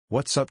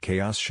What's up,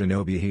 Chaos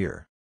Shinobi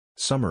here.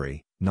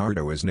 Summary: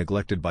 Naruto is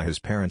neglected by his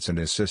parents and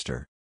his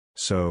sister.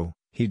 So,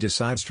 he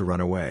decides to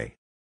run away.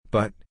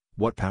 But,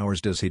 what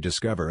powers does he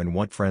discover and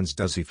what friends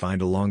does he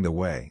find along the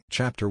way?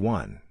 Chapter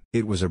 1.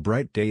 It was a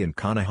bright day in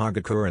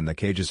Konoha and the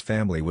Cage's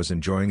family was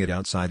enjoying it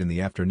outside in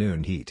the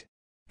afternoon heat.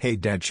 "Hey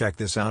Dad, check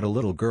this out," a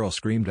little girl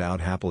screamed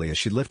out happily as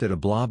she lifted a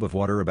blob of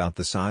water about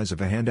the size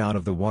of a hand out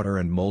of the water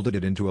and molded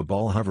it into a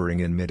ball hovering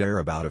in midair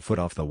about a foot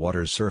off the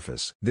water's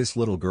surface. This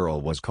little girl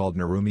was called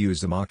Narumi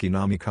Uzumaki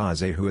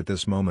Namikaze, who at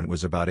this moment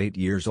was about 8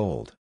 years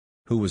old.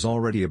 Who was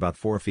already about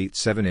 4 feet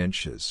 7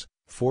 inches.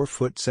 4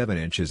 foot 7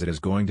 inches. It is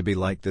going to be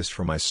like this,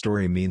 for my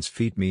story means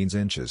feet means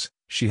inches.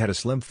 She had a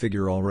slim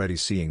figure already,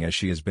 seeing as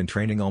she has been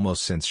training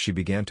almost since she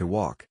began to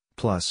walk.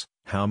 Plus,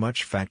 how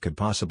much fat could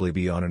possibly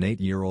be on an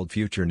 8-year-old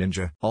future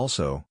ninja?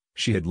 Also,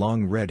 she had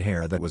long red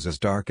hair that was as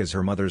dark as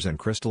her mother's and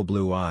crystal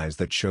blue eyes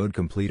that showed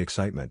complete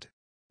excitement.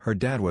 Her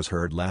dad was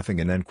heard laughing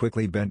and then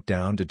quickly bent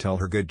down to tell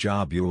her, "Good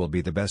job, you will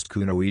be the best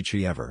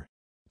kunoichi ever.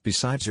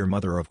 Besides your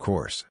mother, of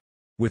course."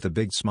 With a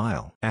big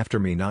smile. After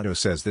Minato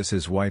says this,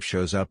 his wife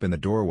shows up in the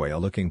doorway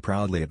looking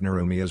proudly at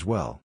Narumi as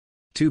well.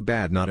 Too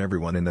bad not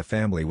everyone in the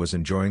family was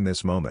enjoying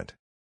this moment.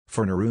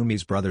 For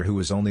Narumi's brother, who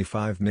was only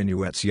 5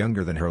 minuets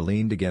younger than her,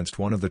 leaned against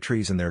one of the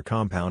trees in their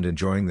compound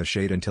enjoying the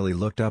shade until he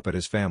looked up at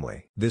his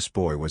family. This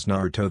boy was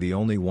Naruto, the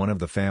only one of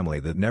the family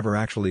that never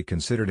actually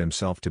considered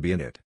himself to be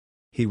in it.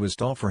 He was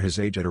tall for his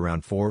age at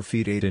around 4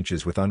 feet 8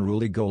 inches with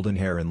unruly golden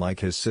hair and, like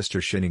his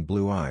sister, shining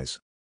blue eyes.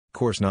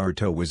 Course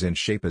Naruto was in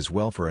shape as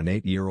well for an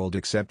 8-year-old,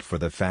 except for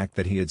the fact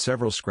that he had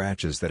several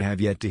scratches that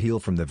have yet to heal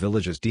from the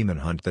village's demon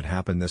hunt that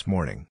happened this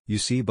morning. You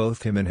see,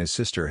 both him and his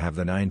sister have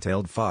the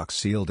 9-tailed fox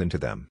sealed into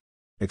them.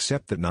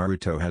 Except that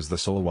Naruto has the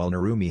soul while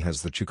Narumi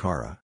has the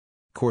chakra.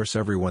 Course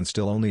everyone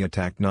still only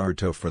attacked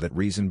Naruto for that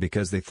reason,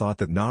 because they thought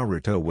that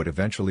Naruto would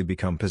eventually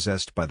become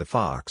possessed by the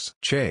fox.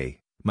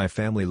 "Che, my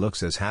family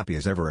looks as happy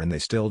as ever and they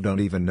still don't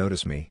even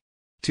notice me.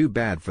 Too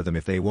bad for them.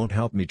 If they won't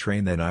help me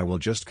train, then I will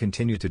just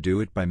continue to do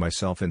it by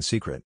myself in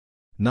secret."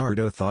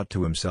 Naruto thought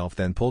to himself,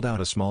 then pulled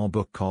out a small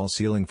book called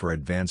Sealing for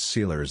Advanced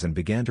Sealers and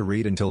began to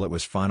read until it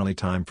was finally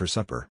time for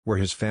supper, where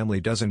his family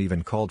doesn't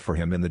even called for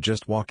him and they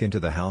just walk into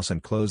the house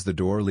and close the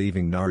door,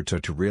 leaving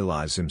Naruto to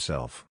realize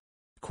himself.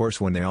 Course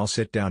when they all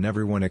sit down,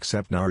 everyone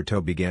except Naruto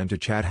began to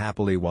chat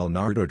happily while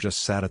Naruto just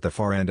sat at the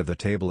far end of the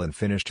table and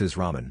finished his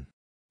ramen.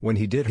 When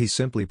he did, he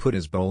simply put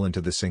his bowl into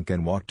the sink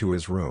and walked to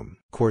his room.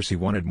 Course he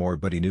wanted more,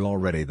 but he knew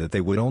already that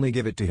they would only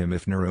give it to him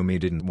if Narumi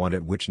didn't want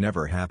it, which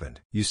never happened.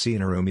 You see,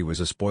 Narumi was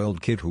a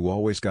spoiled kid who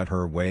always got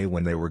her way.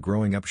 When they were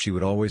growing up, she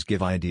would always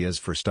give ideas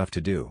for stuff to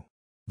do.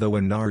 Though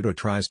when Naruto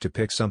tries to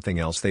pick something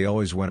else, they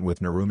always went with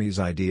Narumi's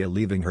idea,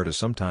 leaving her to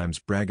sometimes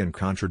brag and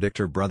contradict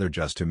her brother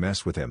just to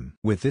mess with him.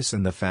 With this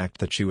and the fact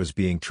that she was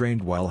being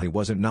trained while he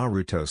wasn't,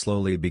 Naruto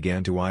slowly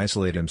began to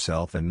isolate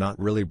himself and not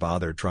really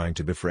bother trying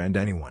to befriend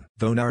anyone.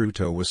 Though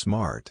Naruto was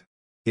smart.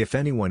 If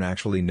anyone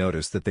actually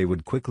noticed that, they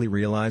would quickly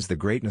realize the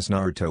greatness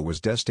Naruto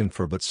was destined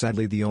for, but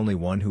sadly the only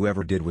one who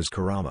ever did was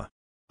Kurama.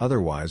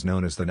 Otherwise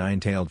known as the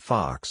 9-tailed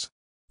fox.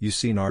 You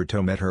see,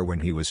 Naruto met her when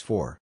he was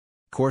 4.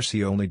 Course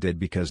he only did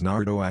because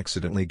Naruto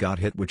accidentally got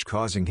hit, which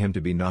causing him to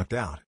be knocked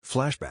out.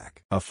 Flashback.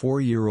 A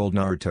 4-year-old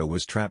Naruto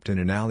was trapped in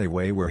an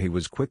alleyway where he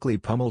was quickly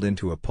pummeled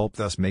into a pulp,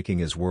 thus making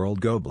his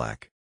world go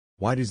black.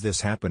 Why does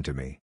this happen to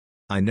me?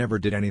 I never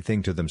did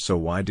anything to them, so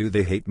why do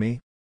they hate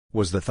me?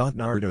 Was the thought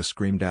Naruto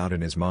screamed out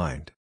in his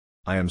mind.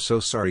 "I am so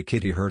sorry,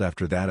 kid," he heard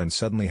after that, and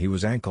suddenly he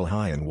was ankle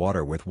high in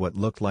water with what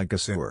looked like a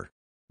sewer.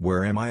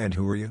 "Where am I and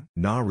who are you?"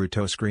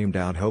 Naruto screamed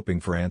out,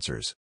 hoping for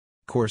answers.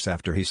 Course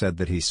after he said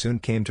that, he soon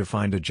came to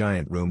find a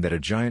giant room that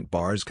had giant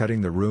bars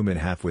cutting the room in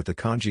half with the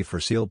kanji for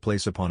seal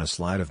place upon a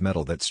slide of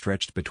metal that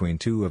stretched between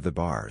 2 of the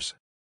bars.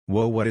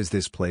 Whoa, what is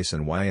this place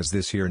and why is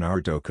this here?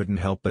 Naruto couldn't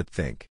help but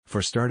think.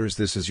 For starters,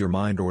 this is your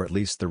mind, or at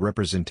least the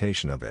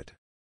representation of it.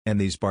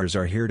 And these bars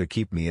are here to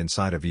keep me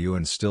inside of you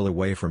and still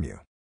away from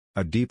you.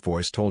 A deep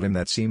voice told him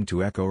that seemed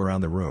to echo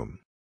around the room.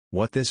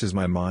 What, this is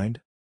my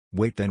mind?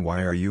 Wait, then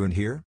why are you in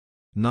here?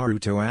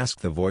 Naruto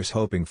asked the voice,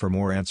 hoping for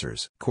more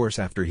answers. Course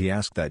after he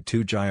asked that,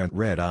 2 giant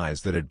red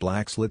eyes that had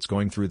black slits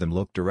going through them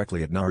looked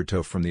directly at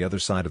Naruto from the other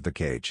side of the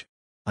cage.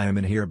 "I am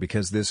in here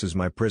because this is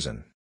my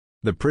prison.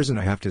 The prison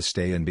I have to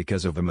stay in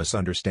because of a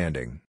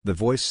misunderstanding," the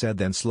voice said.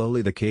 Then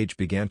slowly the cage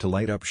began to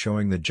light up,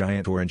 showing the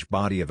giant orange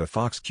body of a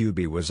fox.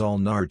 QB was all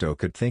Naruto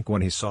could think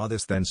when he saw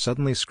this, then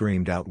suddenly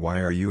screamed out,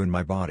 "Why are you in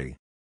my body?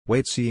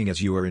 Wait, seeing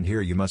as you are in here,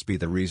 you must be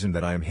the reason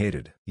that I am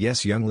hated."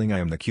 "Yes, youngling, I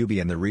am the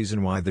QB and the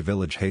reason why the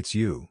village hates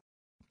you.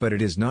 But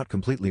it is not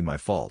completely my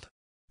fault.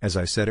 As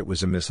I said, it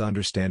was a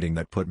misunderstanding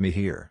that put me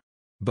here.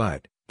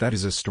 But, that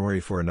is a story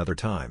for another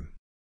time.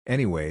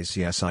 Anyways,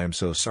 yes, I am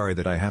so sorry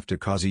that I have to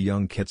cause a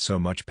young kid so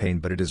much pain,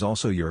 but it is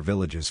also your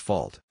village's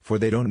fault, for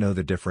they don't know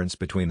the difference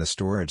between the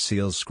storage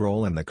seal's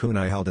scroll and the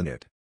kunai held in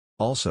it.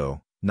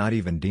 Also, not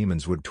even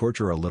demons would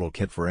torture a little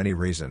kid for any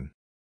reason.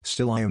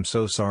 Still, I am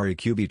so sorry,"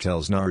 QB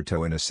tells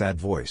Naruto in a sad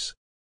voice.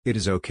 "It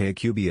is okay,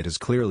 QB, it is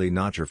clearly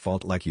not your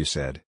fault like you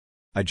said.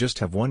 I just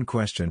have one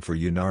question for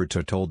you,"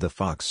 Naruto told the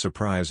fox,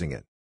 surprising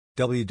it.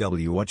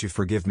 What, you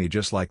forgive me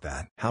just like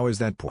that? How is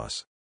that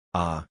plus?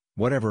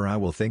 Whatever, I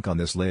will think on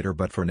this later,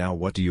 but for now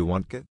what do you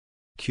want, Kit?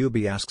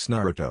 Kyuubi asks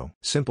Naruto.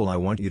 Simple, I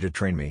want you to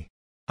train me.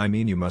 I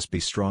mean, you must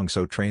be strong,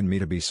 so train me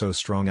to be so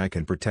strong I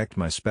can protect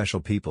my special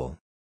people.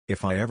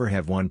 If I ever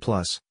have one,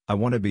 plus, I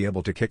want to be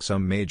able to kick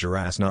some major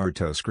ass,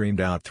 Naruto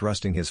screamed out,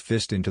 thrusting his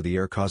fist into the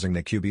air, causing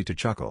the Kyuubi to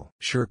chuckle.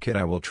 Sure kid,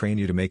 I will train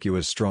you to make you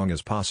as strong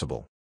as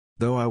possible.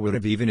 Though I would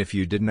have even if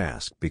you didn't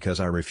ask, because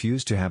I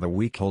refuse to have a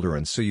weak holder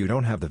and so you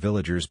don't have the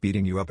villagers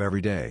beating you up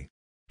every day.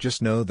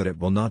 Just know that it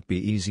will not be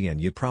easy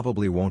and you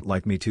probably won't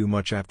like me too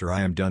much after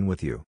I am done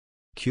with you.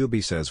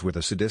 Kyuubi says with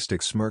a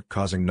sadistic smirk,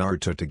 causing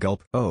Naruto to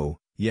gulp. Oh,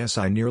 yes,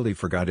 I nearly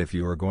forgot, if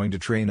you are going to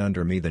train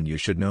under me then you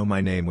should know my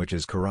name, which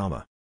is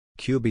Kurama.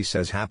 Kyuubi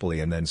says happily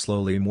and then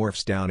slowly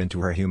morphs down into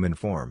her human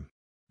form.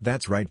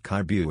 That's right,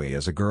 Kaibue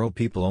is a girl,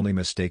 people only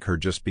mistake her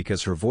just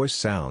because her voice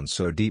sounds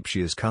so deep.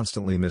 She is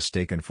constantly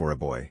mistaken for a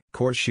boy.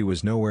 Course she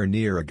was nowhere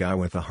near a guy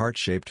with a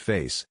heart-shaped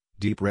face,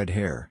 deep red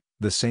hair,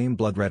 the same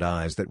blood-red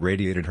eyes that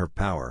radiated her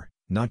power,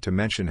 not to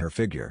mention her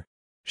figure.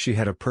 She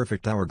had a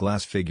perfect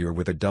hourglass figure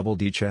with a double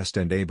D chest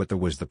and A, but that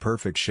was the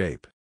perfect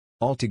shape.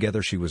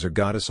 Altogether she was a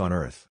goddess on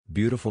earth.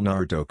 Beautiful,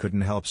 Naruto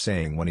couldn't help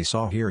saying when he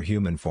saw her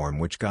human form,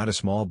 which got a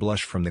small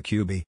blush from the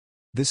Kyuubi.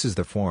 This is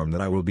the form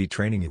that I will be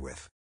training you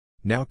with.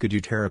 Now could you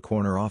tear a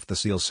corner off the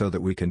seal so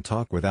that we can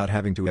talk without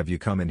having to have you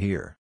come in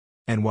here?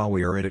 And while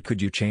we are at it,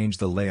 could you change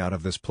the layout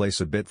of this place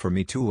a bit for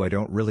me too? I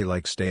don't really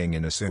like staying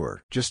in a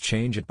sewer. Just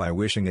change it by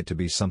wishing it to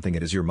be something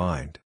it is your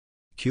mind.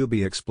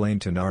 Kyuubi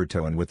explained to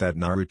Naruto, and with that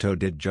Naruto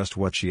did just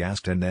what she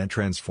asked and then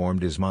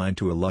transformed his mind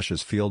to a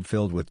luscious field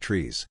filled with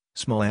trees,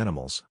 small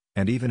animals,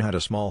 and even had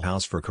a small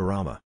house for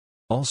Kurama.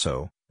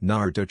 Also,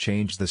 Naruto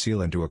changed the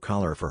seal into a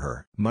collar for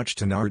her, much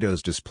to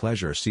Naruto's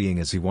displeasure, seeing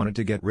as he wanted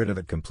to get rid of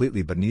it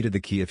completely but needed the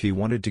key if he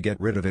wanted to get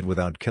rid of it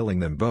without killing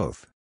them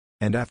both.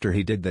 And after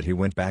he did that, he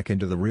went back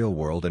into the real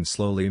world and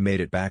slowly made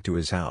it back to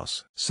his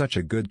house. Such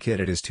a good kid,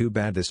 it is too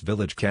bad this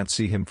village can't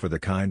see him for the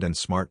kind and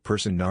smart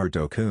person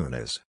Naruto-kun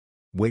is.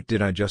 Wait,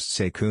 did I just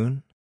say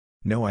kun?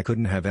 No, I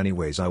couldn't have.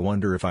 Anyways, I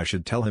wonder if I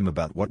should tell him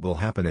about what will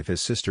happen if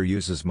his sister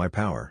uses my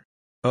power.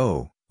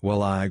 Oh,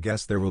 well, I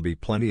guess there will be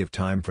plenty of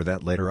time for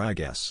that later, I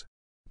guess.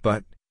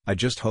 But, I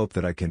just hope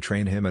that I can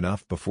train him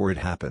enough before it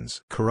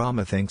happens.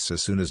 Kurama thinks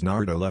as soon as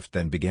Naruto left,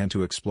 then began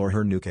to explore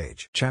her new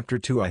cage. Chapter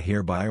 2, I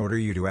hereby order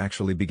you to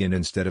actually begin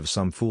instead of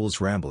some fool's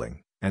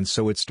rambling. And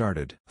so it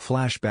started.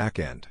 Flashback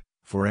end.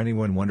 For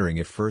anyone wondering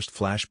if first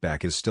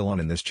flashback is still on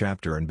in this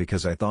chapter, and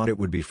because I thought it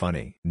would be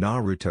funny.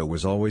 Naruto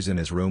was always in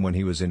his room when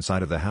he was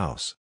inside of the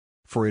house.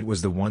 For it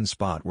was the one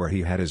spot where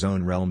he had his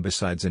own realm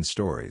besides in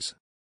stories.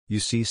 You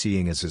see,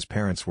 seeing as his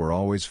parents were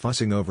always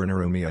fussing over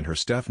Narumi and her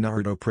stuff,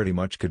 Naruto pretty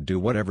much could do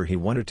whatever he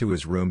wanted to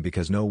his room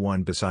because no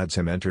one besides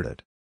him entered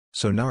it.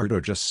 So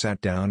Naruto just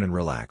sat down and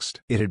relaxed.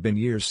 It had been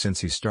years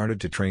since he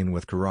started to train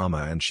with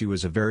Kurama, and she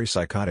was a very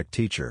psychotic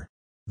teacher.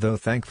 Though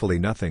thankfully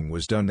nothing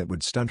was done that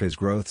would stunt his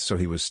growth, so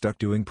he was stuck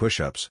doing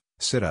push-ups,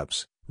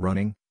 sit-ups,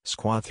 running,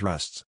 squat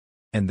thrusts.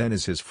 And then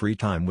as his free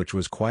time, which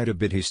was quite a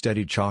bit, he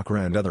studied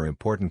chakra and other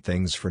important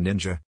things for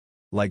ninja.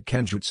 Like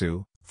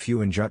Kenjutsu,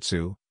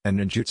 Fuinjutsu, and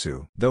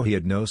ninjutsu. Though he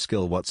had no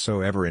skill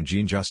whatsoever in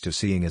Jinjutsu,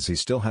 seeing as he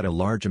still had a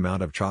large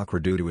amount of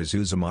chakra due to his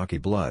Uzumaki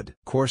blood.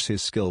 Course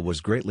his skill was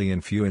greatly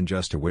in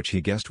Fuinjutsu, which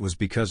he guessed was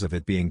because of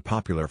it being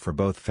popular for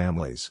both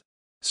families.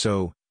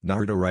 So,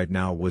 Naruto right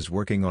now was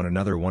working on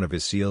another one of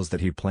his seals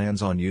that he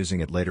plans on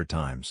using at later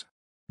times.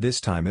 This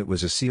time it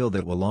was a seal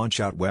that will launch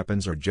out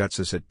weapons or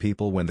jutsus at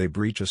people when they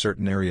breach a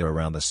certain area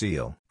around the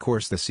seal.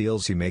 Course the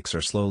seals he makes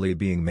are slowly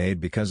being made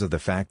because of the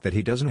fact that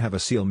he doesn't have a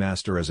seal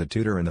master as a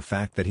tutor, and the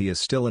fact that he is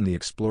still in the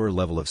explorer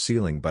level of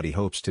sealing, but he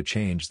hopes to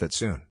change that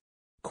soon.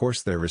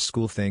 Course there is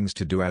school things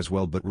to do as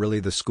well, but really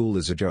the school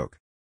is a joke.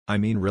 I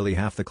mean, really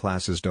half the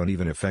classes don't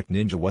even affect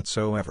ninja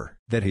whatsoever.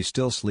 That he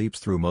still sleeps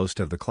through most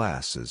of the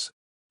classes.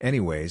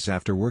 Anyways,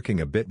 after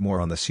working a bit more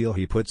on the seal,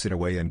 he puts it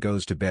away and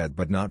goes to bed,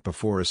 but not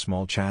before a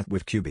small chat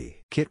with Kyuubi.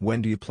 Kit,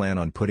 when do you plan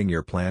on putting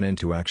your plan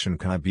into action?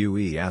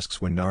 Kaibue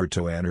asks when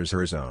Naruto enters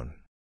her zone.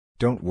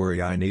 Don't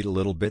worry, I need a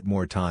little bit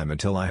more time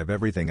until I have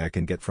everything I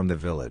can get from the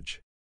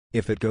village.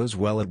 If it goes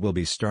well, it will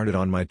be started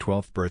on my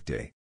 12th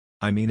birthday.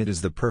 I mean, it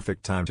is the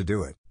perfect time to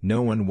do it.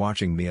 No one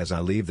watching me as I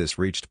leave this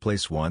reached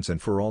place once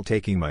and for all,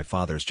 taking my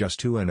father's just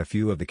two and a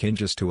few of the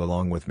kinjutsu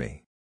along with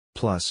me.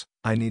 Plus,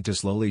 I need to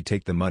slowly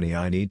take the money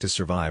I need to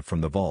survive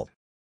from the vault.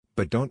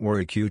 But don't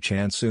worry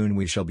Q-chan, soon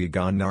we shall be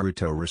gone,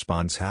 Naruto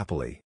responds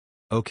happily.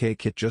 Okay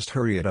Kit, just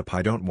hurry it up,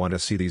 I don't want to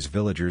see these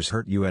villagers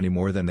hurt you any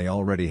more than they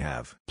already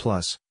have.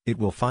 Plus, it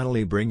will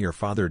finally bring your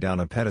father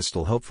down a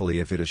pedestal, hopefully,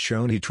 if it is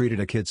shown he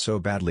treated a kid so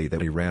badly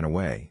that he ran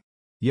away.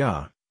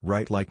 Yeah,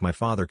 right, like my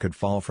father could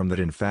fall from that.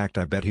 In fact,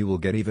 I bet he will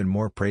get even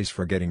more praise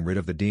for getting rid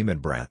of the demon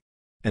brat.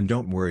 And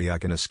don't worry, I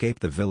can escape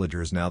the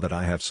villagers now that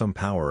I have some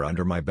power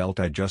under my belt.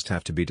 I just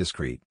have to be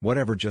discreet.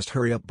 Whatever, just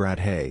hurry up brat,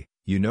 hey,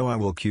 you know I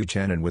will.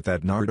 Q-chan, and with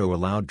that Naruto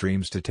allowed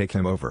dreams to take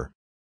him over.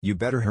 You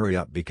better hurry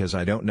up because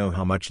I don't know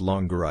how much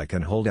longer I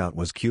can hold out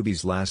was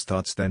Kyuubi's last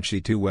thoughts. Then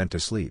she too went to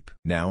sleep.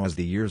 Now as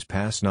the years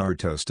passed,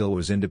 Naruto still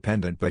was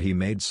independent, but he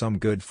made some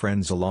good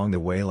friends along the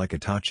way like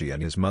Itachi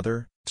and his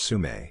mother,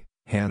 Tsume,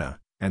 Hana,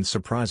 and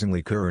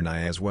surprisingly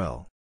Kurenai as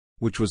well.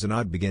 Which was an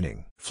odd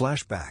beginning.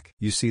 Flashback.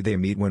 You see, they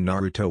meet when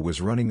Naruto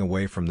was running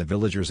away from the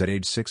villagers at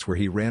age 6, where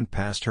he ran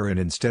past her and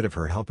instead of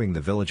her helping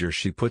the villagers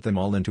she put them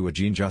all into a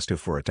Jinjutsu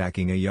for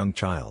attacking a young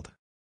child.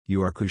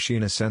 "You are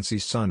Kushina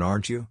Sensei's son,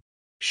 aren't you?"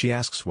 she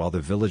asks while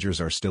the villagers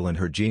are still in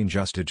her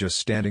Jinjutsu just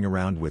standing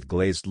around with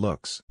glazed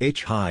looks.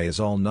 Hi is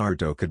all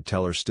Naruto could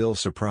tell her, still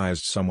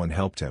surprised someone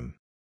helped him.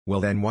 "Well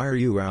then why are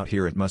you out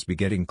here? It must be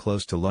getting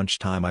close to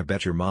lunchtime. I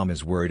bet your mom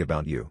is worried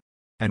about you."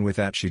 And with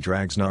that she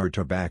drags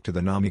Naruto back to the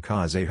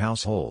Namikaze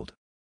household.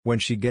 When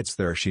she gets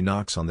there she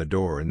knocks on the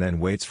door and then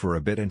waits for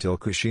a bit until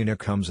Kushina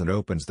comes and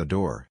opens the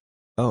door.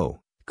 "Oh,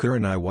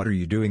 Kurenai, what are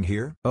you doing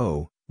here?"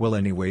 "Oh, well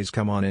anyways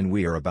come on in,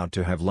 we are about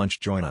to have lunch,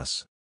 join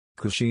us,"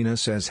 Kushina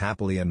says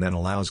happily and then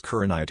allows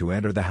Kurenai to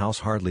enter the house,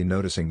 hardly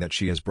noticing that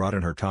she has brought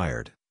in her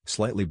tired,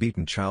 slightly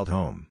beaten child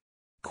home.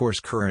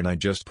 Course Kurenai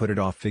just put it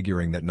off,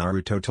 figuring that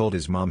Naruto told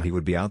his mom he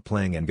would be out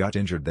playing and got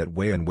injured that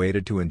way, and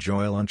waited to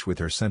enjoy lunch with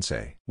her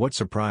sensei. What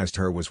surprised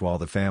her was while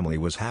the family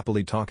was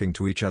happily talking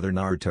to each other,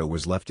 Naruto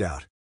was left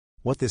out.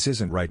 What, this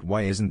isn't right.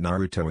 Why isn't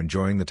Naruto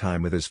enjoying the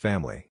time with his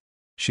family?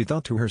 She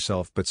thought to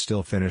herself, but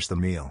still finished the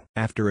meal.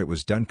 After it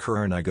was done,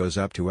 Kurenai goes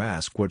up to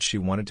ask what she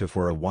wanted to.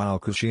 For a while,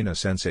 Kushina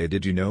sensei,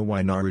 did you know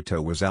why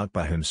Naruto was out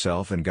by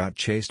himself and got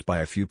chased by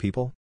a few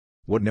people?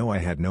 What, no, I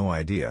had no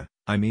idea.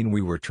 I mean,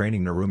 we were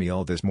training Narumi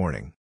all this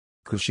morning.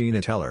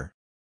 Kushina tell her.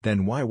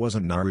 Then why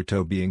wasn't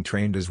Naruto being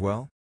trained as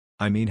well?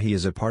 I mean, he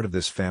is a part of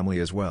this family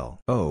as well.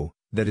 Oh,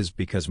 that is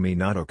because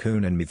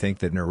Minato-kun and me think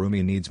that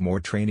Narumi needs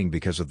more training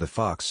because of the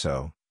fox,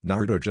 so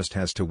Naruto just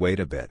has to wait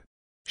a bit.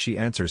 She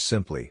answers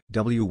simply.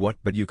 What,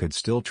 but you could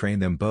still train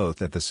them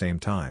both at the same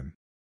time?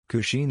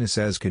 Kushina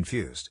says,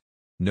 confused.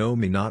 No,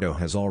 Minato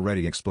has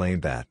already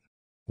explained that.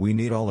 We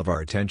need all of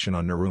our attention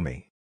on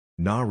Narumi.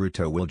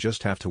 Naruto will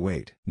just have to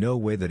wait. No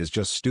way, that is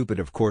just stupid.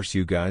 Of course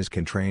you guys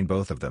can train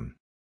both of them.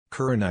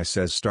 Kurenai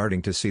says,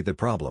 starting to see the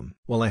problem.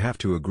 Well, I have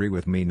to agree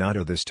with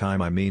Minato this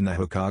time. I mean, the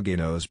Hokage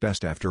knows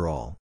best after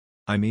all.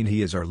 I mean,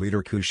 he is our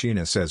leader,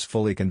 Kushina says,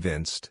 fully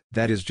convinced.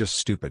 That is just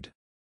stupid.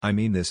 I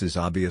mean, this is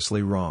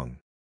obviously wrong.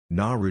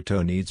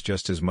 Naruto needs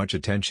just as much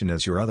attention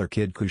as your other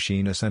kid,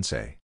 Kushina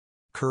sensei.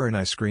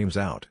 Kurenai screams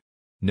out.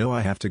 No, I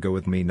have to go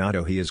with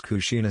Minato. He is.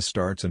 Kushina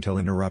starts until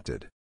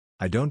interrupted.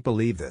 I don't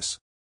believe this.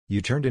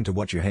 You turned into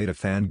what you hate, a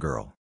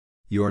fangirl.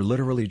 You are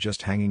literally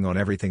just hanging on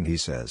everything he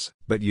says.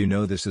 But you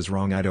know this is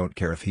wrong. I don't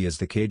care if he is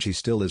the cage, he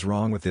still is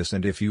wrong with this,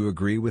 and if you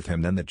agree with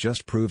him then that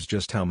just proves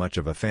just how much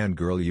of a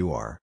fangirl you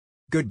are.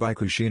 Goodbye,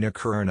 Kushina,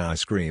 Kurenai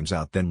screams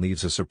out, then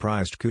leaves a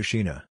surprised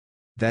Kushina.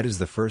 That is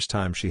the first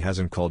time she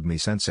hasn't called me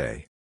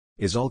sensei.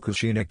 Is all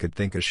Kushina could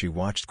think as she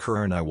watched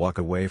Kurenai walk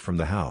away from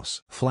the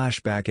house.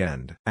 Flashback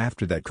end.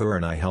 After that,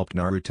 Kurenai helped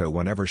Naruto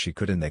whenever she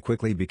could and they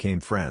quickly became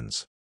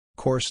friends.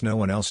 Course no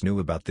one else knew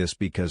about this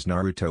because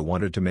Naruto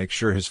wanted to make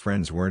sure his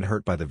friends weren't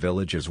hurt by the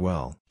village as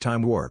well.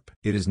 Time warp.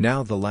 It is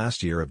now the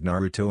last year of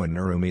Naruto and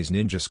Narumi's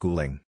ninja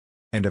schooling.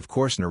 And of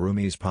course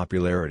Narumi's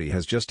popularity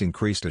has just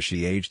increased as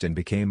she aged and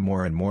became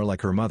more and more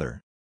like her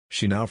mother.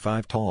 She now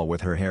 5 tall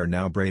with her hair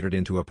now braided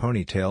into a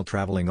ponytail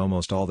traveling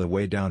almost all the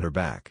way down her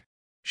back.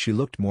 She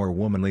looked more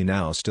womanly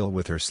now, still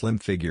with her slim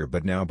figure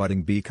but now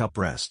budding B-cup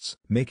breasts,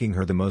 making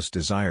her the most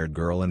desired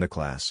girl in the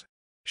class.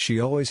 She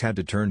always had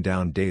to turn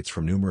down dates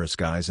from numerous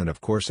guys and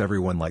of course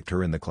everyone liked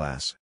her in the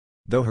class.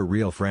 Though her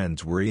real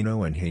friends were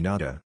Ino and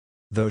Hinata.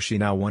 Though she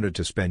now wanted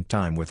to spend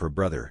time with her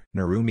brother.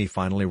 Narumi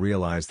finally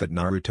realized that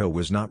Naruto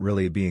was not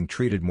really being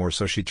treated more,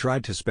 so she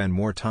tried to spend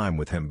more time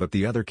with him, but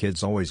the other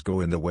kids always go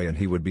in the way and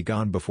he would be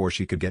gone before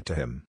she could get to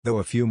him. Though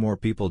a few more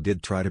people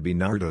did try to be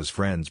Naruto's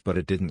friends, but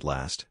it didn't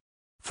last.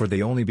 For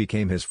they only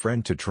became his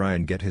friend to try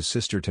and get his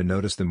sister to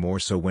notice them more,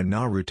 so when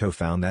Naruto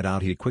found that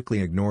out he quickly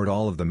ignored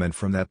all of them and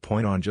from that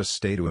point on just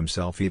stayed to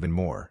himself even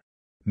more.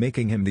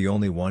 Making him the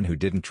only one who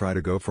didn't try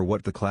to go for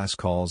what the class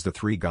calls the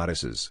 3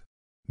 goddesses.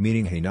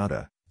 Meaning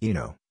Hinata,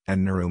 Ino,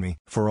 and Narumi.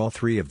 For all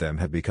 3 of them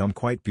have become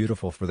quite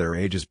beautiful for their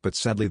ages, but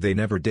sadly they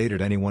never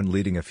dated anyone,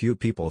 leading a few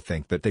people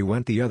think that they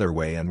went the other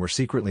way and were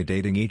secretly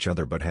dating each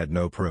other but had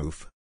no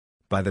proof.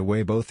 By the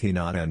way, both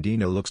Hinata and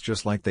Ino looks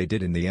just like they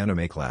did in the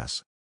anime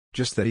class.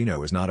 Just that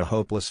Ino is not a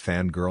hopeless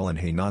fangirl and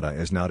Hinata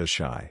is not as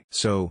shy.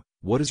 So,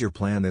 what is your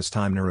plan this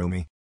time,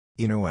 Narumi?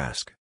 Ino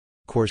asked.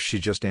 Course she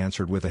just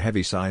answered with a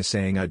heavy sigh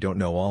saying, I don't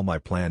know, all my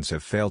plans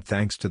have failed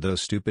thanks to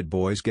those stupid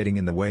boys getting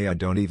in the way. I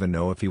don't even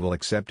know if he will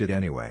accept it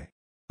anyway.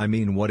 I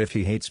mean, what if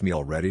he hates me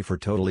already for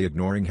totally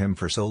ignoring him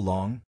for so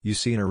long? You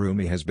see,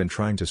 Narumi has been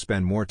trying to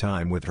spend more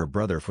time with her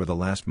brother for the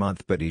last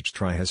month but each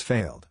try has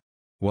failed.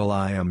 Well,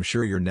 I am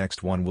sure your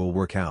next one will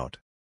work out.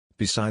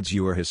 Besides,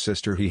 you are his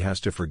sister, he has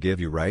to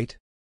forgive you, right?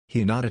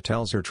 Hinata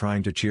tells her,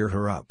 trying to cheer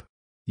her up.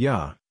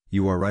 Yeah,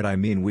 you are right, I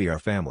mean we are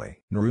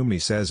family.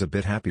 Narumi says, a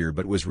bit happier,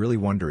 but was really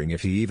wondering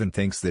if he even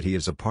thinks that he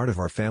is a part of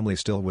our family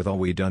still with all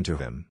we done to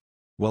him.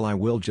 Well, I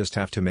will just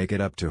have to make it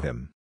up to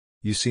him.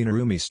 You see,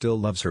 Narumi still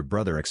loves her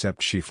brother,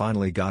 except she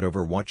finally got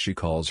over what she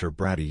calls her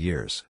bratty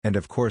years. And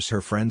of course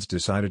her friends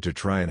decided to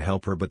try and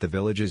help her, but the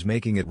village is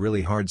making it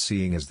really hard,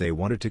 seeing as they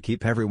wanted to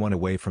keep everyone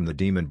away from the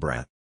demon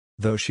brat.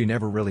 Though she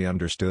never really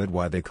understood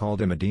why they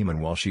called him a demon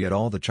while she had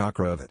all the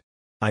chakra of it.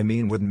 I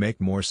mean, wouldn't make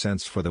more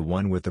sense for the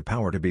one with the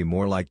power to be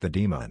more like the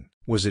demon?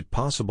 Was it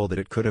possible that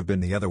it could have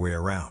been the other way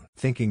around?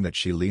 Thinking that,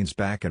 she leans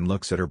back and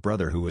looks at her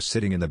brother, who was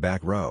sitting in the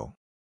back row.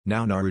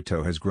 Now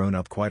Naruto has grown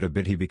up quite a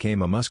bit. He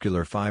became a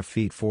muscular 5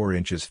 feet 4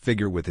 inches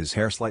figure with his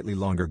hair slightly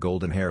longer,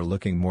 golden hair,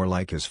 looking more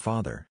like his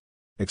father.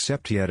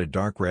 Except he added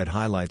dark red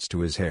highlights to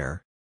his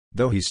hair.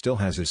 Though he still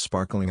has his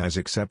sparkling eyes,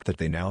 except that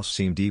they now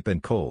seem deep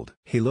and cold.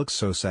 He looks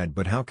so sad,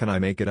 but how can I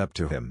make it up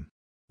to him?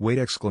 Wait! !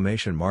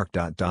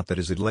 That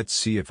is it. Let's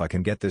see if I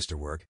can get this to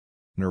work.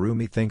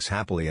 Narumi thinks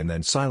happily and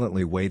then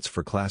silently waits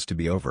for class to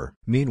be over.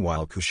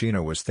 Meanwhile,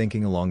 Kushina was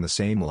thinking along the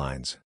same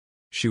lines.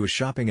 She was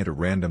shopping at a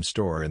random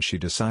store and she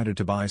decided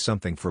to buy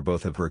something for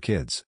both of her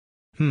kids.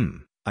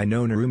 I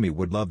know Narumi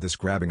would love this,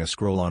 grabbing a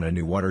scroll on a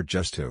new water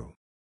just to.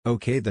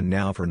 Okay, then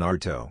now for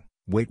Naruto.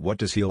 Wait, what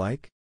does he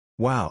like?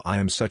 Wow, I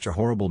am such a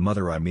horrible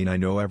mother. I mean, I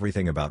know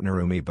everything about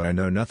Narumi, but I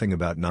know nothing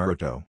about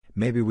Naruto.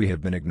 Maybe we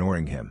have been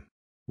ignoring him.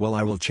 Well,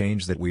 I will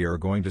change that. We are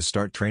going to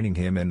start training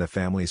him in the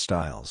family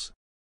styles.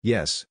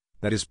 Yes,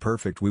 that is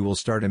perfect. We will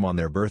start him on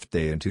their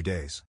birthday in 2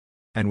 days.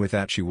 And with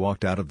that, she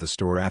walked out of the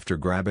store after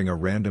grabbing a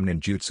random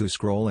ninjutsu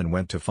scroll and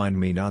went to find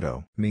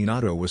Minato.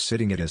 Minato was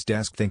sitting at his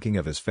desk thinking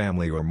of his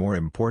family, or more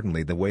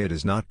importantly the way it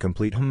is not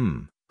complete.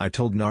 I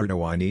told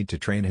Naruto I need to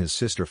train his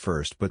sister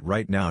first, but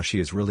right now she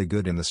is really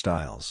good in the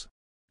styles.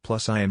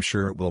 Plus I am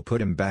sure it will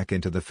put him back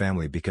into the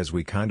family because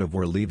we kind of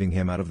were leaving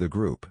him out of the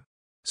group.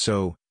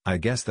 So, I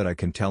guess that I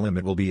can tell him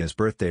it will be his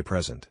birthday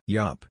present.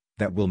 Yup,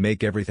 that will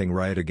make everything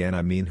right again.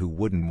 I mean, who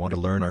wouldn't want to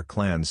learn our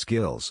clan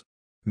skills?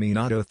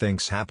 Minato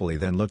thinks happily,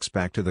 then looks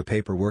back to the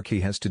paperwork he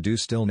has to do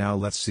still. Now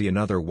let's see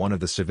another one of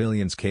the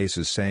civilians'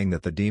 cases saying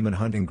that the demon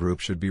hunting group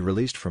should be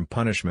released from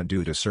punishment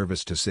due to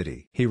service to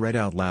city. He read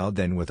out loud,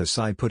 then with a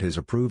sigh put his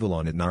approval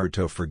on it.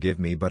 Naruto, forgive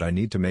me, but I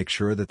need to make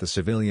sure that the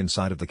civilian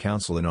side of the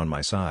council is on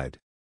my side.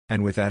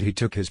 And with that he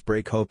took his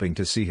break, hoping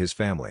to see his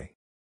family.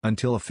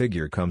 Until a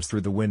figure comes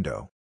through the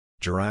window.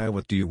 Jiraiya,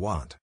 what do you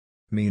want?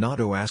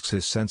 Minato asks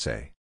his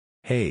sensei.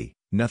 Hey,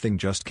 nothing,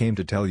 just came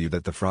to tell you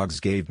that the frogs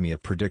gave me a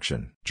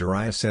prediction.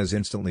 Jiraiya says,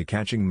 instantly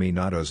catching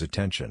Minato's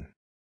attention.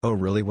 Oh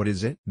really, what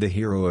is it? The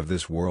hero of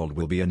this world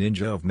will be a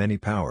ninja of many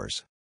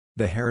powers.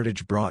 The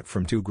heritage brought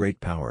from 2 great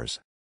powers.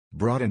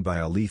 Brought in by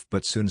a leaf,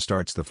 but soon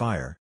starts the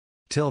fire.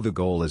 Till the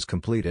goal is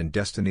complete and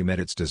destiny met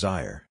its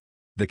desire.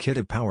 The kid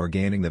of power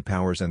gaining the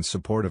powers and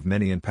support of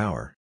many in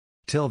power.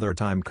 Till their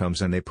time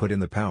comes and they put in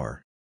the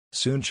power.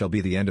 Soon shall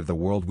be the end of the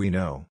world we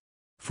know.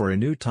 For a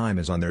new time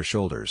is on their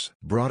shoulders.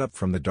 Brought up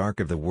from the dark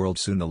of the world,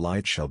 soon the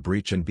light shall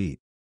breach and beat.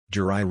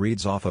 Jiraiya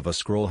reads off of a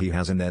scroll he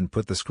has and then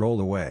put the scroll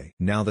away.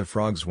 Now the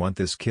frogs want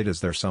this kid as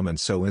their summon,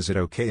 so is it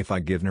okay if I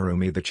give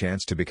Narumi the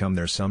chance to become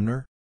their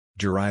summoner?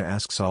 Jiraiya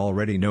asks,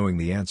 already knowing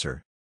the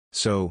answer.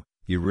 So,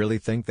 you really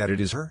think that it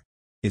is her?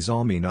 Is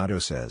all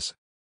Minato says.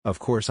 Of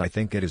course I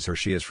think it is her.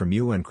 She is from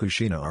you and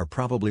Kushina are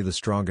probably the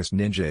strongest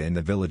ninja in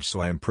the village,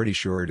 so I am pretty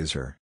sure it is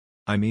her.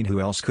 I mean, who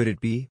else could it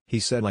be? He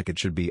said like it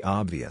should be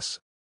obvious.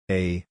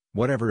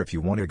 Whatever, if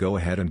you want to go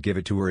ahead and give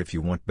it to her if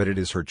you want, but it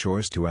is her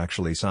choice to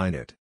actually sign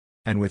it.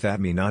 And with that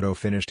Minato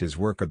finished his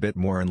work a bit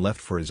more and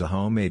left for his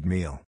homemade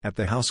meal. At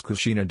the house,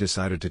 Kushina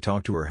decided to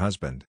talk to her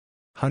husband.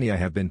 Honey, I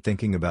have been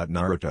thinking about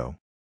Naruto.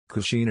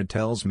 Kushina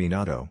tells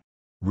Minato.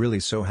 Really,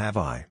 so have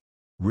I.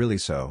 Really,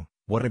 so,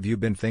 what have you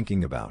been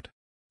thinking about?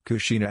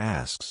 Kushina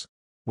asks.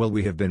 Well,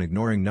 we have been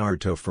ignoring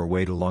Naruto for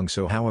way too long,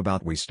 so how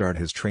about we start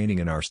his training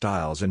in our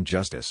styles and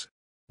justice?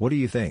 What do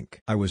you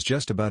think? I was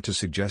just about to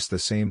suggest the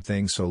same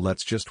thing, so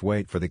let's just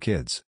wait for the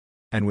kids.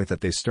 And with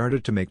it they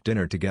started to make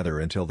dinner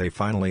together until they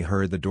finally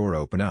heard the door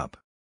open up.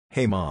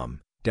 Hey Mom,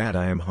 Dad,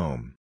 I am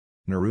home.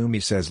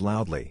 Narumi says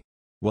loudly.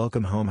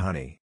 Welcome home,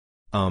 honey.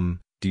 Do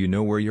you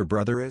know where your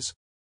brother is?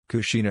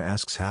 Kushina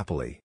asks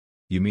happily.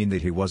 You mean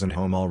that he wasn't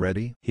home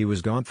already? He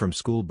was gone from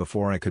school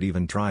before I could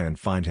even try and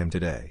find him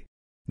today.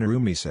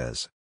 Narumi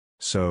says.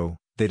 So,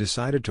 they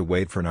decided to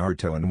wait for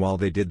Naruto, and while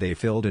they did they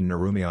filled in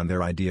Narumi on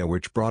their idea,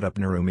 which brought up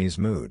Narumi's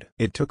mood.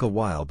 It took a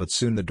while, but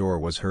soon the door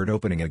was heard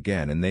opening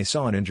again and they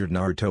saw an injured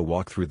Naruto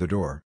walk through the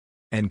door.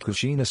 And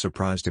Kushina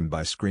surprised him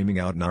by screaming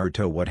out,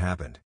 Naruto, what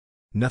happened?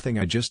 Nothing,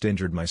 I just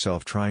injured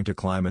myself trying to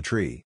climb a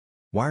tree.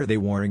 Why are they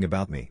worrying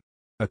about me?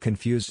 A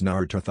confused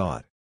Naruto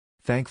thought.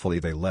 Thankfully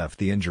they left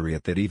the injury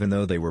at that, even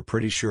though they were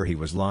pretty sure he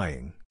was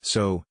lying.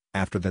 So,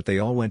 after that they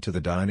all went to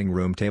the dining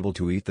room table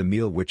to eat the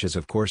meal, which is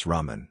of course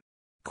ramen.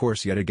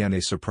 Course yet again they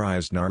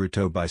surprised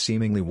Naruto by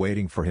seemingly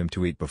waiting for him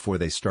to eat before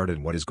they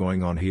started. What is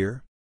going on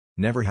here?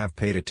 Never have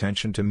paid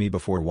attention to me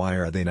before, why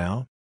are they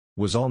now?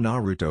 Was all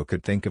Naruto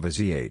could think of as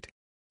he ate.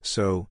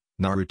 So,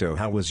 Naruto,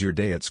 how was your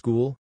day at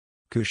school?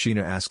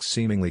 Kushina asked,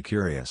 seemingly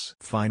curious.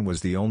 Fine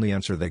was the only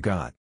answer they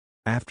got.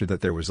 After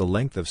that there was a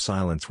length of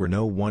silence where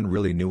no one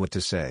really knew what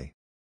to say.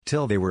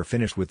 Till they were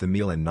finished with the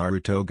meal and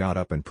Naruto got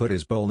up and put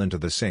his bowl into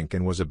the sink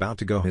and was about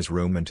to go his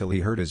room until he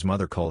heard his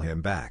mother call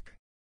him back.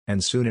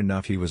 And soon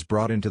enough he was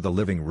brought into the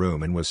living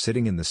room and was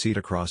sitting in the seat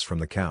across from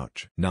the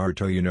couch.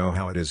 "Naruto, you know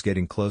how it is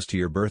getting close to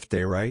your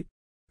birthday, right?"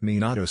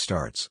 Minato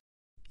starts.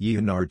 "Yeah."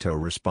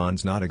 Naruto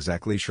responds, not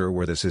exactly sure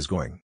where this is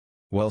going.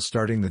 "Well,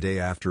 starting the day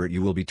after it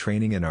you will be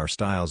training in our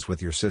styles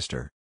with your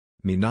sister."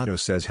 Minato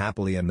says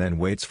happily and then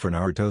waits for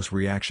Naruto's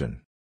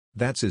reaction.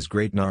 "That's is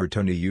great,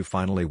 Naruto. You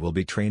finally will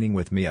be training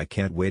with me. I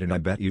can't wait, and I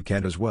bet you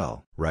can't as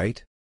well,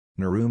 right?"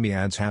 Narumi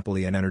adds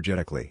happily and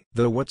energetically.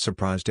 Though what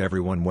surprised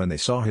everyone when they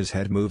saw his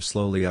head move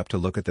slowly up to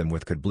look at them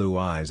with good blue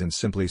eyes and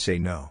simply say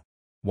no.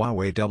 "Why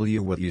wait,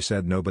 what you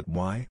said no, but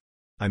why?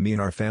 I mean,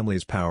 our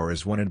family's power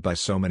is wanted by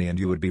so many and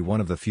you would be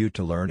one of the few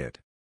to learn it."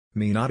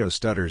 Minato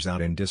stutters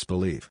out in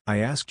disbelief. "I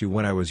asked you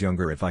when I was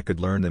younger if I could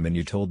learn them and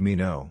you told me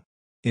no.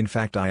 In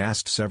fact, I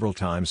asked several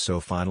times, so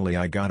finally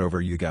I got over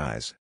you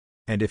guys.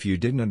 And if you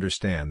didn't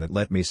understand that,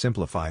 let me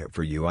simplify it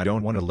for you. I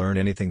don't want to learn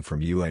anything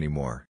from you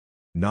anymore."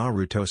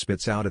 Naruto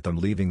spits out at them,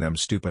 leaving them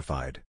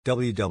stupefied.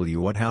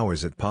 What? How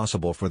is it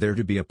possible for there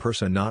to be a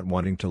person not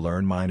wanting to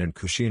learn mine and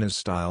Kushina's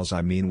styles?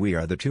 I mean, we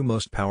are the two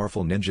most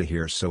powerful ninja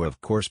here, so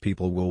of course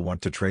people will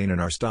want to train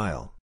in our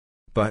style.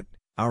 But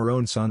our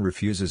own son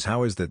refuses.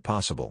 How is that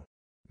possible?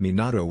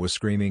 Minato was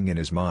screaming in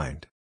his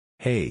mind.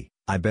 "Hey,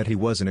 I bet he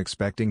wasn't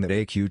expecting that,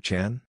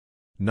 AQ-chan?"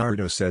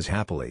 Naruto says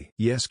happily.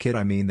 "Yes, kid,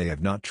 I mean, they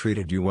have not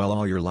treated you well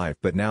all your life,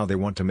 but now they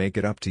want to make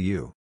it up to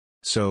you.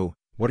 So,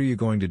 what are you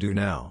going to do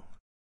now?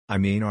 I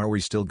mean, are we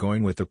still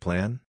going with the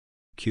plan?"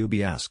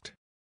 Kyubi asked.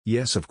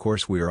 "Yes, of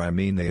course we are. I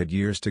mean, they had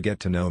years to get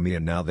to know me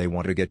and now they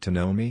want to get to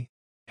know me?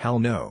 Hell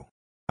no.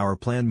 Our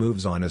plan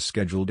moves on as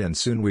scheduled and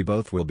soon we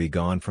both will be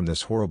gone from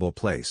this horrible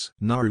place."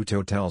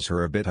 Naruto tells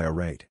her, a bit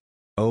irate.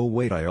 "Oh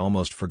wait, I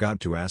almost forgot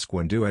to ask,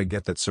 when do I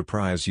get that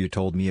surprise you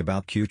told me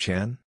about,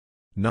 Q-chan?"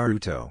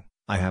 "Naruto,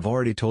 I have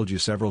already told you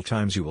several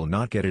times you will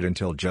not get it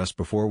until just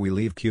before we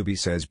leave," Kyubi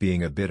says,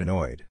 being a bit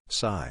annoyed.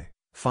 Sigh.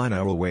 "Fine,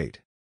 I will wait."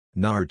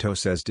 Naruto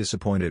says,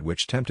 disappointed,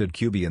 which tempted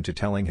Kyubi into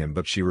telling him,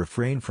 but she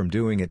refrained from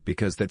doing it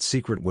because that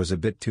secret was a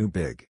bit too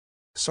big.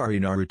 "Sorry,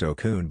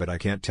 Naruto-kun, but I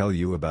can't tell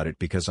you about it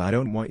because I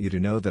don't want you to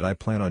know that I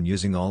plan on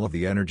using all of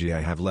the energy I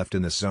have left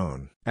in this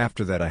zone.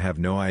 After that I have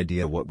no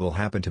idea what will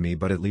happen to me,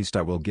 but at least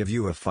I will give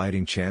you a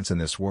fighting chance in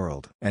this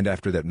world." And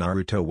after that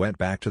Naruto went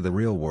back to the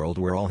real world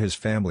where all his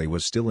family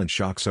was still in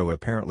shock, so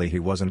apparently he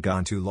wasn't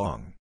gone too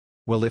long.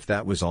 Well, if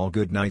that was all,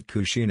 good night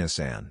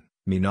Kushina-san,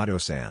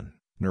 Minato-san,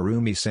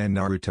 Narumi-san.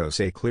 Naruto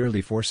say, clearly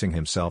forcing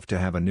himself to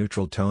have a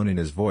neutral tone in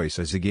his voice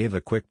as he gave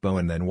a quick bow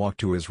and then walked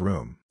to his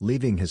room,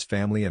 leaving his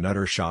family in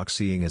utter shock,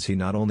 seeing as he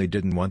not only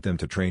didn't want them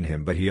to train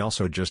him but he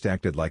also just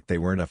acted like they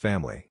weren't a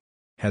family.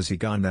 Has he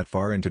gone that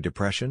far into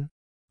depression?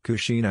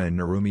 Kushina and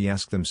Narumi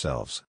ask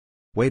themselves.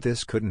 Wait,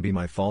 this couldn't be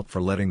my fault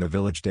for letting the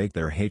village take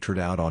their hatred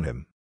out on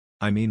him.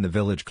 I mean, the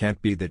village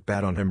can't be that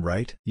bad on him,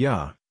 right?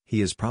 Yeah,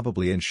 he is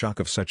probably in shock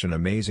of such an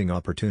amazing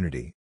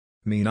opportunity.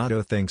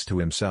 Minato thinks to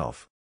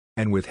himself.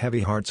 And with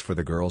heavy hearts for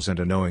the girls and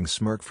a knowing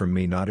smirk from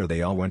Minato,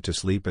 they all went to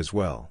sleep as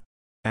well.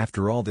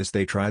 After all this,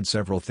 they tried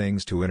several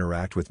things to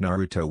interact with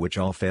Naruto which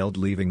all failed,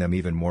 leaving them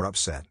even more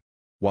upset.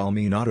 While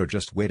Minato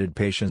just waited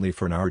patiently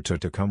for Naruto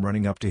to come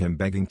running up to him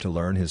begging to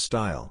learn his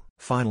style.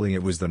 Finally,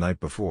 it was the night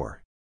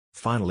before.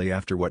 Finally,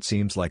 after what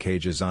seems like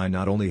ages, I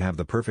not only have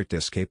the perfect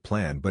escape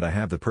plan but I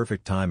have the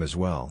perfect time as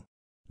well.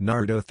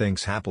 Naruto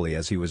thinks happily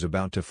as he was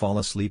about to fall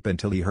asleep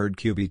until he heard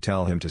Kyubi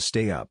tell him to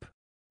stay up.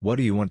 What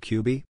do you want,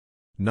 Kyubi?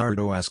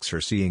 Naruto asks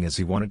her, seeing as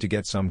he wanted to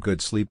get some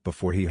good sleep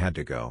before he had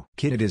to go.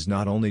 Kid, it is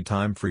not only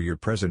time for your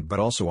present but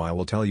also I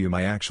will tell you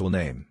my actual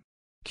name.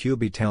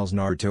 Kyubi tells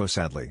Naruto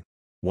sadly.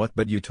 What,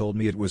 but you told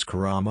me it was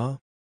Kurama?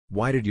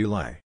 Why did you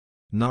lie?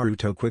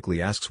 Naruto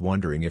quickly asks,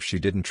 wondering if she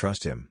didn't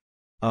trust him.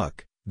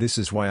 This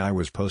is why I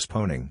was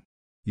postponing.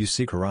 You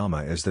see,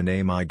 Kurama is the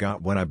name I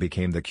got when I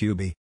became the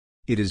Kyubi.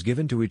 It is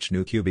given to each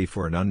new Kyubi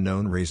for an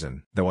unknown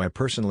reason, though I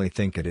personally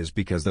think it is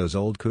because those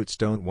old coots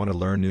don't want to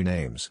learn new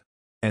names.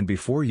 And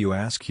before you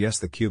ask, yes,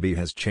 the Kyubi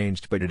has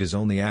changed, but it is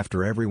only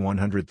after every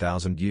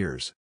 100,000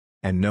 years.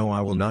 And no,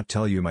 I will not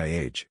tell you my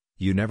age.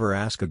 You never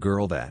ask a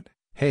girl that.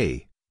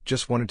 Hey,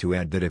 just wanted to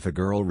add that if a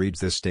girl reads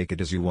this, take it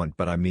as you want,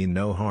 but I mean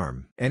no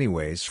harm.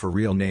 Anyways, for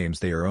real names,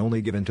 they are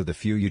only given to the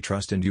few you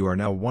trust, and you are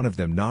now one of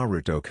them,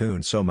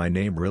 Naruto-kun, so my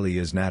name really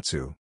is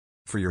Natsu.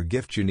 For your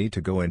gift you need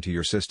to go into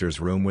your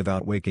sister's room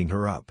without waking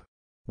her up.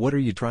 What are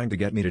you trying to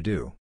get me to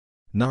do?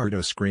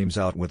 Naruto screams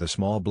out with a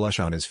small blush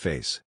on his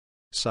face.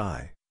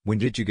 Sigh. When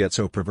did you get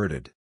so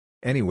perverted?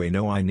 Anyway,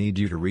 no, I need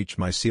you to reach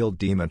my sealed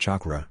demon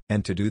chakra,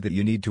 and to do that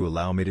you need to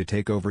allow me to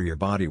take over your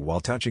body while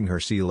touching her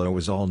seal,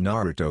 was all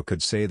Naruto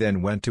could say,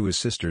 then went to his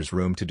sister's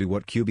room to do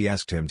what Kyubi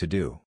asked him to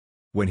do.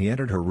 When he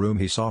entered her room,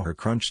 he saw her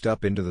crunched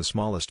up into the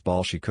smallest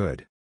ball she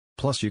could.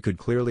 Plus you could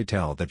clearly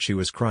tell that she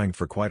was crying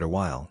for quite a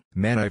while.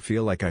 Man, I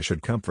feel like I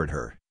should comfort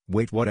her.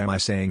 Wait, what am I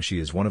saying? She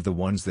is one of the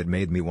ones that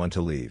made me want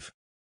to leave.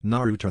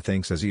 Naruto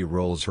thinks as he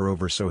rolls her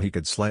over so he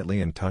could slightly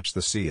and touch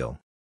the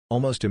seal.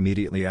 Almost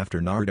immediately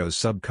after, Naruto's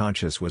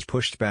subconscious was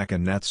pushed back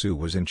and Natsu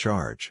was in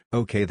charge.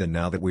 Okay, then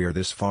now that we are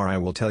this far, I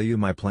will tell you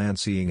my plan.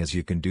 Seeing as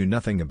you can do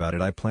nothing about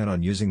it, I plan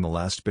on using the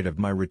last bit of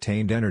my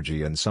retained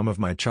energy and some of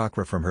my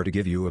chakra from her to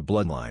give you a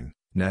bloodline,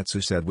 Natsu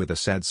said with a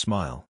sad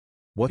smile.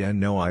 What? And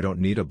no, I don't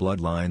need a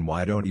bloodline.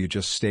 Why don't you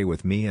just stay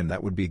with me and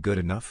that would be good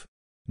enough?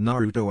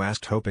 Naruto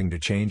asked, hoping to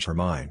change her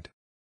mind.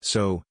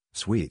 So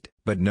sweet,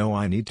 but no,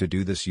 I need to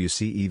do this. You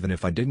see, even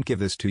if I didn't give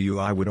this to you,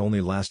 I would only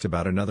last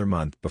about another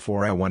month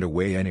before I went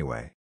away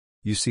anyway.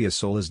 You see, a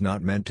soul is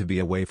not meant to be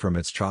away from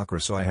its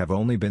chakra, so I have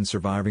only been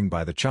surviving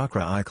by the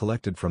chakra I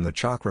collected from the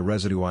chakra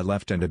residue I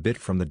left and a bit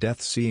from the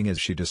death, seeing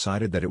as she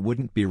decided that it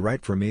wouldn't be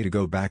right for me to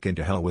go back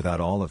into hell without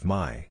all of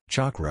my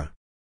chakra.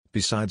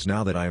 Besides,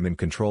 now that I am in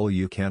control,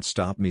 you can't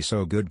stop me,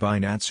 so goodbye,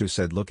 Natsu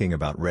said, looking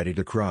about ready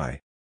to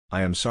cry.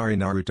 I am sorry,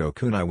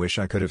 Naruto-kun, I wish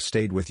I could have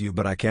stayed with you,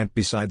 but I can't.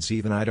 Besides,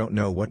 even I don't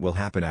know what will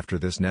happen after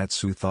this,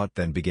 Natsu thought,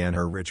 then began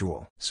her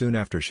ritual. Soon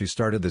after she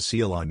started the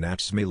seal on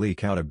Natsume,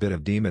 leak out a bit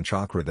of demon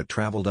chakra that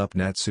traveled up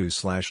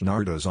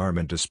Natsu/Naruto's arm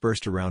and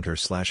dispersed around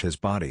her/his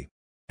body.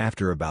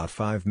 After about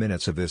 5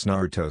 minutes of this,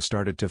 Naruto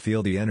started to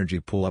feel the energy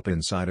pull up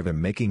inside of him,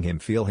 making him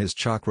feel his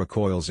chakra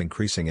coils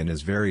increasing and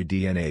his very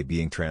DNA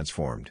being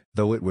transformed.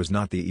 Though it was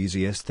not the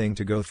easiest thing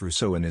to go through,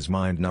 so in his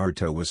mind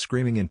Naruto was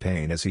screaming in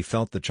pain as he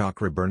felt the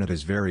chakra burn at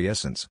his very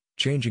essence,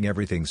 changing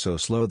everything so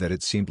slow that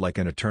it seemed like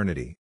an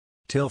eternity.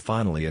 Till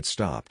finally it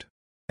stopped.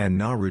 And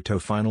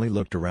Naruto finally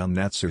looked around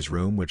Natsu's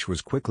room, which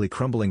was quickly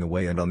crumbling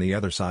away, and on the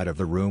other side of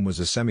the room was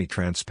a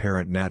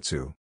semi-transparent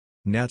Natsu.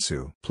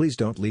 Natsu, please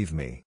don't leave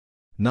me,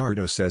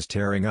 Naruto says,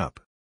 tearing up.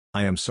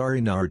 I am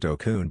sorry,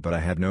 Naruto-kun, but I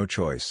had no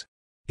choice.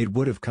 It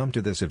would have come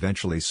to this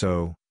eventually,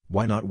 so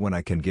why not when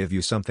I can give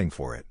you something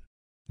for it?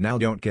 Now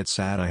don't get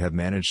sad, I have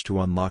managed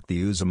to unlock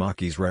the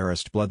Uzumaki's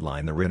rarest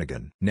bloodline, the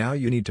Rinnegan. Now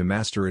you need to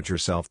master it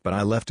yourself, but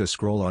I left a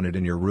scroll on it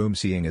in your room,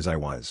 seeing as I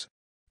was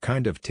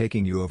kind of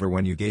taking you over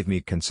when you gave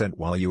me consent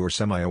while you were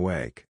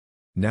semi-awake.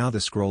 Now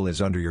the scroll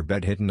is under your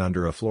bed, hidden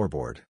under a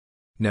floorboard.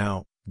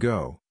 Now,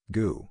 go,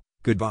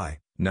 goodbye,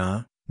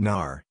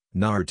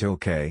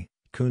 Naruto-kun,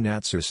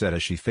 Natsu said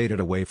as she faded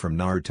away from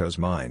Naruto's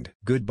mind.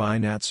 Goodbye,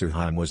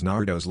 Natsuhime was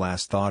Naruto's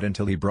last thought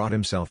until he brought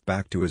himself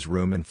back to his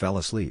room and fell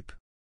asleep.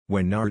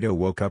 When Naruto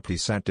woke up, he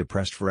sat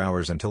depressed for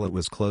hours until it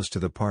was close to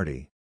the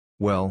party.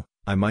 Well,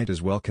 I might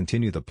as well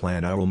continue the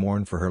plan. I will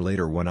mourn for her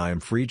later when I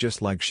am free,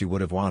 just like she would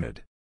have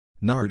wanted,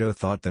 Naruto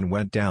thought, then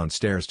went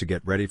downstairs to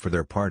get ready for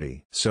their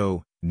party.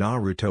 So,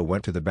 Naruto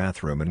went to the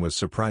bathroom and was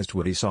surprised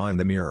what he saw in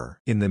the mirror.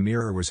 In the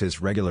mirror was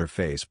his regular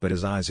face, but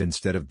his eyes,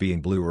 instead of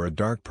being blue, were a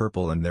dark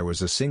purple, and there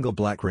was a single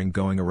black ring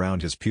going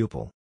around his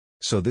pupil.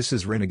 So this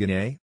is Rinnegan,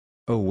 eh?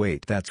 Oh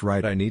wait, that's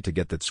right, I need to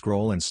get that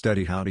scroll and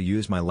study how to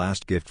use my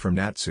last gift from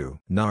Natsu,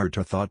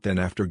 Naruto thought. Then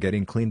after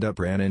getting cleaned up,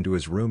 ran into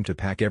his room to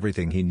pack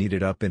everything he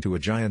needed up into a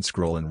giant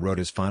scroll and wrote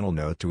his final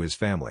note to his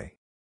family.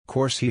 Of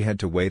course he had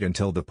to wait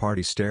until the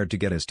party started to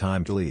get his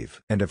time to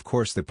leave. And of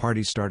course the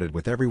party started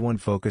with everyone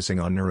focusing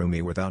on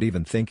Narumi without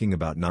even thinking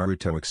about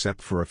Naruto,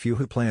 except for a few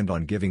who planned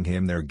on giving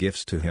him their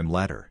gifts to him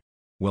later.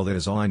 Well, that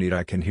is all I need.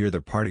 I can hear the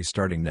party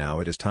starting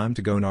now. It is time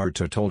to go,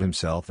 Naruto told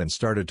himself, and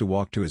started to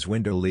walk to his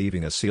window,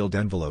 leaving a sealed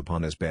envelope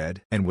on his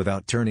bed. And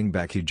without turning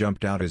back, he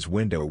jumped out his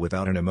window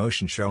without an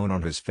emotion shown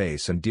on his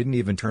face and didn't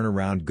even turn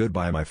around.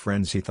 Goodbye, my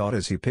friends, he thought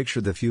as he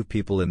pictured the few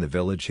people in the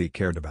village he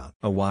cared about.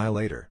 A while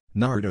later,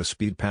 Naruto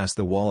speed past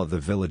the wall of the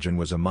village and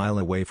was a mile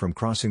away from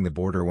crossing the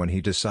border when he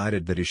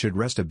decided that he should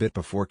rest a bit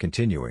before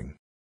continuing.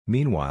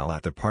 Meanwhile,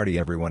 at the party,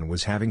 everyone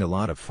was having a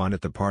lot of fun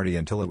at the party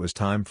until it was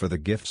time for the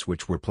gifts,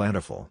 which were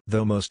plentiful.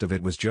 Though most of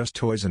it was just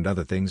toys and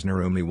other things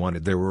Narumi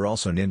wanted, there were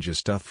also ninja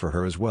stuff for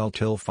her as well,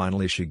 till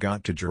finally she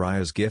got to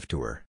Jiraiya's gift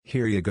to her.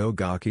 Here you go,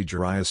 Gaki,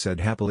 Jiraiya said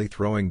happily,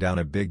 throwing down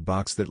a big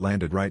box that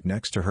landed right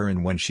next to her,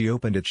 and when she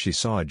opened it she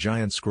saw a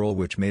giant scroll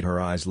which made her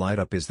eyes light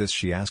up. Is this,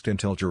 she asked,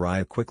 until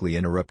Jiraiya quickly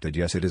interrupted.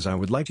 Yes it is, I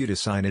would like you to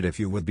sign it if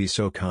you would be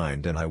so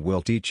kind, and I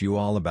will teach you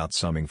all about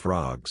summing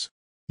frogs.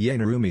 Yay,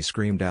 Narumi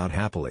screamed out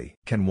happily.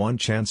 Can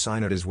one-chan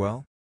sign it as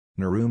well?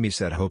 Narumi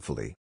said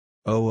hopefully.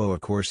 Oh, of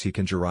course he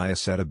can, Jiraiya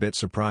said, a bit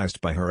surprised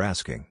by her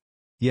asking.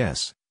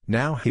 Yes,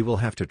 now he will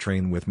have to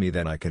train with me,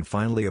 then I can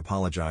finally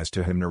apologize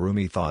to him,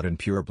 Narumi thought in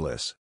pure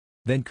bliss.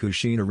 Then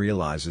Kushina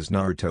realizes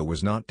Naruto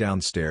was not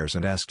downstairs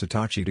and asked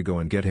Itachi to go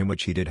and get him,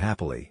 which he did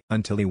happily,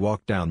 until he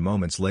walked down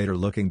moments later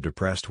looking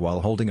depressed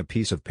while holding a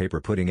piece of paper,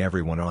 putting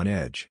everyone on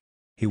edge.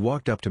 He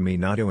walked up to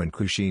Minato and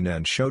Kushina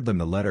and showed them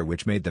the letter,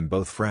 which made them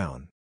both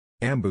frown.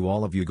 Ambu,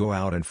 all of you go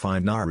out and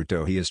find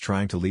Naruto, he is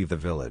trying to leave the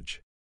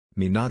village.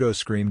 Minato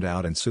screamed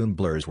out, and soon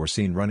blurs were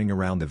seen running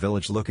around the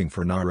village looking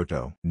for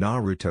Naruto.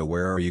 Naruto,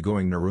 where are you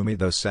going? Narumi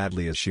though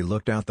sadly as she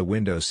looked out the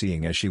window,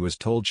 seeing as she was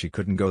told she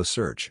couldn't go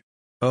search.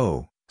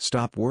 Oh,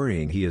 stop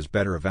worrying, he is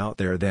better off out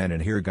there then,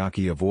 and here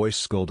Gaki, a voice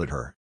scolded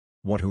her.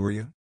 What, who are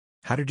you?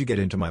 How did you get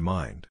into my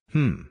mind?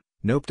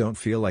 Nope, don't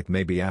feel like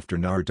maybe after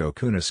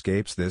Naruto-kun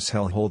escapes this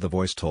hellhole, the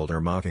voice told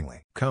her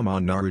mockingly. Come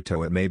on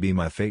Naruto, it may be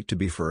my fate to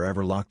be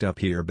forever locked up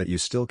here, but you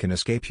still can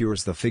escape,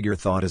 yours the figure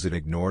thought as it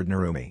ignored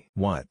Narumi.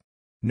 What?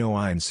 No,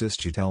 I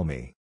insist you tell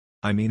me.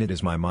 I mean it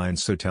is my mind,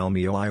 so tell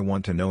me all I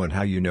want to know and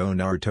how you know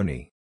Naruto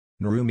ni.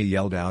 Narumi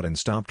yelled out and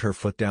stomped her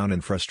foot down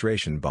in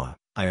frustration. Bah,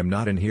 I am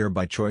not in here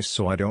by choice,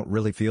 so I don't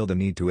really feel the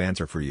need to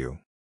answer for you.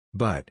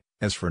 But,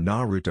 as for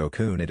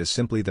Naruto-kun, it is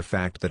simply the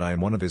fact that I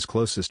am one of his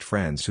closest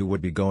friends who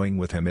would be going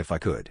with him if I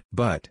could.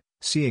 But,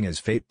 seeing as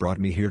fate brought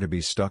me here to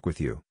be stuck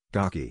with you,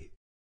 Gaki,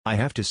 I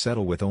have to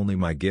settle with only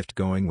my gift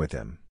going with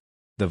him.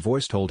 The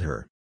voice told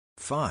her.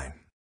 Fine.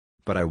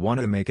 But I want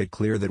to make it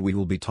clear that we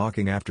will be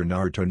talking after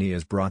Naruto ni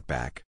is brought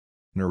back.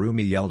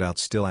 Narumi yelled out,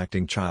 still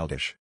acting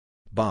childish.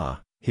 Bah,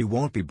 he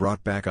won't be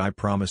brought back, I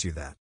promise you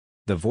that.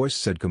 The voice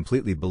said,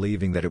 completely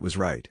believing that it was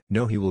right.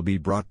 No, he will be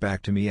brought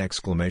back to me!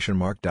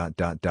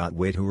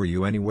 Wait, who are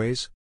you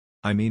anyways?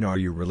 I mean, are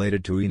you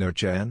related to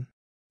Ino-chan?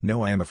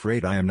 No, I am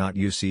afraid I am not.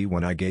 You see,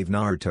 when I gave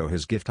Naruto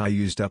his gift I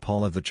used up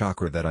all of the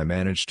chakra that I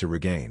managed to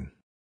regain.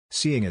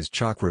 Seeing as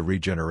chakra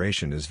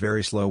regeneration is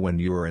very slow when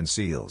you are in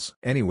seals.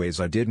 Anyways,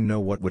 I didn't know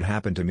what would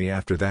happen to me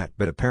after that,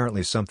 but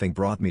apparently something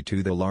brought me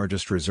to the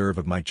largest reserve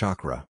of my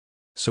chakra.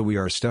 So we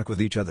are stuck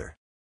with each other.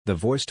 The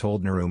voice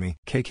told Narumi.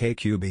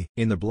 KKQB.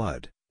 In the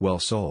blood. Well,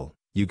 soul,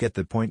 you get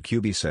the point,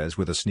 QB says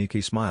with a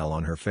sneaky smile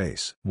on her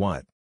face.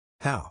 What?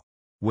 How?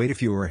 Wait,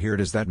 if you are here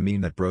does that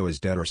mean that bro is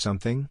dead or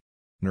something?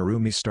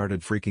 Narumi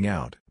started freaking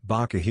out.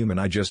 Baka human,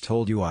 I just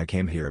told you I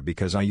came here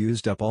because I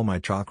used up all my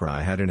chakra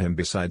I had in him.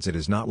 Besides, it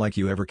is not like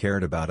you ever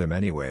cared about him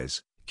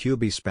anyways.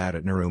 QB spat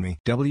at Narumi.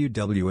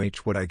 WWH,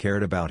 what I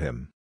cared about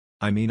him?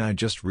 I mean, I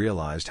just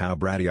realized how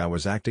bratty I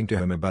was acting to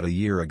him about a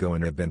year ago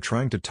and have been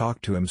trying to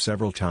talk to him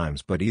several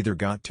times but either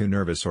got too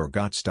nervous or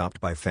got stopped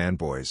by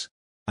fanboys.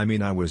 I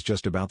mean, I was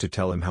just about to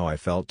tell him how I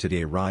felt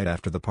today right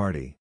after the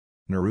party.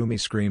 Narumi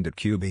screamed at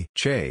QB.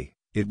 Che,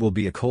 it will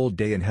be a cold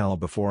day in hell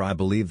before I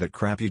believe that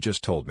crap you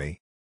just told me.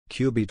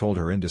 QB told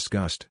her in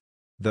disgust.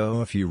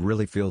 Though if you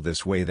really feel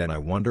this way, then I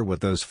wonder what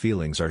those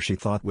feelings are, she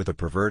thought with a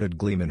perverted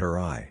gleam in her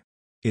eye.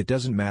 It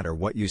doesn't matter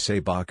what you say,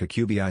 Baka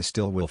QB, I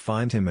still will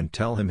find him and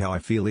tell him how I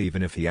feel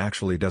even if he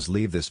actually does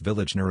leave this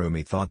village,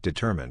 Narumi thought,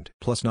 determined.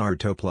 Plus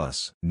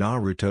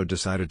Naruto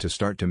decided to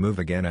start to move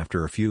again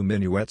after a few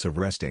minuets of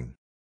resting.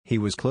 He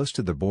was close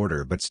to the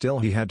border but still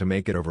he had to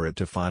make it over it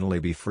to finally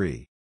be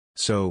free.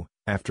 So,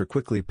 after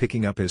quickly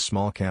picking up his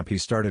small cap, he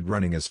started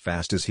running as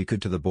fast as he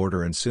could to the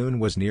border and soon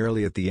was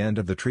nearly at the end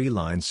of the tree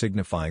line,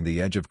 signifying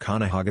the edge of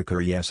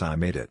Konohagakure. Yes, I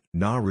made it.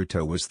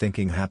 Naruto was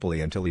thinking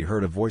happily until he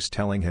heard a voice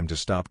telling him to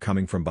stop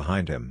coming from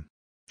behind him.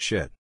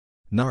 Shit.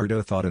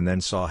 Naruto thought and then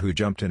saw who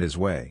jumped in his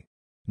way.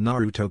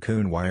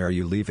 Naruto-kun, why are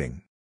you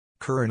leaving?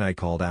 Kurenai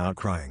called out,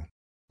 crying.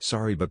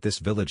 Sorry, but this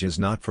village is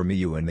not for me.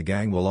 You and the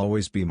gang will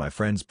always be my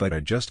friends, but I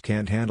just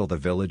can't handle the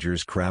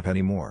villagers' crap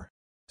anymore.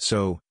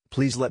 So,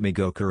 please let me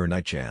go,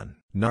 Kurenai-chan,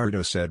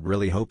 Naruto said,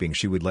 really hoping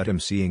she would let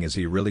him, seeing as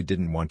he really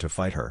didn't want to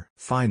fight her.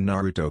 Fine,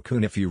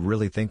 Naruto-kun, if you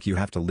really think you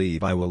have to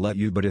leave I will let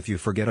you, but if you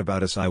forget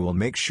about us I will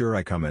make sure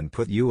I come and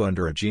put you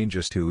under a gene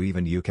just who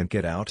even you can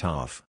get out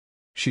of.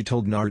 She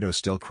told Naruto,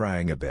 still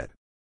crying a bit.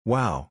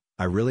 Wow,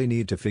 I really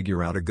need to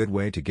figure out a good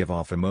way to give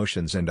off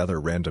emotions and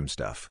other random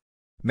stuff.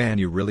 Man,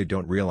 you really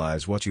don't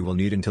realize what you will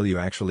need until you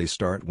actually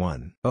start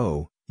one.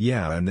 Oh,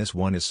 yeah, and this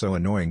one is so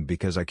annoying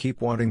because I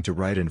keep wanting to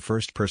write in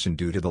first person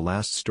due to the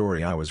last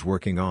story I was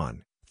working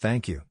on.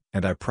 Thank you,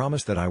 and I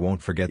promise that I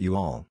won't forget you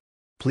all.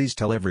 Please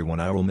tell everyone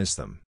I will miss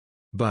them.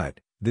 But,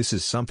 this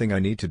is something I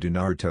need to do,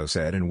 Naruto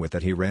said, and with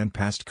that he ran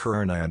past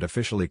Kurenai and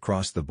officially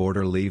crossed the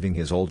border, leaving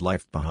his old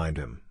life behind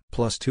him.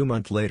 Plus 2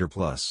 months later.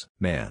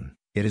 Man,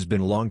 it has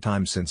been a long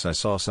time since I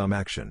saw some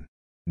action.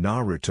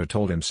 Naruto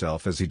told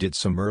himself as he did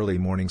some early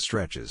morning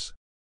stretches.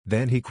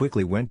 Then he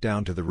quickly went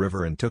down to the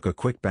river and took a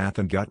quick bath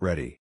and got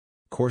ready.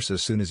 Course,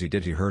 as soon as he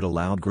did, he heard a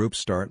loud group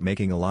start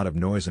making a lot of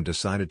noise and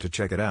decided to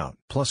check it out.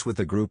 Plus with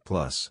the group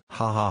plus.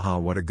 Ha ha ha,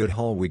 what a good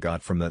haul we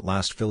got from that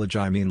last village.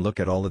 I mean, look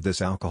at all of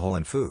this alcohol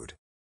and food.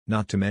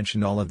 Not to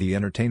mention all of the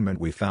entertainment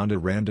we found, a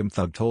random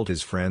thug told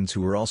his friends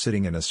who were all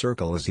sitting in a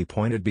circle as he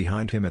pointed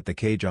behind him at the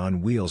cage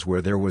on wheels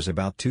where there was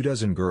about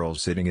 24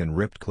 girls sitting in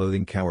ripped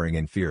clothing, cowering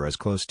in fear as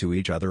close to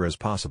each other as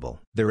possible.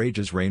 Their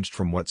ages ranged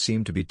from what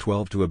seemed to be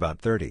 12 to about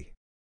 30.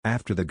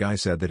 After the guy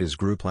said that, his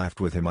group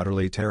laughed with him,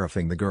 utterly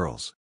terrifying the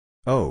girls.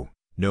 Oh,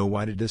 no,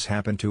 why did this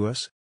happen to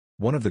us?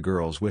 One of the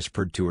girls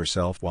whispered to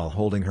herself while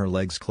holding her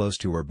legs close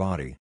to her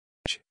body.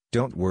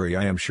 Don't worry,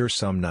 I am sure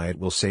some night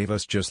will save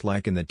us, just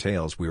like in the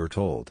tales we were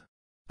told.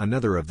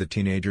 Another of the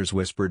teenagers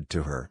whispered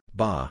to her.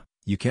 Bah,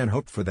 you can't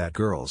hope for that,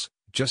 girls,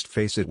 just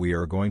face it, we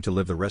are going to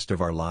live the rest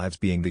of our lives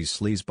being these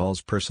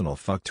sleazeballs' personal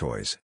fuck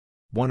toys.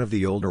 One of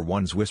the older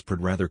ones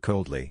whispered rather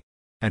coldly.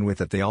 And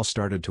with it they all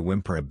started to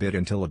whimper a bit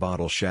until a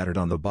bottle shattered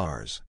on the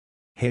bars.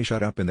 Hey,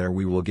 shut up in there,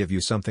 we will give you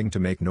something to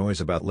make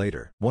noise about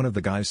later, one of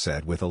the guys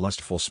said with a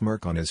lustful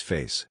smirk on his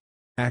face.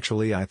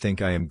 Actually, I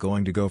think I am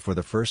going to go for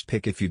the first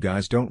pick if you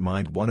guys don't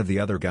mind, one of the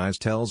other guys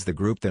tells the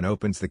group, then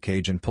opens the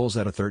cage and pulls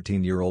out a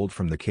 13-year-old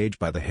from the cage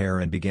by the hair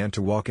and began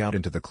to walk out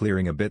into the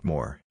clearing a bit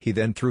more. He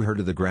then threw her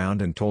to the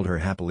ground and told her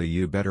happily,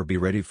 you better be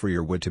ready for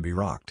your wood to be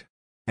rocked.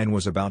 And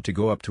was about to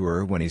go up to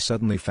her when he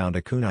suddenly found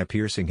a kunai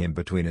piercing him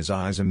between his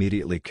eyes,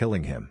 immediately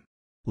killing him.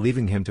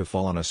 leaving him to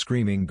fall on a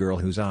screaming girl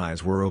whose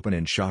eyes were open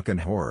in shock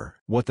and horror.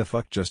 What the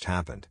fuck just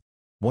happened?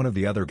 One of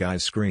the other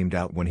guys screamed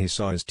out when he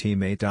saw his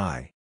teammate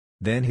die.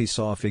 Then he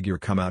saw a figure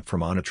come out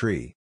from on a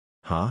tree.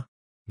 Huh?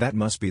 That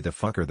must be the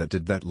fucker that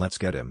did that, let's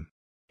get him.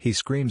 He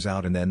screams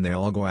out and then they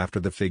all go after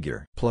the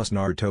figure. Plus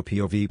Naruto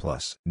POV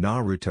plus.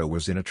 Naruto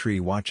was in a tree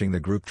watching the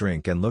group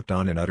drink and looked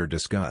on in utter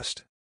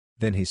disgust.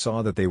 Then he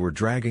saw that they were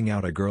dragging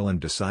out a girl and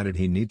decided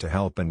he need to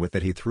help, and with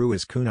that he threw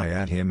his kunai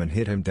at him and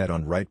hit him dead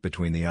on right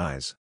between the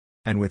eyes.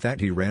 And with that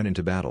he ran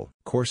into battle.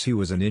 Course he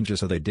was a ninja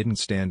so they didn't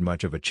stand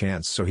much of a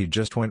chance, so he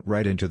just went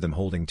right into them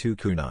holding 2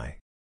 kunai.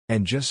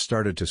 And just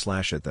started to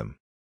slash at them.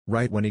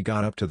 Right when he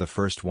got up to the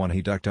first one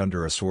he ducked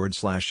under a sword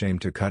slash aim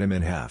to cut him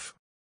in half.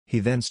 He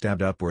then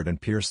stabbed upward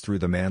and pierced through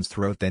the man's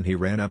throat, then he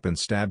ran up and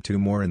stabbed 2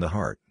 more in the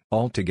heart.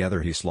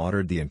 Altogether he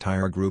slaughtered the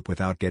entire group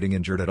without getting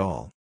injured at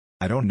all.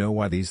 I don't know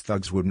why these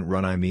thugs wouldn't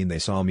run. I mean, they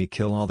saw me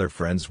kill all their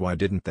friends, why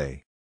didn't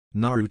they?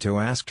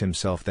 Naruto asked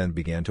himself, then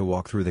began to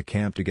walk through the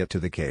camp to get to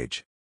the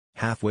cage.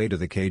 Halfway to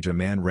the cage a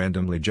man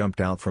randomly jumped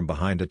out from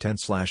behind a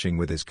tent slashing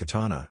with his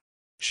katana.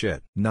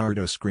 Shit!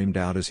 Naruto screamed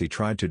out as he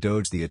tried to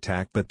dodge the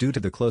attack, but due to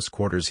the close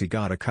quarters he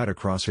got a cut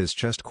across his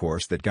chest.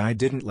 Course that guy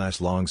didn't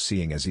last long,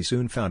 seeing as he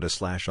soon found a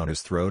slash on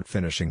his throat,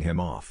 finishing him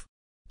off.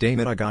 Damn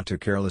it, I got too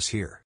careless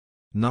here.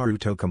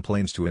 Naruto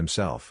complains to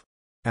himself.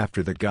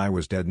 After that guy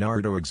was dead,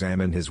 Naruto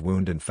examined his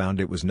wound and found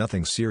it was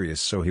nothing serious,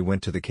 so he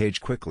went to the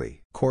cage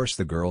quickly. Course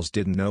the girls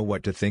didn't know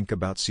what to think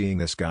about seeing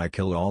this guy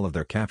kill all of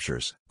their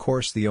captures.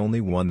 Course the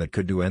only one that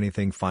could do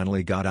anything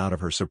finally got out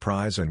of her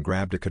surprise and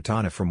grabbed a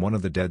katana from one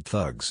of the dead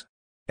thugs.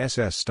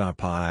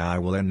 Stop, I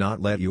will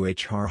not let you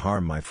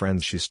harm my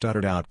friends, she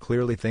stuttered out,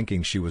 clearly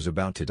thinking she was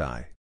about to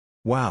die.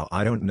 Wow,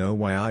 I don't know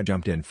why I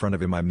jumped in front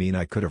of him, I mean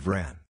I could have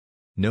ran.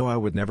 No, I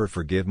would never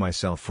forgive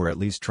myself for at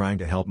least trying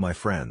to help my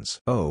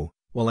friends. Oh,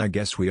 well, I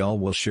guess we all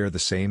will share the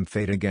same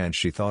fate again,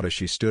 she thought as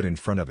she stood in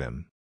front of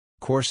him.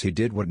 Course he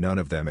did what none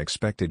of them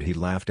expected, he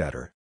laughed at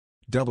her.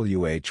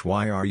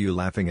 Why are you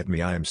laughing at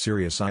me? I am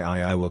serious,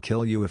 I will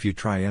kill you if you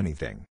try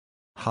anything.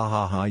 Ha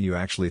ha ha, you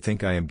actually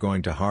think I am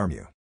going to harm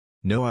you?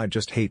 No, I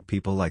just hate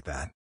people like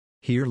that.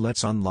 Here,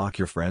 let's unlock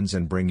your friends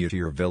and bring you to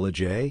your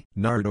village, eh?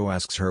 Naruto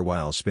asks her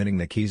while spinning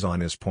the keys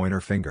on his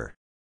pointer finger.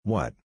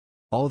 What?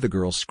 All the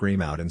girls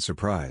scream out in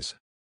surprise.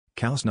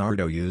 Cows.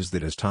 Naruto used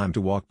it as time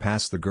to walk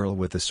past the girl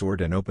with the sword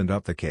and opened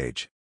up the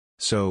cage.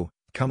 So,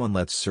 come on,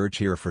 let's search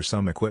here for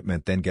some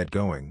equipment, then get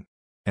going.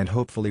 And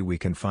hopefully we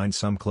can find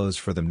some clothes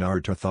for them,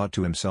 Naruto thought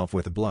to himself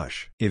with a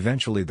blush.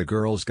 Eventually the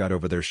girls got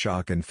over their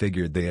shock and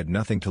figured they had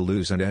nothing to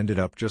lose and ended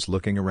up just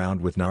looking around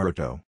with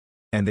Naruto.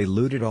 And they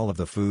looted all of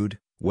the food,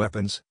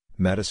 weapons,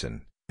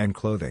 medicine, and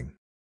clothing.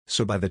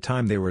 So by the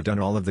time they were done,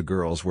 all of the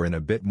girls were in a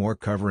bit more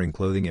covering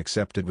clothing,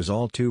 except it was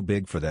all too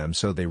big for them,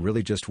 so they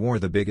really just wore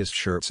the biggest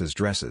shirts as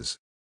dresses.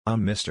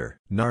 Mr.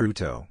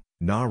 Naruto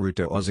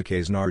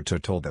Ozuka's Naruto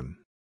told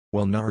them.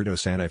 Well,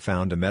 Naruto-san, I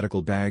found a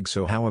medical bag,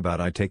 so how about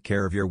I take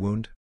care of your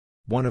wound?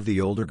 One of the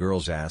older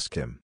girls asked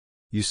him.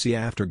 You see,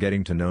 after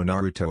getting to know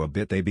Naruto a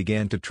bit, they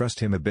began to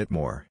trust him a bit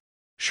more.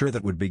 Sure,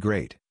 that would be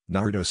great,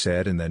 Naruto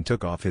said, and then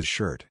took off his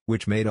shirt,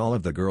 which made all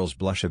of the girls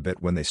blush a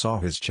bit when they saw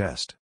his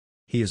chest.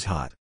 He is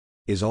hot,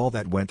 is all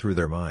that went through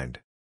their mind.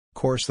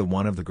 Course the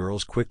one of the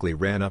girls quickly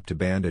ran up to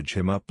bandage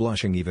him up,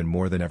 blushing even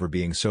more than ever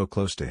being so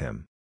close to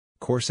him.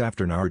 Course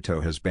after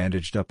Naruto has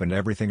bandaged up and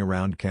everything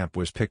around camp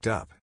was picked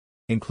up,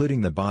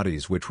 including the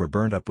bodies which were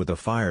burned up with a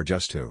fire.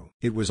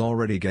 It was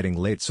already getting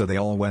late, so they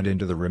all went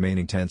into the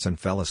remaining tents and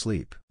fell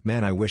asleep.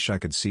 Man, I wish I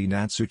could see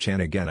Natsu-chan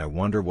again. I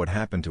wonder what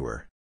happened to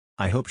her.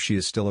 I hope she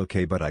is still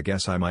okay, but I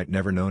guess I might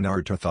never know,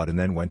 Naruto thought, and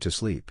then went to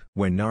sleep.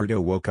 When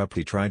Naruto woke up,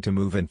 he tried to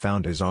move and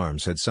found his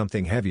arms had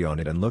something heavy on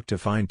it and looked to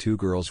find 2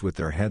 girls with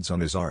their heads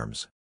on his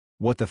arms.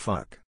 What the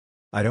fuck?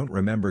 I don't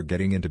remember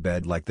getting into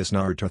bed like this,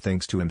 Naruto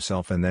thinks to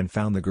himself, and then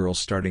found the girls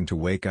starting to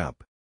wake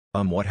up.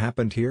 What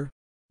happened here?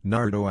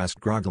 Naruto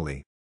asked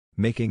groggily,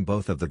 making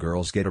both of the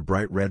girls get a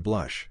bright red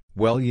blush.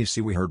 Well, you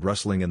see, we heard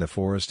rustling in the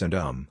forest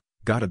and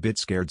got a bit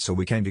scared, so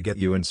we came to get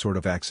you and sort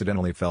of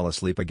accidentally fell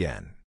asleep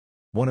again.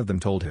 One of them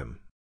told him.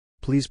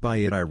 Please buy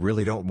it, I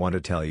really don't want to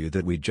tell you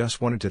that. We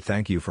just wanted to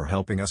thank you for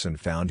helping us and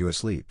found you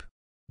asleep.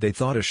 They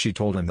thought as she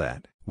told him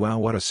that. Wow,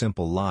 what a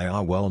simple lie.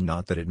 Well,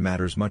 not that it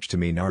matters much to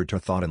me, Naruto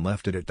thought, and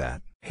left it at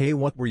that. Hey,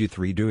 what were you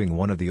 3 doing?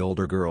 One of the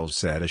older girls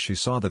said as she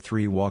saw the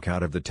 3 walk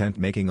out of the tent,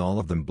 making all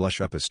of them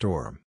blush up a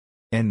storm.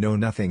 And no,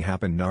 nothing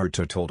happened,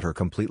 Naruto told her,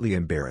 completely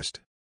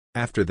embarrassed.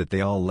 After that they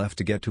all left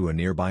to get to a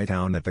nearby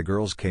town that the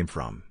girls came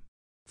from.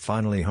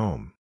 Finally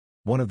home.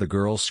 One of the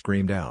girls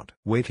screamed out,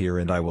 "Wait here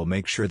and I will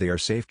make sure they are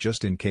safe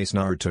just in case,"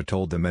 Naruto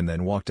told them, and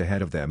then walked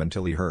ahead of them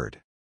until he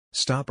heard.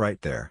 "Stop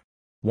right there."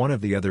 One of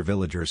the other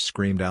villagers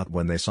screamed out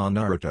when they saw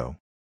Naruto.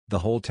 The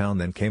whole town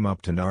then came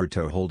up to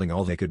Naruto holding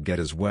all they could get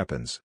as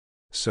weapons.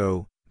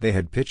 So, they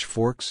had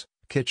pitchforks,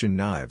 kitchen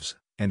knives,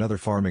 and other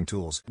farming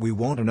tools. "We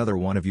won't another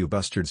one of you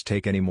bastards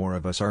take any more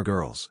of us, our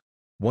girls."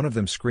 One of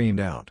them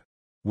screamed out.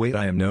 "Wait,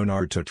 I am no,"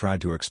 Naruto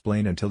tried to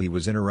explain until he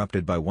was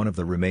interrupted by one of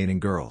the remaining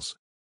girls.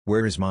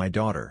 "Where is my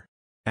daughter?"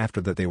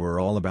 After that they were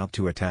all about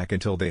to attack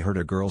until they heard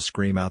a girl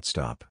scream out,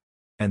 "Stop."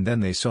 And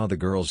then they saw the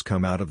girls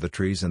come out of the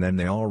trees and then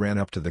they all ran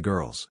up to the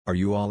girls. "Are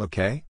you all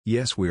okay?"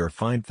 "Yes, we are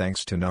fine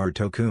thanks to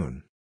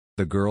Naruto-kun."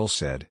 The girls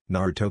said.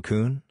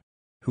 "Naruto-kun?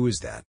 Who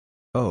is that?"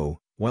 "Oh,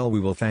 well we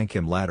will thank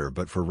him later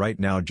but for right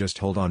now just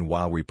hold on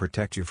while we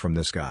protect you from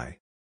this guy."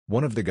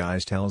 One of the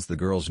guys tells the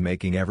girls,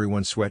 making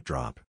everyone sweat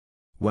drop.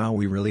 "Wow,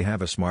 we really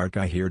have a smart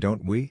guy here,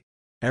 don't we?"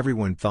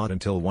 Everyone thought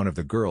until one of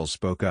the girls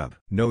spoke up.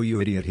 "No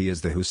you idiot, he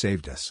is the who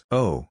saved us."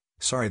 "Oh,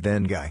 sorry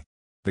then guy,"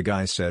 the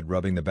guy said,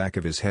 rubbing the back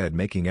of his head,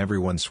 making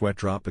everyone sweat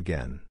drop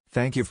again.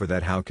 "Thank you for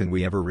that. How can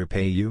we ever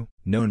repay you?"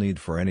 "No need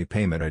for any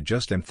payment, I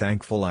just am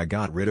thankful I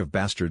got rid of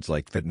bastards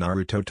like that,"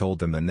 Naruto told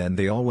them, and then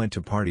they all went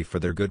to party for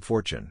their good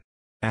fortune.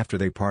 After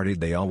they partied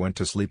they all went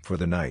to sleep for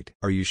the night.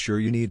 "Are you sure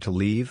you need to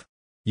leave?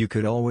 You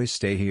could always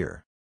stay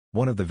here."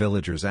 One of the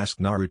villagers asked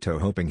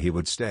Naruto, hoping he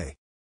would stay.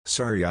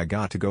 "Sorry, I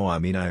got to go. I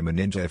mean, I am a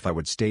ninja. If I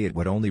would stay it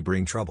would only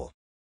bring trouble.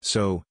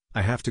 So,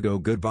 I have to go.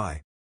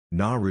 Goodbye,"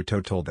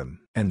 Naruto told them.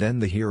 And then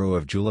the hero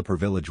of Juniper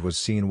village was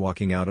seen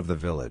walking out of the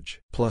village.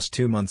 Plus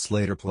 2 months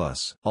later.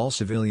 All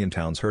civilian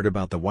towns heard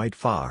about the White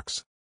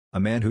Fox. A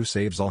man who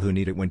saves all who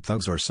need it when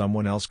thugs or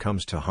someone else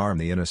comes to harm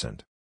the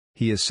innocent.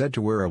 He is said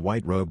to wear a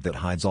white robe that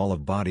hides all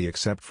of body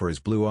except for his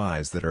blue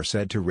eyes that are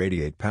said to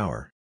radiate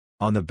power.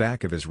 On the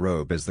back of his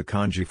robe is the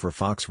kanji for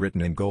fox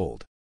written in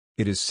gold.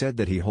 It is said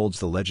that he holds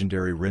the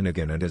legendary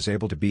Rinnegan and is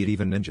able to beat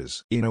even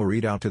ninjas.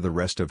 Read out to the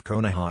rest of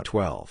Konoha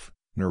 12.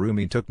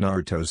 Narumi took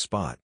Naruto's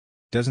spot.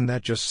 "Doesn't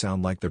that just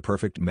sound like the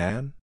perfect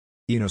man?"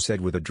 Ino said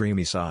with a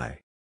dreamy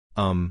sigh.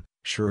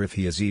 Sure, if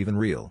he is even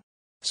real."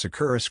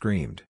 Sakura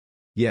screamed.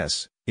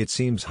 "Yes, it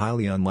seems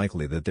highly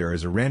unlikely that there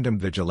is a random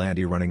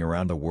vigilante running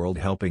around the world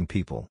helping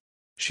people."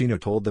 Shino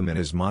told them in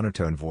his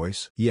monotone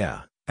voice.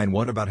 "Yeah, and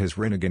what about his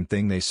Rinnegan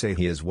thing they say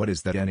he is? What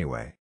is that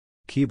anyway?"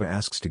 Kiba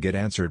asks to get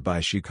answered by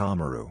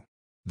Shikamaru.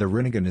 The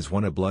Rinnegan is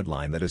a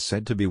bloodline that is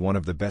said to be one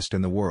of the best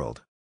in the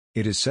world.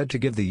 It is said to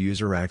give the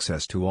user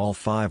access to all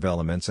 5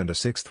 elements and a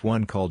 6th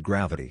one called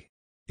gravity.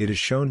 It is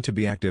shown to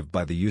be active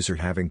by the user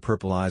having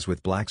purple eyes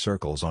with black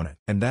circles on it.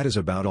 And that is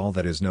about all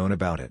that is known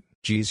about it.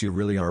 "Geez, you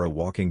really are a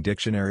walking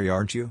dictionary,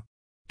 aren't you?"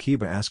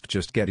 Kiba asked,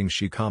 just getting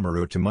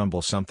Shikamaru to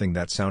mumble something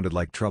that sounded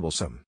like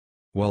troublesome.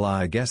 "Well,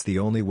 I guess the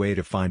only way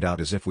to find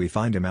out is if we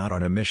find him out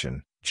on a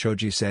mission,"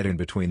 Choji said in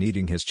between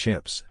eating his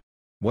chips.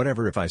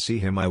 "Whatever, if I see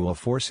him I will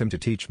force him to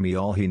teach me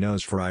all he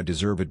knows, for I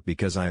deserve it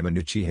because I am a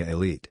Uchiha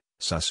elite,"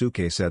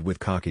 Sasuke said with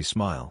cocky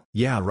smile.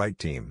 "Yeah right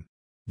team.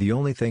 The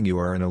only thing you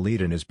are an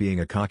elite in is being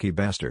a cocky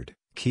bastard,"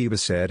 Kiba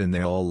said, and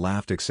they all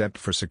laughed except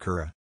for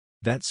Sakura.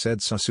 That said,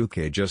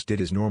 Sasuke just did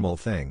his normal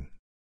thing,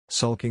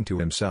 sulking to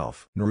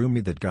himself.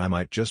 "Narumi, that guy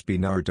might just be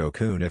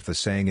Naruto-kun if the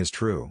saying is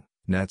true,"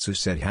 Natsu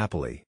said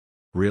happily.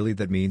 "Really,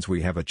 that means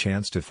we have a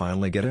chance to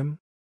finally get him?"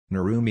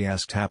 Narumi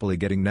asked happily,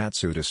 getting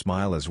Natsu to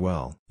smile as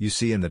well. You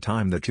see, in the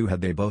time the two had,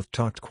 they both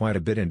talked quite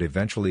a bit and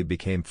eventually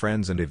became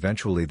friends, and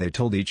eventually they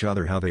told each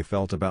other how they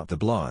felt about the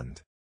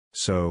blonde.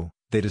 So,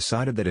 they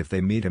decided that if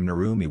they meet him,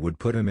 Narumi would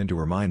put him into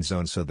her mind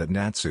zone so that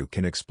Natsu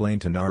can explain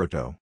to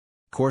Naruto.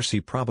 Of course,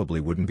 he probably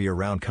wouldn't be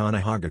around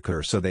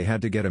Konohagakure, so they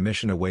had to get a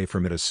mission away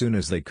from it as soon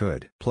as they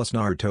could.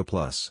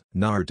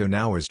 Naruto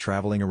now is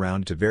traveling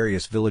around to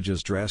various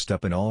villages dressed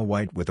up in all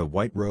white with a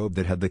white robe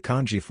that had the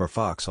kanji for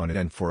fox on it,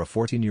 and for a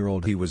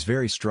 14-year-old he was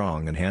very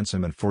strong and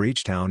handsome, and for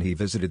each town he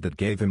visited that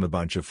gave him a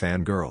bunch of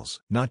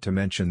fangirls. Not to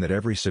mention that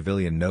every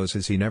civilian knows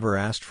he never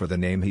asked for the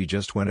name, he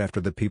just went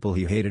after the people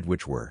he hated,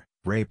 which were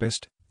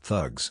rapists,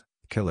 thugs,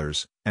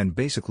 killers, and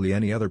basically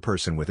any other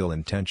person with ill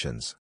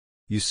intentions.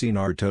 You see,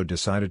 Naruto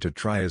decided to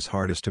try his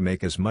hardest to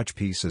make as much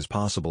peace as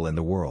possible in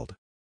the world.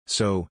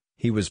 So,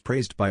 he was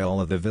praised by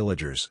all of the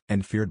villagers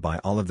and feared by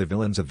all of the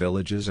villains of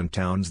villages and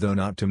towns, though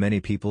not too many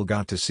people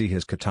got to see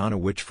his katana,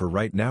 which for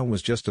right now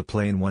was just a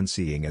plain one,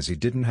 seeing as he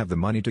didn't have the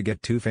money to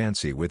get too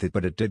fancy with it,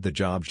 but it did the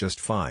job just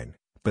fine.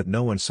 But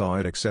no one saw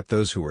it except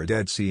those who were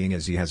dead, seeing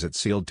as he has it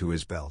sealed to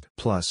his belt.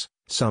 Plus,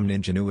 some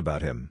ninja knew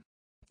about him,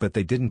 but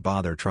they didn't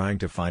bother trying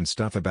to find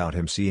stuff about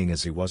him, seeing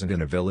as he wasn't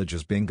in a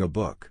village's bingo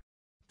book.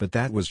 But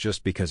that was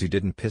just because he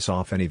didn't piss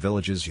off any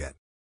villages yet.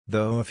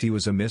 Though if he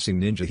was a missing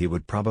ninja, he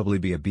would probably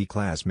be a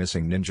B-class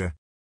missing ninja.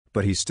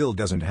 But he still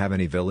doesn't have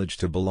any village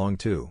to belong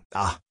to.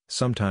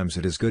 Sometimes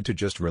it is good to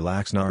just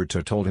relax,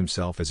 Naruto told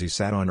himself as he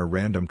sat on a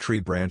random tree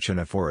branch in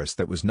a forest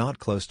that was not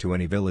close to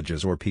any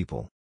villages or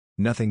people.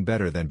 Nothing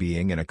better than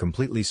being in a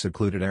completely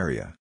secluded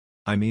area.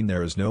 I mean,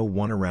 there is no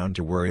one around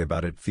to worry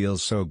about. It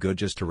feels so good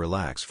just to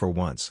relax for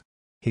once.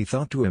 He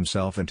thought to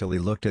himself until he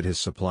looked at his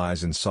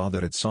supplies and saw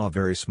that it's all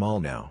very small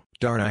now.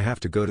 Darn, I have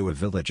to go to a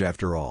village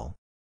after all.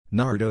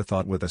 Naruto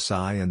thought with a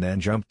sigh, and then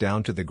jumped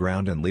down to the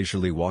ground and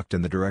leisurely walked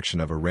in the direction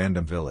of a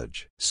random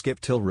village.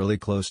 Skip till really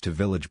close to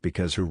village,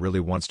 because who really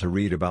wants to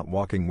read about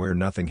walking where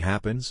nothing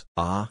happens?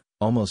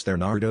 Almost there,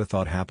 Naruto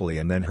thought happily,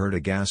 and then heard a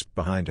gasp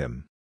behind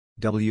him.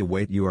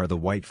 Wait, you are the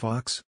White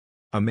Fox?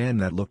 A man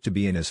that looked to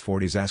be in his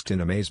 40s asked in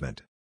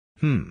amazement.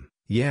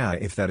 Yeah,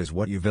 if that is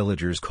what you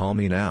villagers call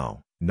me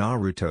now,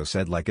 Naruto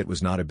said like it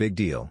was not a big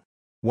deal.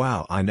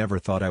 Wow, I never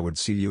thought I would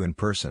see you in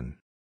person.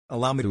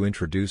 Allow me to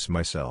introduce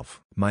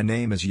myself. My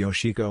name is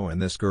Yoshiko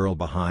and this girl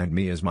behind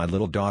me is my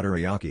little daughter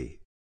Ayaki.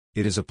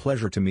 It is a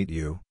pleasure to meet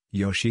you,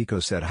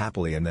 Yoshiko said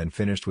happily and then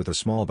finished with a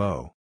small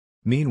bow.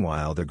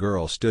 Meanwhile the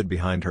girl stood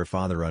behind her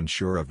father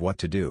unsure of what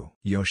to do.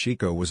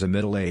 Yoshiko was a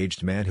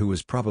middle-aged man who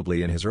was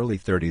probably in his early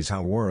 30s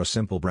who wore a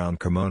simple brown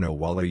kimono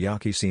while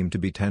Ayaki seemed to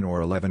be 10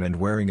 or 11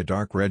 and wearing a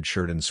dark red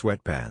shirt and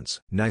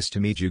sweatpants. Nice to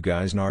meet you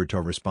guys,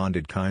 Naruto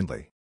responded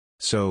kindly.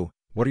 So,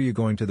 what are you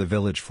going to the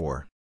village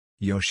for?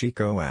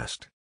 Yoshiko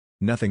asked.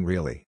 Nothing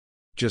really.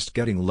 Just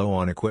getting low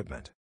on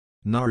equipment.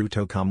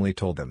 Naruto calmly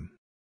told them.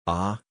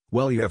 Ah,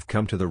 well you have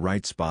come to the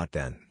right spot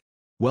then.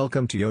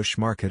 Welcome to Yosh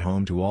Market,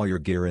 home to all your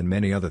gear and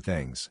many other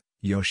things,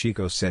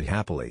 Yoshiko said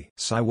happily.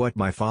 What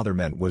my father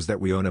meant was that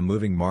we own a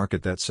moving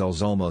market that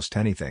sells almost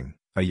anything,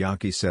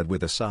 Ayaki said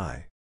with a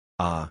sigh.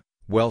 Ah,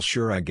 well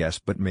sure I guess,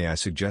 but may I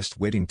suggest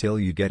waiting till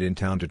you get in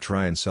town to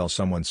try and sell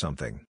someone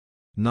something?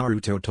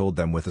 Naruto told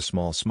them with a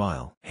small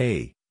smile.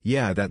 Hey,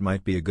 yeah that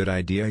might be a good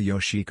idea,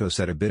 Yoshiko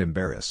said a bit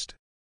embarrassed.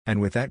 And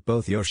with that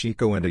both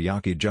Yoshiko and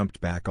Ayaki jumped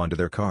back onto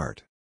their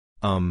cart.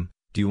 Do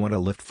you want a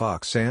lift,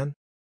 Fox-san?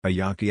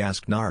 Ayaki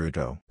asked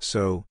Naruto.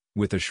 So,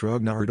 with a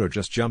shrug Naruto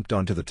just jumped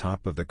onto the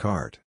top of the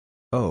cart.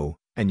 Oh,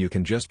 and you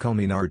can just call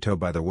me Naruto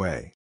by the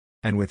way.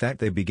 And with that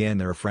they began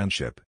their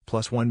friendship.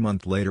 Plus 1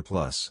 month later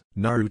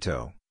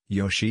Naruto,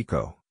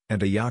 Yoshiko,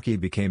 and Ayaki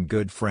became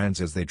good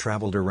friends as they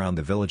traveled around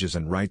the villages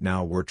and right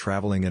now we're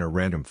traveling in a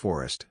random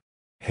forest.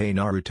 Hey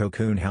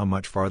Naruto-kun, how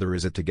much farther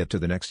is it to get to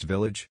the next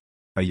village?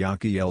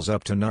 Ayaki yells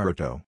up to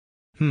Naruto.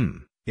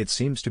 It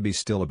seems to be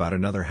still about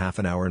another half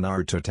an hour,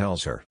 Naruto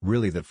tells her.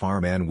 Really that far,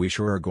 man? We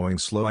sure are going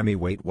slow. I mean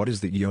wait, what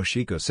is that?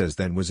 Yoshiko says,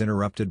 then was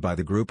interrupted by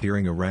the group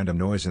hearing a random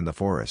noise in the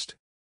forest,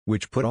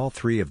 which put all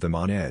three of them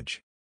on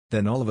edge.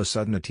 Then all of a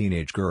sudden a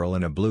teenage girl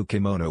in a blue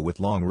kimono with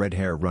long red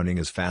hair running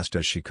as fast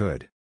as she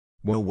could.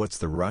 Whoa, what's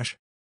the rush?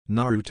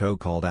 Naruto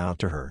called out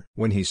to her.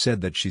 When he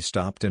said that, she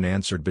stopped and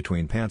answered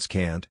between pants,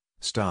 can't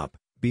stop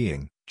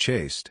being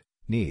chased,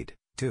 need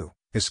to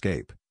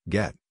escape,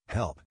 get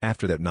help.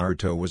 After that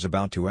Naruto was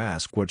about to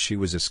ask what she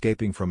was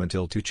escaping from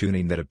until two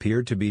chunin that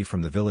appeared to be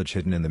from the village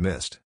hidden in the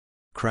mist.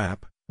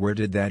 Crap, where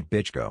did that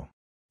bitch go?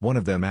 One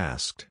of them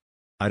asked.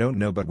 I don't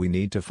know, but we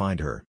need to find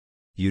her.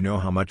 You know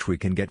how much we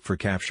can get for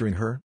capturing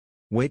her?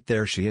 Wait,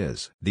 there she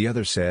is, the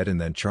other said,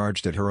 and then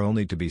charged at her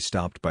only to be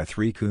stopped by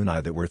 3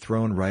 kunai that were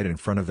thrown right in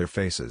front of their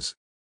faces.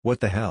 What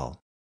the hell?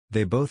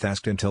 They both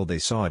asked until they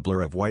saw a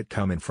blur of white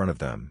come in front of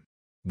them.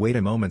 Wait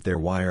a moment there,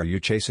 why are you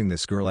chasing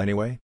this girl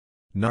anyway?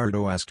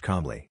 Naruto asked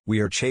calmly.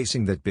 We are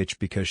chasing that bitch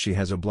because she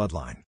has a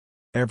bloodline.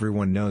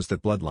 Everyone knows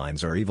that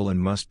bloodlines are evil and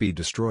must be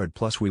destroyed,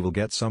 plus we will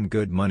get some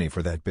good money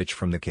for that bitch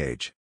from the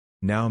cage.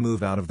 Now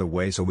move out of the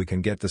way so we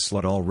can get the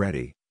slut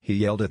already, he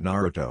yelled at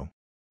Naruto.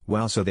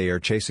 Wow, so they are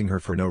chasing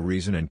her for no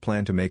reason and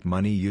plan to make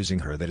money using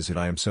her. That is it,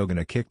 I am so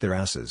gonna kick their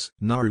asses.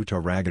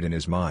 Naruto ragged in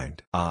his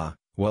mind. Ah,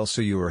 well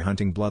so you are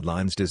hunting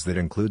bloodlines, does that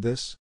include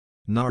this?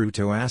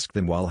 Naruto asked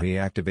them while he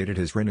activated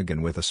his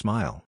Rinnegan with a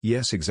smile.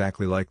 Yes,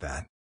 exactly like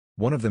that.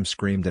 One of them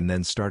screamed and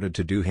then started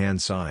to do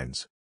hand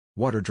signs.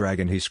 Water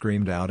dragon, he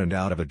screamed out, and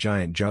out of a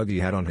giant jug he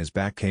had on his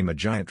back came a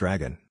giant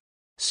dragon.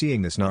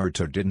 Seeing this,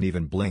 Naruto didn't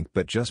even blink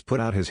but just put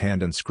out his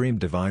hand and screamed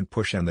divine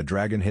push, and the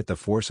dragon hit the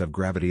force of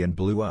gravity and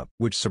blew up,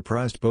 which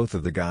surprised both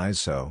of the guys.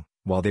 So,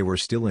 while they were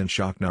still in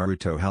shock,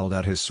 Naruto held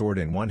out his sword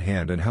in one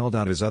hand and held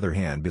out his other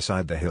hand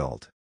beside the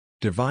hilt.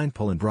 Divine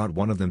pull and brought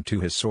one of them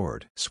to his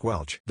sword.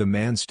 Squelch. The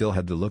man still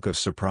had the look of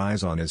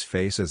surprise on his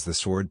face as the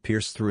sword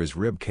pierced through his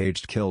rib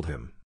cage, killed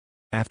him.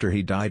 After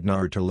he died,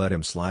 Naruto let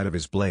him slide of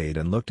his blade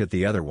and looked at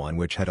the other one,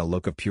 which had a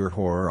look of pure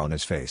horror on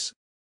his face.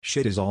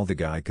 Shit is all the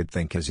guy could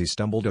think as he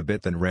stumbled a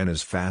bit, then ran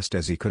as fast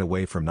as he could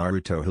away from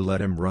Naruto, who let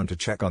him run to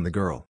check on the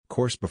girl.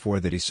 Course before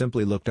that he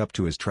simply looked up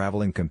to his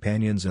traveling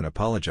companions and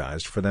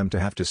apologized for them to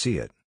have to see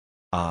it.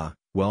 Ah,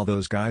 well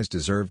those guys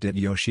deserved it,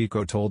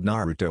 Yoshiko told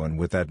Naruto, and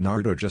with that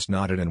Naruto just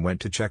nodded and went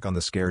to check on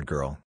the scared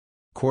girl.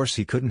 Course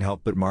he couldn't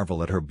help but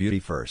marvel at her beauty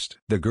first.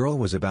 The girl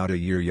was about a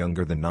year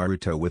younger than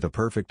Naruto, with a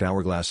perfect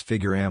hourglass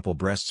figure, ample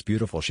breasts,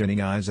 beautiful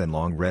shining eyes and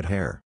long red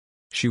hair.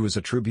 She was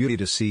a true beauty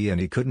to see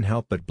and he couldn't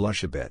help but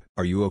blush a bit.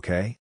 Are you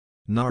okay?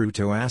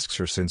 Naruto asks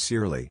her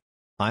sincerely.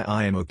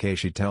 I am okay,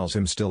 she tells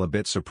him, still a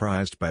bit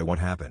surprised by what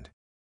happened.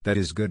 That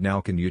is good,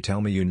 now can you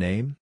tell me your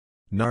name?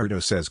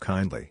 Naruto says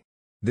kindly.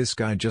 This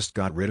guy just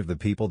got rid of the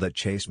people that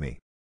chased me.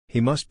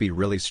 He must be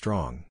really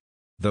strong.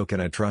 Though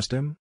can I trust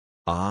him?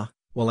 Ah,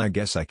 well I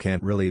guess I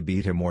can't really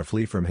beat him or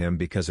flee from him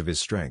because of his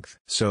strength.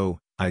 So,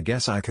 I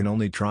guess I can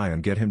only try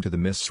and get him to the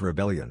Mist's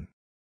rebellion.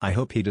 I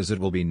hope he does. It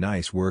will be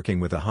nice working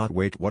with a hot.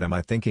 Wait, what am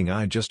I thinking?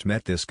 I just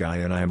met this guy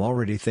and I am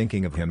already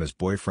thinking of him as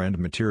boyfriend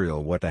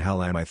material. What the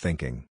hell am I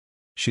thinking?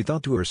 She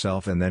thought to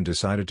herself and then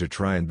decided to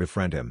try and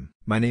befriend him.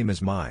 My name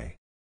is Mai.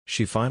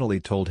 She finally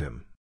told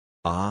him.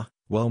 Ah,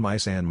 well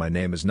Mai-san, my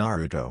name is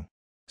Naruto.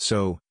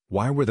 So,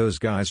 why were those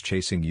guys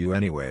chasing you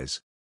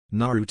anyways?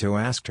 Naruto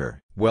asked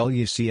her. Well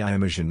you see, I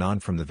am a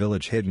Genin from the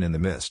village hidden in the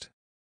mist.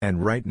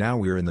 And right now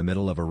we're in the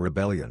middle of a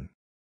rebellion.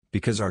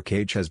 Because our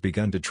cage has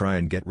begun to try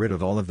and get rid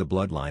of all of the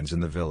bloodlines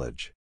in the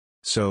village.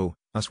 So,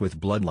 Us with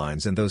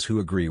bloodlines and those who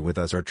agree with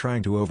us are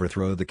trying to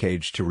overthrow the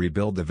cage to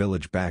rebuild the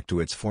village back to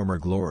its former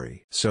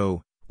glory.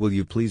 So, will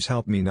you please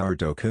help me,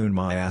 Naruto-kun?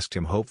 Mai asked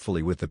him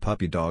hopefully with the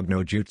puppy dog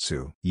no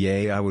jutsu.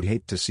 Yay, I would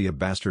hate to see a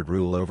bastard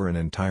rule over an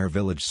entire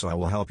village, so I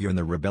will help you in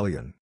the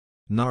rebellion.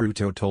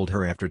 Naruto told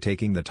her after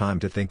taking the time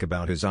to think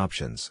about his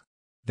options.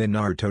 Then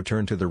Naruto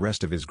turned to the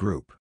rest of his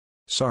group.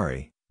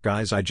 Sorry,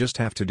 guys, I just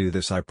have to do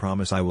this. I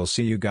promise I will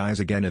see you guys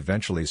again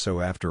eventually,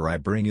 so after I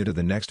bring you to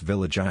the next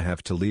village I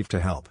have to leave to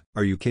help.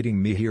 Are you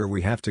kidding me? Here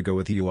we have to go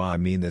with you. I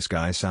mean, this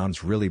guy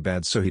sounds really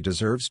bad, so he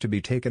deserves to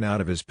be taken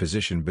out of his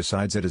position.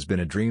 Besides, it has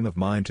been a dream of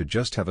mine to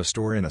just have a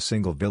store in a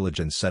single village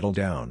and settle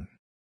down.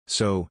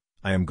 So,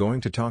 I am going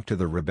to talk to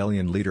the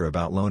rebellion leader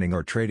about loaning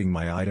or trading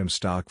my item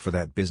stock for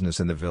that business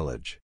in the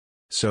village.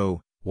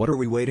 So, what are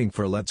we waiting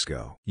for? Let's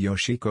go.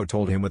 Yoshiko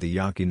told him with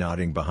Iyaki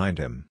nodding behind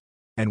him.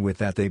 And with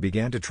that they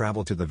began to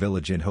travel to the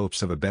village in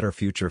hopes of a better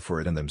future for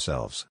it and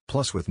themselves.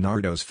 Plus with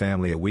Naruto's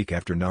family a week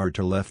after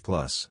Naruto left.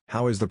 Plus,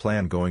 how is the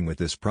plan going with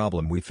this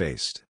problem we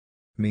faced?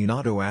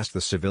 Minato asked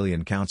the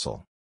civilian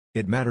council.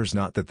 It matters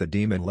not that the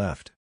demon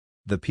left.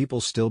 The people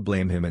still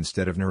blame him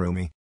instead of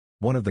Narumi.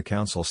 One of the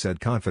council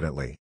said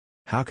confidently.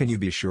 How can you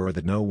be sure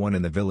that no one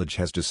in the village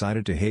has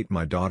decided to hate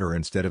my daughter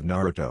instead of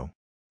Naruto?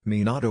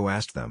 Minato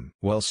asked them.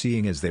 Well,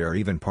 seeing as they are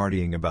even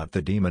partying about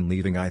the demon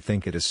leaving, I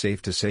think it is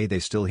safe to say they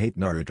still hate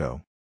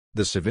Naruto.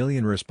 The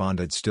civilian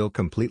responded, still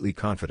completely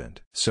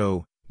confident.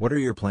 So, what are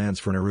your plans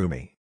for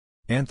Narumi?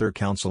 Another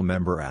council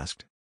member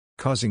asked,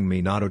 causing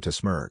Minato to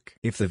smirk.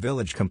 If the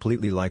village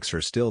completely likes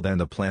her still, then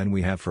the plan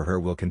we have for her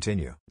will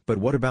continue. But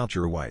what about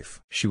your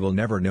wife? She will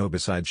never know.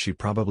 Besides, she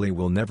probably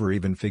will never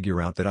even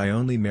figure out that I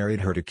only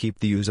married her to keep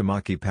the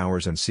Uzumaki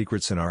powers and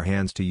secrets in our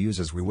hands to use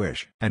as we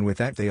wish. And with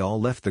that they all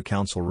left the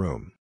council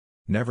room,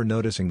 never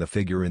noticing the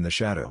figure in the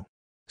shadow.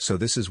 So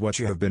this is what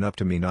you have been up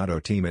to, Minato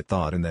teammate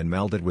thought, and then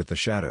melded with the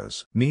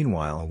shadows.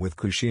 Meanwhile, with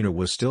Kushina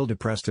was still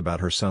depressed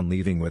about her son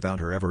leaving without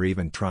her ever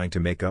even trying to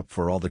make up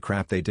for all the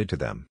crap they did to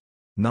them.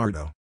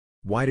 Naruto,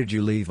 why did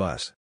you leave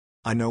us?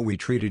 I know we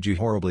treated you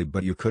horribly,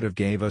 but you could have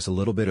gave us a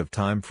little bit of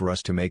time for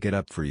us to make it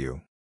up for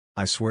you.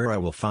 I swear I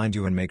will find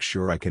you and make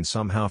sure I can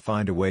somehow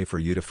find a way for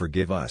you to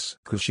forgive us.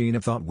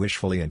 Kushina thought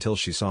wishfully until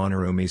she saw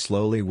Narumi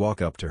slowly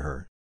walk up to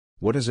her.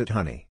 What is it,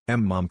 honey?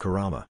 Mom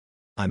Kurama.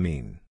 I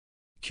mean,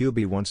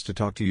 QB wants to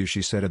talk to you,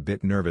 she said, a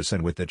bit nervous,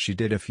 and with that she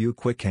did a few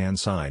quick hand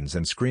signs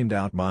and screamed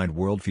out mind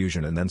world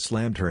fusion and then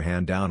slammed her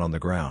hand down on the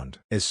ground.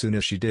 As soon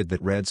as she did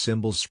that, red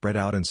symbols spread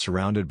out and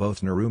surrounded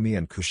both Narumi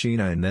and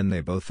Kushina, and then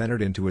they both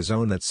entered into a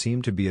zone that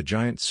seemed to be a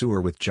giant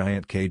sewer with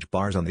giant cage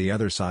bars on the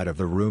other side of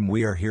the room.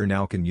 We are here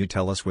now, can you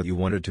tell us what you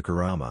wanted to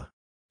Kurama?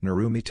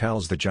 Narumi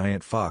tells the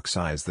giant fox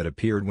eyes that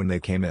appeared when they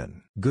came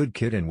in. Good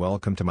kid and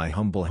welcome to my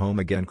humble home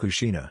again,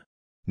 Kushina.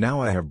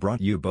 Now I have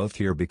brought you both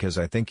here because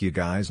I think you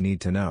guys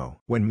need to know.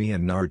 When me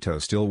and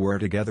Naruto still were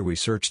together, we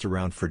searched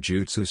around for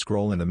Jutsu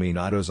Scroll in the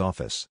Minato's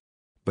office.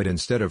 But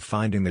instead of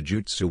finding the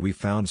Jutsu, we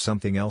found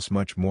something else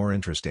much more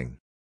interesting.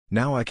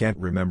 Now I can't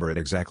remember it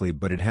exactly,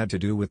 but it had to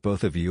do with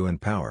both of you and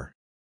power.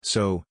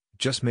 So,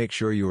 just make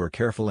sure you are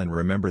careful and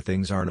remember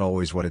things aren't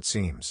always what it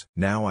seems.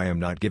 Now I am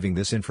not giving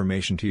this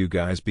information to you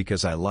guys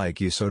because I like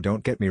you, so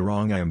don't get me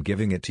wrong, I am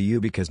giving it to you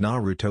because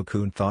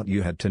Naruto-kun thought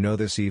you had to know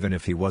this even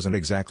if he wasn't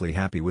exactly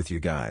happy with you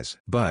guys.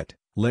 But,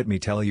 let me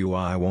tell you,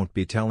 I won't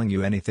be telling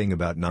you anything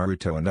about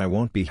Naruto, and I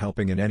won't be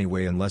helping in any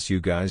way unless you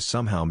guys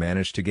somehow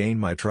manage to gain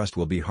my trust.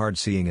 Will be hard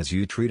seeing as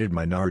you treated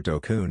my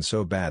Naruto-kun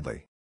so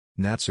badly.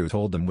 Natsu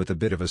told them with a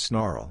bit of a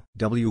snarl.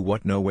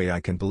 What? No way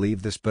I can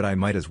believe this, but I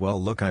might as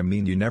well look. I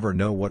mean, you never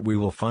know what we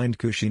will find,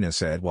 Kushina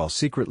said while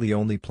secretly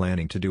only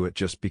planning to do it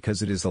just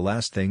because it is the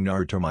last thing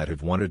Naruto might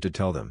have wanted to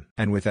tell them.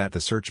 And with that the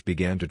search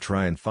began to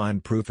try and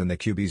find proof in the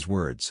QB's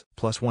words.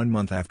 Plus 1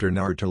 month after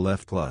Naruto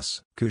left,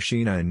 plus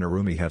Kushina and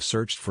Narumi have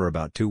searched for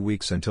about 2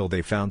 weeks until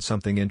they found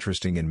something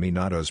interesting in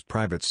Minato's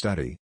private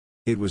study.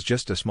 It was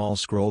just a small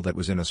scroll that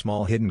was in a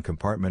small hidden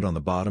compartment on the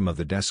bottom of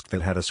the desk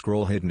that had a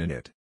scroll hidden in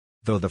it.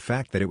 Though the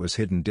fact that it was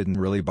hidden didn't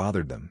really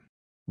bother them.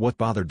 What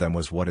bothered them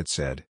was what it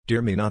said.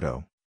 Dear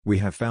Minato, we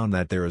have found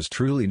that there is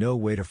truly no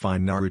way to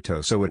find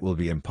Naruto, so it will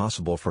be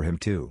impossible for him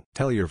to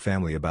tell your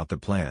family about the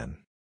plan.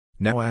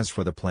 Now as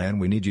for the plan,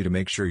 we need you to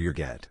make sure you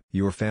get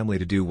your family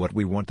to do what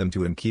we want them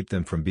to and keep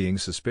them from being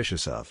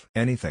suspicious of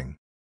anything.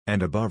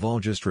 And above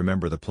all, just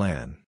remember the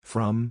plan.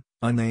 From,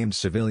 unnamed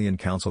civilian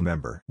council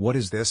member. What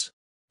is this?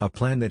 A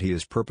plan that he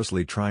is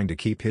purposely trying to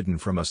keep hidden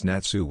from us.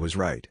 Natsu was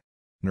right.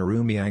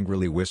 Narumi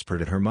angrily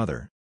whispered at her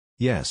mother.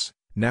 Yes,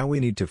 now we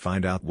need to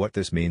find out what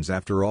this means.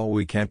 After all,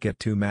 we can't get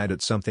too mad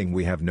at something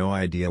we have no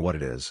idea what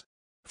it is.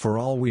 For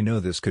all we know,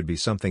 this could be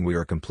something we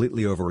are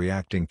completely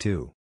overreacting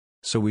to.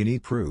 So we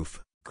need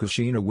proof,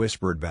 Kushina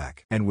whispered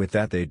back. And with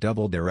that they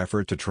doubled their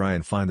effort to try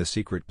and find the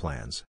secret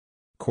plans.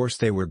 Of course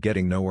they were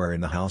getting nowhere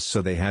in the house,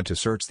 so they had to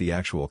search the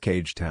actual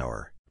cage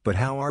tower. But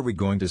how are we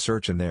going to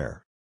search in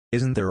there?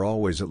 Isn't there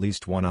always at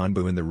least one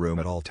Anbu in the room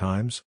at all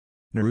times?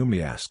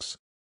 Narumi asks.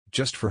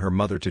 Just for her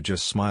mother to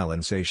just smile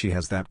and say she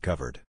has that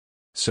covered.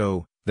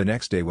 So, The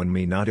next day when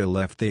Minato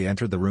left they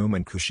entered the room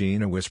and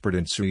Kushina whispered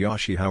in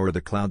Tsuyoshi, "How are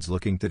the clouds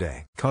looking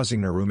today?"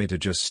 causing Narumi to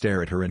just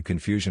stare at her in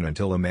confusion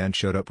until a man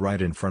showed up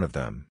right in front of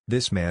them.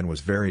 This man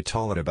was very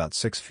tall at about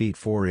 6 feet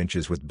 4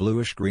 inches with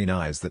bluish-green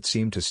eyes that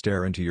seemed to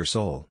stare into your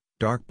soul,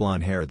 dark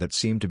blonde hair that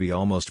seemed to be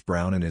almost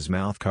brown and his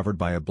mouth covered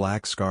by a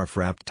black scarf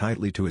wrapped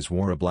tightly to his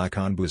wore a black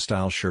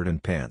Anbu-style shirt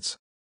and pants.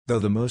 Though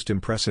the most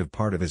impressive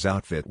part of his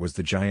outfit was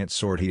the giant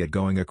sword he had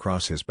going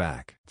across his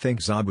back. Think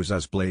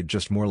Zabuza's blade,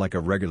 just more like a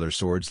regular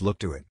sword's look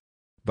to it.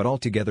 But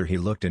altogether he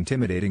looked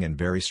intimidating and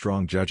very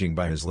strong judging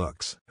by his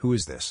looks. "Who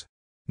is this?"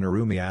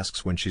 Narumi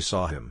asks when she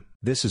saw him.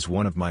 "This is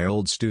one of my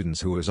old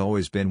students who has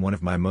always been one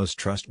of my most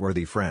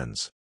trustworthy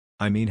friends.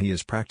 I mean, he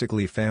is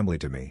practically family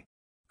to me,"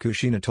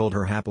 Kushina told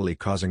her happily,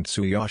 causing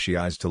Tsuyoshi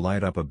eyes to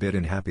light up a bit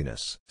in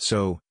happiness.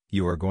 "So,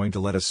 you are going to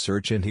let us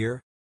search in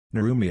here?"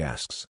 Narumi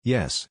asks.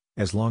 "Yes,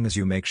 as long as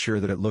you make sure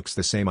that it looks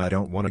the same. I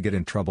don't want to get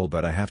in trouble,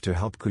 but I have to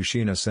help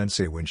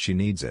Kushina-sensei when she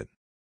needs it,"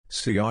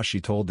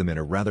 Tsuyoshi told them in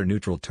a rather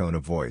neutral tone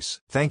of voice.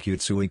 "Thank you,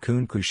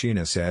 Tsui-kun,"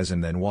 Kushina says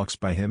and then walks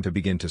by him to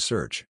begin to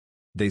search.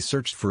 They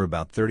searched for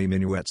about 30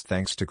 minuets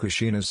thanks to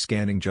Kushina's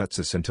scanning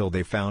jutsus until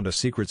they found a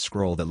secret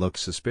scroll that looked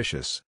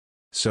suspicious.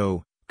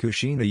 So,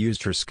 Kushina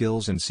used her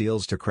skills and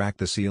seals to crack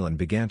the seal and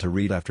began to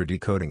read after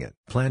decoding it.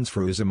 Plans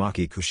for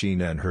Uzumaki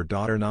Kushina and her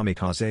daughter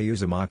Namikaze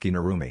Uzumaki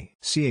Narumi.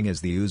 Seeing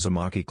as the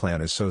Uzumaki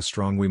clan is so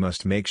strong, we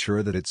must make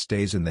sure that it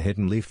stays in the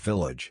Hidden Leaf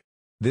Village.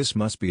 This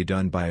must be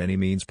done by any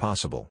means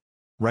possible.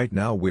 Right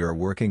now we are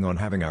working on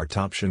having our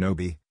top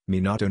shinobi,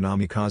 Minato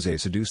Namikaze,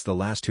 seduce the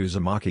last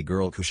Uzumaki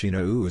girl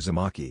Kushina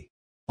Uzumaki.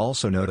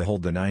 Also know to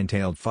hold the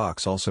nine-tailed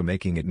fox, also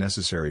making it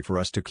necessary for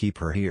us to keep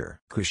her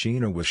here."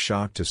 Kushina was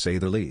shocked to say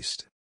the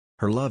least.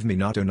 Her love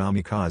Minato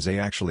Namikaze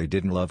actually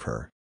didn't love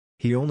her.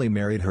 He only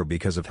married her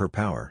because of her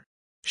power.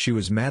 She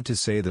was mad to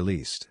say the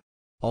least.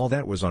 All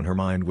that was on her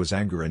mind was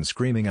anger and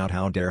screaming out,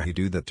 "How dare he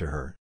do that to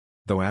her?"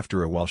 Though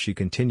after a while she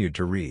continued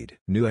to read.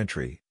 New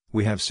entry: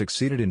 "We have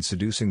succeeded in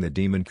seducing the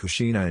demon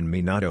Kushina and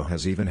Minato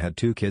has even had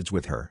 2 kids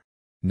with her.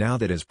 Now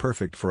that is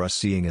perfect for us,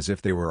 seeing as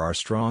if they were our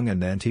strong,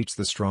 and then teach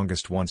the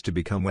strongest ones to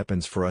become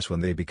weapons for us when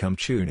they become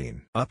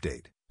Chunin."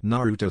 Update: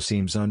 Naruto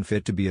seems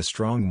unfit to be a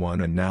strong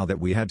one, and now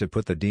that we had to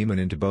put the demon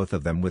into both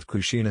of them, with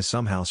Kushina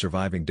somehow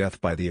surviving death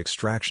by the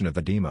extraction of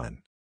the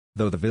demon.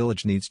 Though the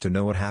village needs to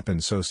know what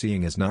happened, so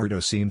seeing as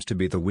Naruto seems to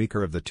be the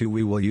weaker of the two,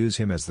 we will use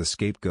him as the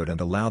scapegoat and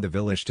allow the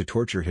village to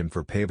torture him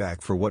for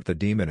payback for what the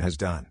demon has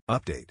done.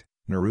 Update: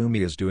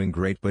 Narumi is doing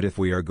great, but if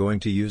we are going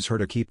to use her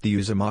to keep the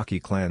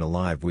Uzumaki clan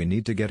alive, we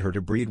need to get her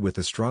to breed with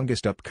the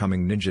strongest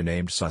upcoming ninja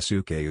named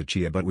Sasuke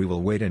Uchiha, but we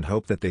will wait and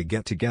hope that they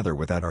get together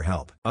without our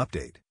help.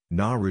 Update: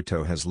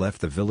 Naruto has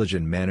left the village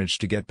and managed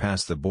to get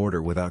past the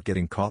border without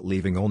getting caught,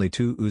 leaving only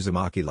 2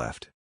 Uzumaki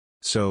left.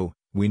 So,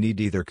 we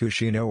need either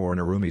Kushina or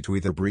Narumi to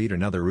either breed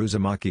another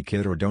Uzumaki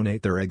kid or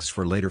donate their eggs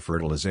for later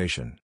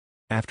fertilization.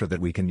 After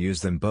that we can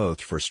use them both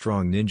for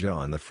strong ninja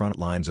on the front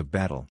lines of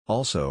battle.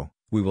 Also,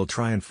 we will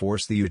try and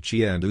force the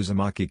Uchiha and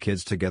Uzumaki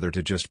kids together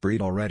to just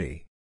breed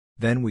already.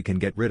 Then we can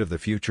get rid of the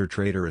future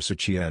traitorous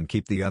Uchiha and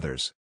keep the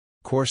others.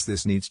 Course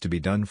this needs to be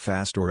done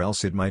fast or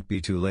else it might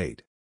be too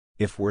late.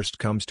 If worst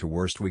comes to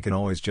worst, we can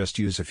always just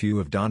use a few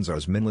of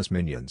Danzo's mindless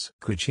minions.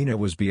 Kuchina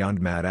was beyond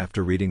mad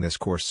after reading this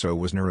course, so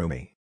was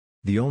Narumi.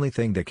 The only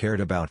thing they cared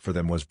about for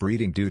them was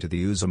breeding due to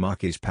the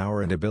Uzumaki's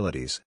power and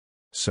abilities.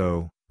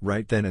 So,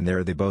 right then and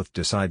there they both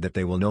decide that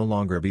they will no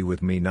longer be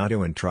with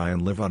Minato and try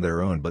and live on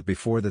their own, but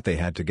before that they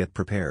had to get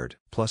prepared.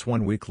 Plus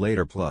 1 week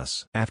later,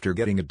 after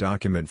getting a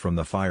document from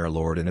the Fire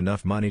Lord and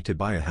enough money to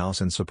buy a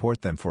house and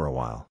support them for a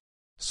while.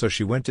 So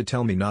she went to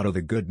tell Minato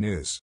the good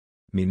news.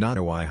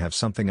 "Minato, I have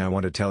something I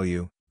want to tell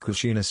you,"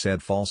 Kushina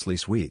said, falsely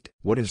sweet.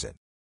 "What is it?"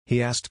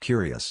 he asked,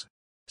 curious.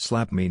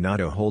 Slap.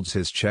 Minato holds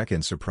his check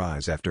in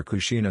surprise after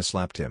Kushina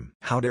slapped him.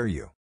 "How dare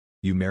you?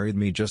 You married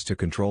me just to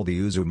control the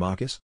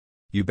Uzumakis?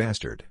 You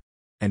bastard.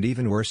 And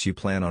even worse, you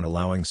plan on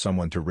allowing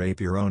someone to rape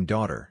your own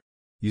daughter.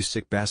 You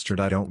sick bastard,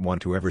 I don't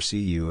want to ever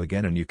see you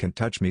again, and you can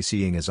touch me,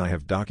 seeing as I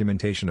have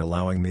documentation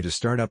allowing me to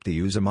start up the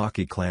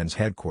Uzumaki clan's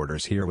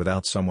headquarters here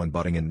without someone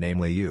butting in,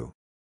 namely you.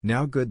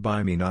 Now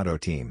goodbye, Minato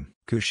team."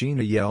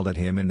 Kushina yelled at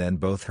him, and then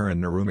both her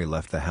and Narumi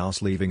left the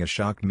house, leaving a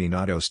shocked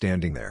Minato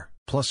standing there.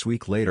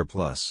 Week later,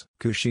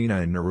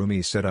 Kushina and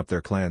Narumi set up their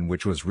clan,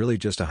 which was really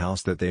just a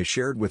house that they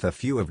shared with a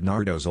few of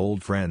Naruto's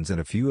old friends and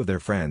a few of their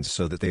friends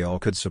so that they all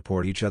could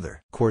support each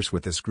other. Course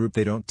with this group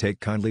they don't take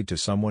kindly to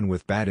someone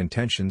with bad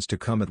intentions to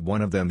come at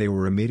one of them. They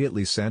were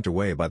immediately sent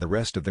away by the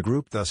rest of the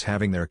group, thus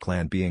having their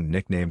clan being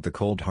nicknamed the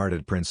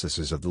Cold-Hearted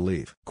Princesses of the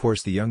Leaf.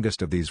 Course the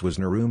youngest of these was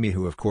Narumi,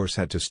 who of course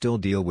had to still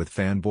deal with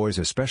fanboys,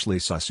 especially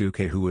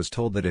Sasuke, who was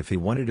told that if he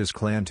wanted his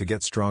clan to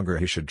get stronger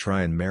he should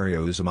try and marry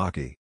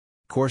Uzumaki.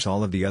 Course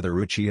all of the other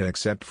Uchiha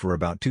except for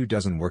about 2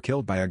 dozen were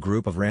killed by a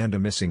group of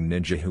random missing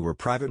ninja who were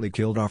privately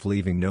killed off,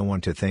 leaving no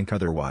one to think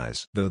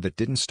otherwise. Though that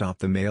didn't stop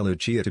the male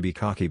Uchiha to be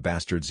cocky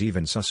bastards,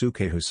 even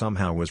Sasuke, who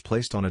somehow was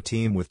placed on a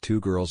team with 2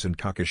 girls and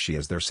Kakashi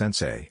as their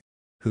sensei,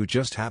 who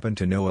just happened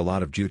to know a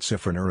lot of jutsu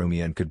for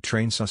Narumi and could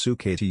train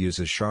Sasuke to use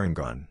his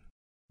Sharingan.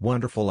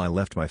 Wonderful, I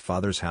left my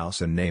father's house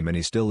and name and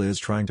he still is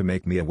trying to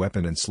make me a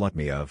weapon and slut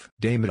me of.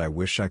 Damn it, I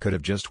wish I could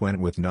have just went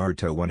with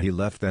Naruto when he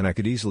left, then I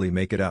could easily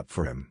make it up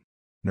for him.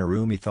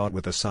 Narumi thought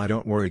with a sigh,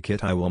 don't worry kid,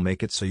 I will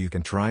make it so you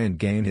can try and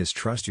gain his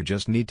trust. You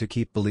just need to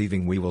keep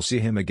believing we will see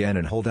him again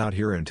and hold out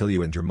here until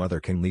you and your mother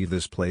can leave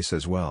this place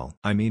as well.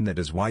 I mean, that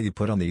is why you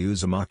put on the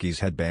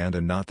Uzumaki's headband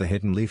and not the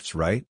hidden leaves,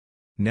 right?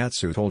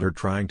 Natsu told her,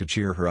 trying to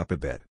cheer her up a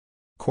bit.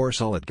 Course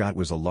all it got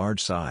was a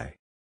large sigh.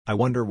 I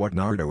wonder what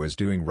Naruto is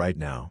doing right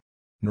now.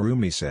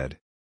 Narumi said.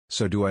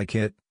 So do I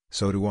kid,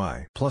 so do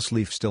I. Plus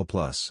leaf still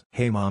plus.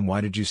 Hey mom,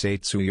 why did you say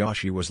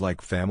Tsuyoshi was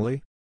like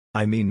family?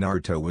 I mean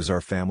Naruto was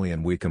our family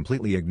and we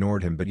completely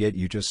ignored him, but yet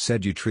you just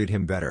said you treat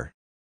him better.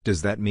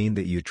 Does that mean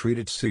that you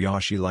treated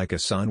Tsuyoshi like a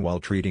son while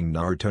treating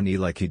Naruto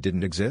like he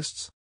didn't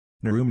exist?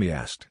 Narumi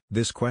asked.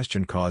 This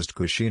question caused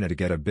Kushina to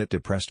get a bit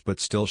depressed, but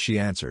still she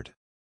answered.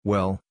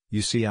 Well,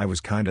 you see, I was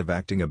kind of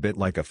acting a bit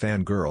like a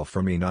fangirl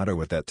for Minato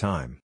at that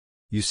time.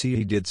 You see,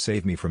 he did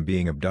save me from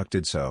being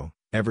abducted, so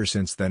ever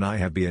since then I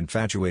have been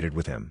infatuated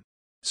with him.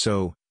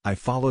 So, I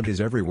followed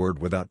his every word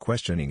without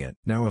questioning it.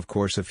 Now of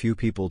course a few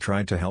people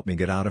tried to help me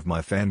get out of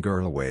my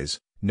fangirl ways,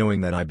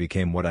 knowing that I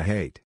became what I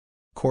hate.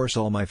 Course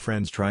all my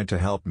friends tried to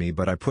help me,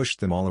 but I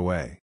pushed them all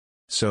away.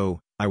 So,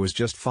 I was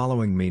just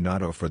following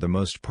Minato for the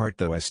most part,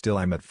 though I still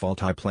am at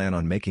fault. I plan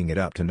on making it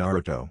up to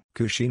Naruto.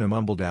 Kushina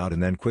mumbled out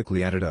and then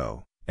quickly added,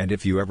 oh, and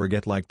if you ever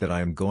get like that,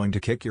 I am going to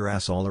kick your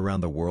ass all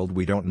around the world.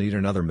 We don't need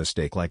another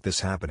mistake like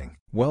this happening.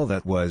 Well,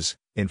 that was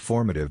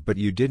informative, but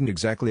you didn't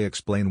exactly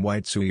explain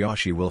why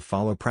Tsuyoshi will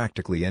follow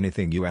practically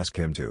anything you ask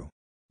him to.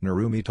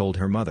 Narumi told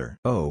her mother.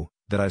 Oh,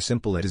 that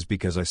simple. It is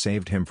because I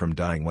saved him from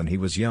dying when he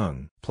was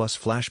young. Plus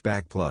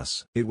flashback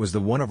plus. It was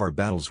the one of our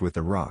battles with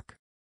the rock.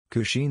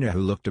 Kushina, who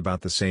looked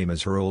about the same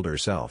as her older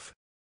self,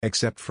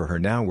 except for her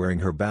now wearing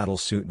her battle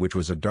suit, which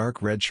was a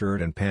dark red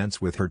shirt and pants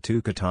with her two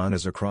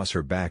katanas across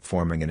her back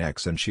forming an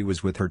X, and she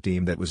was with her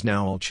team that was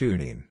now all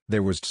Chunin.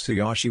 There was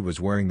Tsuyoshi, was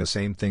wearing the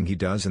same thing he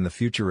does in the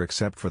future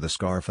except for the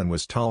scarf, and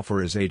was tall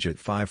for his age at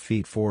 5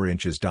 feet 4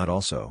 inches.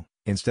 Also,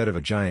 instead of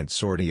a giant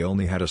sword, he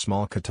only had a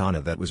small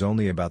katana that was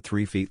only about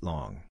 3 feet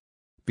long.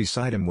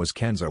 Beside him was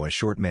Kenzo, a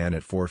short man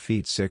at 4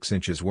 feet 6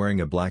 inches wearing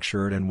a black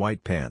shirt and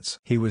white pants.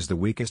 He was the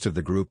weakest of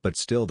the group but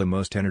still the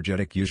most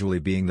energetic, usually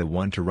being the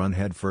one to run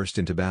headfirst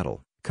into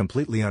battle.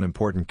 Completely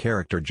unimportant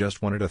character,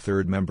 just wanted a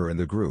third member in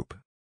the group.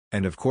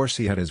 And of course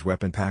he had his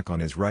weapon pack on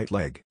his right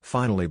leg.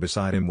 Finally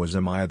beside him was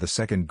Amaya, the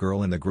second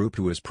girl in the group,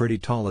 who was pretty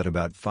tall at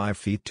about 5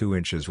 feet 2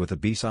 inches with a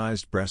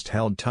B-sized breast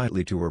held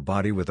tightly to her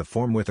body with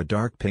a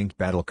dark pink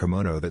battle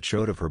kimono that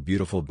showed of her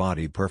beautiful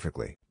body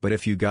perfectly. But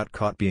if you got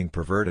caught being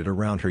perverted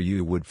around her,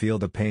 you would feel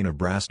the pain of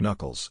brass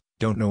knuckles.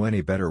 Don't know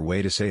any better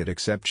way to say it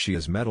except she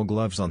has metal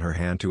gloves on her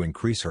hand to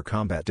increase her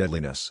combat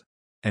deadliness.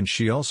 And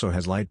she also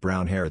has light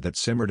brown hair that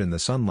simmered in the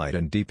sunlight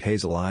and deep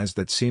hazel eyes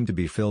that seemed to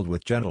be filled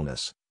with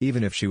gentleness,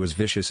 even if she was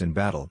vicious in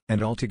battle.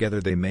 And altogether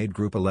they made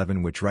Group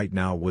 11, which right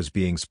now was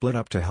being split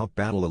up to help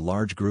battle a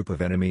large group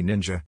of enemy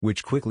ninja,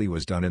 which quickly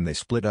was done and they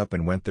split up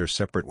and went their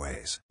separate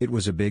ways. It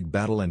was a big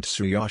battle and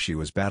Tsuyoshi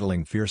was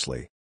battling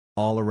fiercely.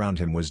 All around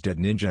him was dead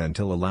ninja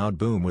until a loud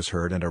boom was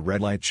heard and a red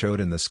light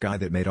showed in the sky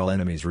that made all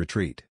enemies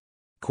retreat.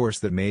 Course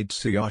that made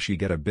Tsuyoshi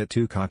get a bit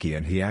too cocky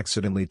and he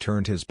accidentally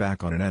turned his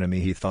back on an enemy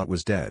he thought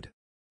was dead,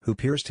 who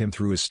pierced him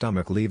through his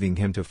stomach, leaving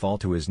him to fall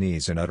to his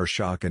knees in utter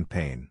shock and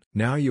pain.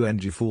 Now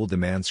you fooled, the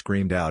man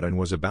screamed out and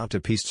was about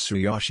to piece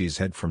Tsuyoshi's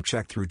head from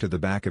check through to the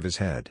back of his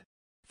head.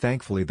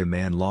 Thankfully the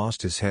man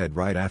lost his head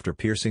right after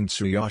piercing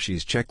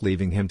Tsuyoshi's check,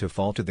 leaving him to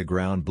fall to the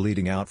ground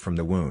bleeding out from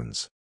the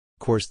wounds.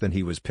 Course then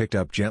he was picked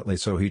up gently,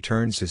 so he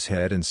turns his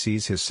head and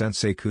sees his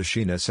sensei.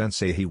 Kushina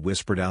sensei, he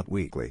whispered out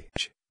weakly.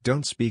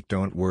 Don't speak,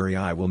 don't worry,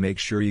 I will make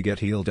sure you get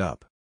healed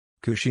up.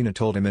 Kushina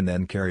told him and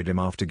then carried him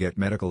off to get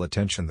medical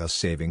attention, thus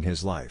saving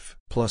his life.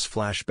 Plus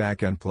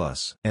flashback and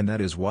plus. And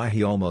that is why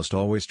he almost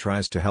always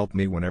tries to help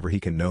me whenever he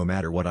can, no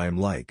matter what I am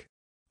like.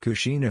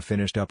 Kushina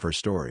finished up her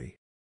story.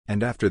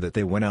 And after that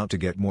they went out to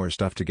get more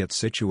stuff to get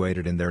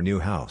situated in their new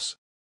house.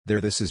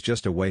 This is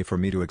just a way for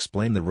me to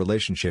explain the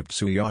relationship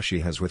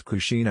Tsuyoshi has with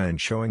Kushina and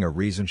showing a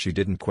reason she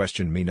didn't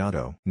question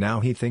Minato.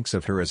 Now he thinks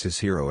of her as his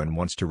hero and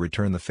wants to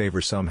return the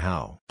favor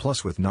somehow.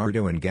 Plus with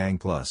Naruto and gang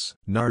plus.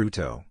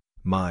 Naruto,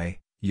 Mai,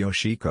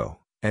 Yoshiko,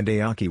 and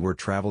Aoki were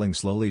traveling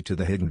slowly to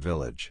the hidden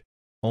village,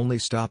 only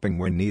stopping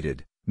when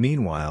needed.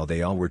 Meanwhile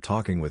they all were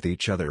talking with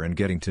each other and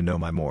getting to know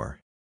Mai more.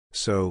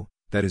 So,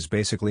 that is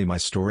basically my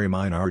story.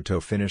 Mai,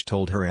 Naruto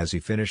told her as he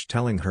finished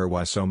telling her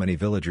why so many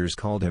villagers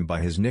called him by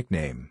his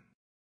nickname.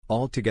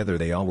 Altogether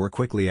they all were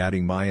quickly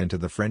adding Mai into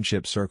the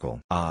friendship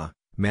circle. Ah,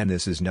 man,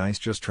 this is nice,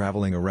 just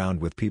traveling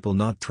around with people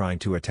not trying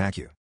to attack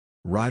you.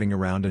 Riding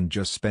around and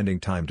just spending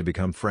time to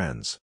become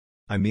friends.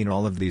 I mean,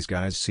 all of these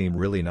guys seem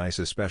really nice,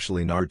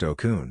 especially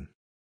Naruto-kun.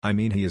 I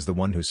mean, he is the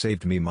one who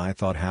saved me, Mai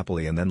thought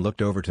happily and then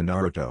looked over to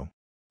Naruto.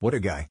 What a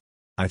guy.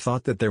 I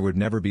thought that there would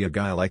never be a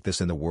guy like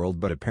this in the world,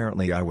 but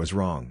apparently I was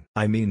wrong.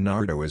 I mean,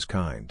 Naruto is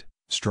kind,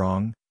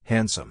 strong,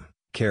 handsome,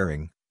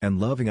 caring, and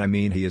loving. I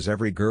mean, he is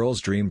every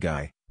girl's dream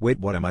guy. Wait,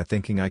 what am I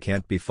thinking? I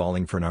can't be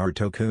falling for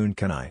Naruto-kun,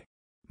 can I?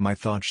 Mai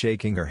thought,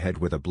 shaking her head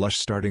with a blush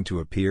starting to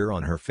appear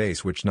on her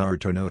face which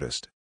Naruto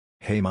noticed.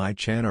 "Hey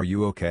Mai-chan, are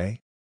you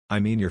okay?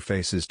 I mean, your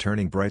face is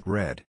turning bright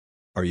red.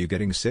 Are you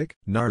getting sick?"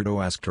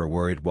 Naruto asked her,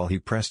 worried, while he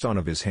pressed one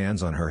of his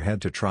hands on her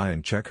head to try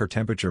and check her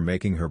temperature,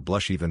 making her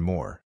blush even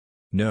more.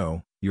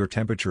 "No, your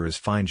temperature is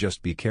fine,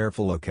 just be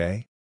careful,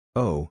 okay?"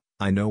 "Oh,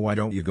 I know, why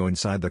don't you go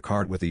inside the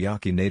cart with the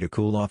Yakine to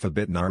cool off a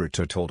bit,"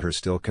 Naruto told her,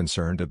 still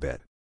concerned a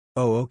bit.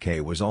 "Oh okay,"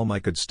 was all Mai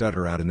could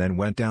stutter out, and then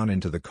went down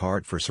into the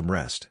cart for some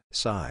rest.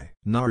 Sigh.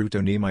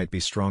 Naruto ni might be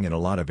strong in a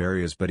lot of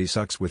areas, but he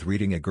sucks with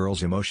reading a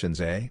girl's emotions,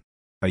 eh?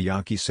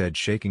 Ayaki said,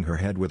 shaking her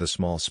head with a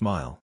small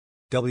smile.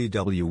 Wait,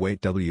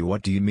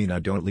 what do you mean I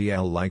don't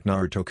like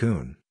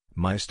Naruto-kun?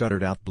 Mai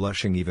stuttered out,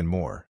 blushing even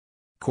more.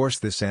 Course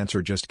this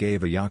answer just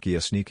gave Ayaki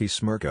a sneaky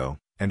smirko,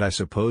 and I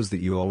suppose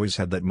that you always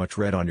had that much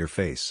red on your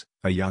face,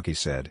 Ayaki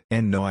said.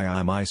 And no,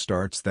 Mai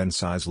starts, then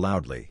sighs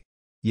loudly.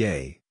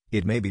 Yay,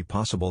 it may be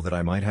possible that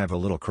I might have a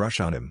little crush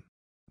on him.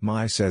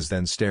 Mai says,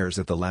 then stares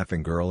at the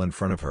laughing girl in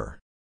front of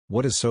her.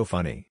 What is so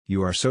funny?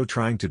 You are so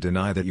trying to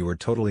deny that you are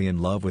totally in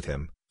love with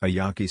him,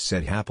 Ayaki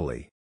said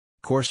happily.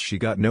 Course she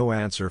got no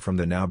answer from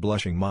the now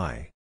blushing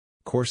Mai.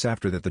 Course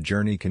after that the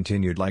journey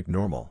continued like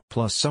normal.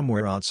 Plus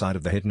somewhere outside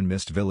of the Hidden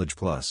Mist village,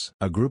 plus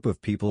a group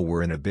of people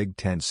were in a big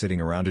tent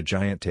sitting around a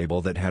giant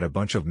table that had a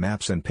bunch of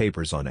maps and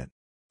papers on it.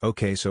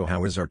 Okay, so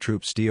how is our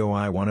troops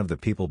DOI? One of the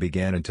people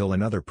began, until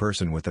another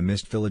person with the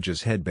Mist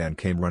Village's headband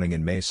came running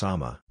in.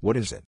 Mai-sama, what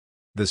is it?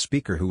 The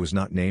speaker, who was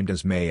not named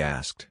as Mai,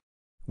 asked.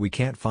 We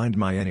can't find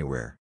Mai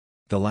anywhere.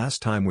 The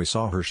last time we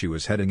saw her she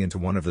was heading into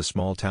one of the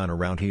small town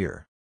around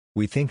here.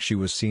 We think she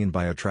was seen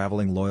by a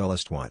traveling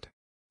loyalist. What?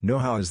 No,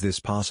 how is this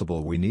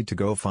possible? We need to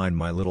go find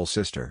my little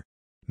sister.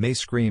 Mai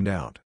screamed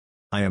out.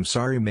 I am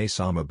sorry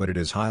Mai-sama, but it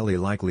is highly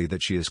likely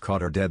that she is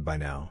caught or dead by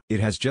now. It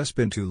has just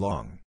been too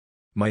long.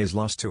 Mai is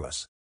lost to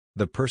us.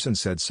 The person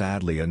said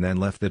sadly, and then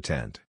left the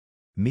tent.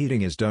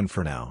 Meeting is done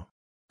for now.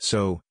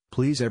 So,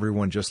 please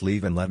everyone just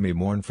leave and let me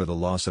mourn for the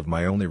loss of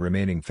my only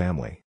remaining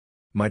family.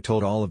 Mai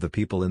told all of the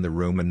people in the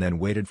room and then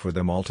waited for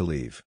them all to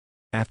leave.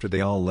 After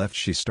they all left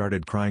she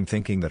started crying,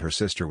 thinking that her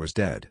sister was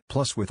dead.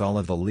 Plus with all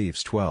of the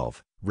Leaf's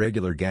 12,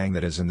 regular gang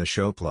that is in the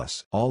show,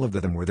 plus all of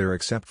them were there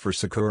except for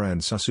Sakura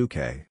and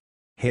Sasuke.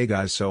 Hey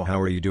guys, so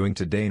how are you doing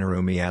today?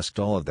 Narumi asked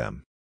all of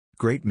them.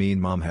 Great, mean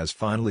mom has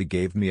finally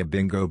gave me a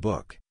bingo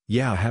book.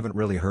 Yeah, I haven't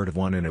really heard of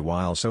one in a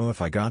while, so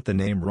if I got the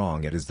name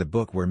wrong, it is the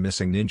book where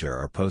missing ninja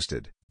are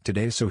posted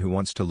today, so who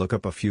wants to look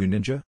up a few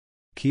ninja?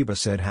 Kiba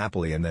said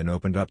happily, and then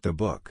opened up the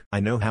book. I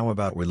know, how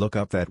about we look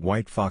up that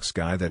white fox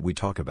guy that we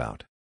talk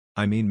about?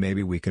 I mean,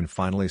 maybe we can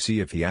finally see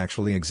if he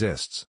actually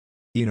exists.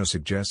 Ino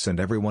suggests and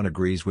everyone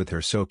agrees with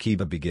her, so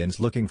Kiba begins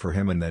looking for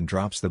him and then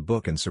drops the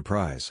book in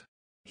surprise.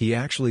 He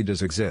actually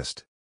does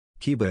exist.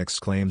 Kiba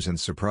exclaims in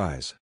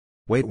surprise.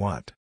 Wait,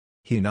 what?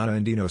 Hinata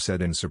and Ino said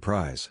in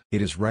surprise.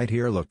 It is right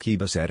here, look,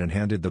 Kiba said, and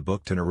handed the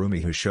book to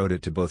Narumi, who showed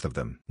it to both of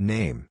them.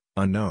 Name,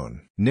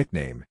 unknown.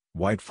 Nickname,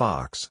 White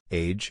Fox.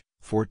 Age,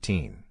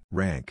 14.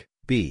 Rank,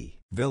 B.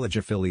 Village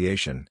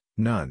affiliation,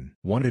 none.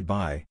 Wanted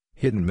by,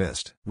 Hidden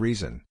Mist.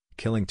 Reason,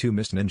 killing 2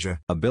 Mist Ninja.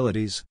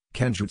 Abilities,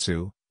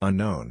 Kenjutsu,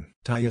 unknown.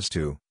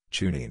 Taijutsu,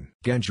 Chunin.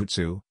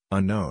 Genjutsu,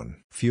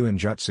 unknown.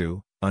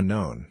 Fuinjutsu,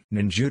 unknown.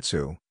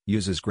 Ninjutsu,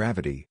 uses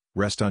gravity,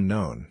 rest,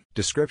 unknown.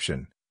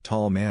 Description,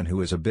 tall man who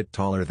is a bit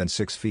taller than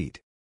 6 feet.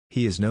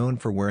 He is known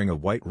for wearing a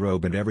white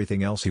robe and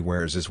everything else he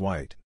wears is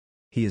white.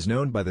 He is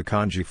known by the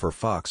kanji for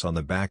fox on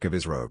the back of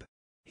his robe.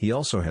 He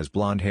also has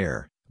blonde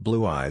hair,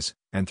 blue eyes,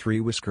 and 3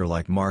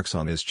 whisker-like marks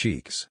on his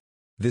cheeks.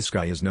 This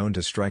guy is known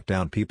to strike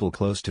down people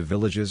close to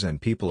villages,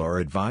 and people are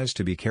advised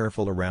to be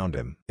careful around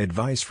him.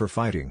 Advice for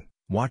fighting,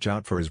 watch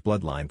out for his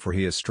bloodline, for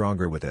he is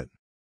stronger with it.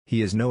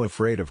 He is no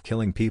afraid of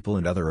killing people,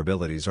 and other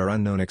abilities are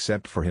unknown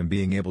except for him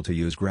being able to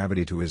use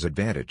gravity to his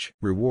advantage.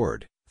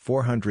 Reward,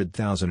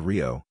 400,000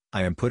 Ryo.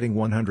 I am putting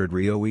 100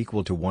 Ryo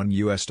equal to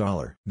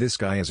 $1. This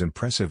guy is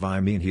impressive. I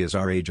mean, he is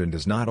our age and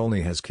does not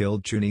only has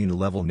killed Chunin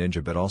level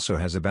ninja but also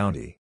has a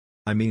bounty.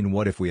 I mean,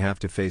 what if we have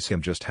to face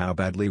him? Just how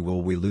badly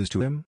will we lose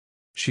to him?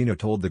 Shino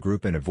told the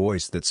group in a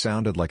voice that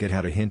sounded like it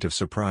had a hint of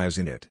surprise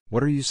in it.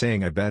 What are you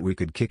saying? I bet we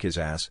could kick his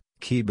ass,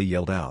 Kiba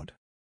yelled out.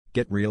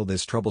 Get real,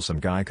 this troublesome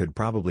guy could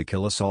probably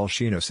kill us all,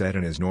 Shino said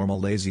in his normal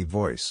lazy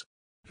voice.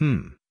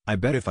 I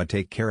bet if I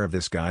take care of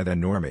this guy,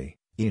 then Normie,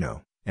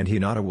 Ino, and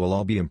Hinata will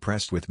all be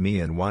impressed with me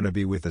and wanna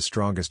be with the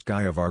strongest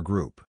guy of our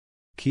group.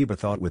 Kiba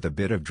thought with a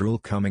bit of drool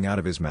coming out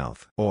of his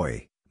mouth.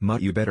 Oi,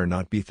 Mutt, you better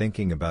not be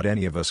thinking about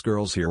any of us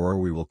girls here or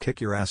we will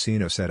kick your ass,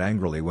 Ino said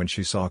angrily when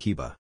she saw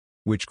Kiba.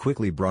 Which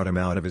quickly brought him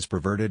out of his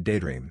perverted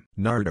daydream.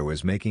 Naruto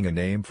is making a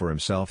name for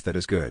himself that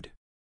is good.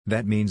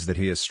 That means that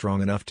he is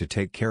strong enough to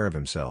take care of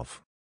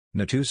himself.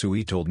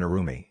 Natusui told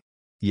Narumi.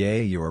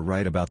 Yay, you are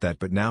right about that,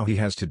 but now he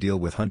has to deal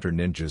with hunter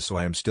ninjas, so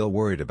I am still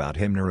worried about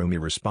him, Narumi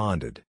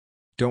responded.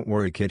 Don't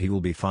worry kid, he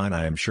will be fine,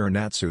 I am sure,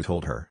 Natsu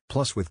told her.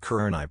 Plus with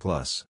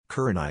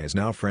Kurenai is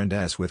now friend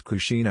S with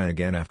Kushina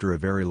again after a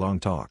very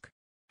long talk.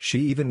 She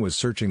even was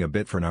searching a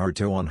bit for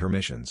Naruto on her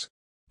missions.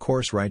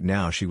 Course right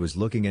now she was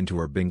looking into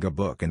her bingo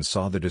book and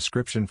saw the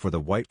description for the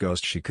white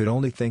ghost. She could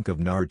only think of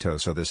Naruto,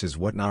 so this is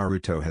what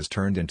Naruto has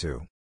turned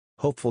into.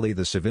 Hopefully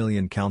the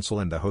civilian council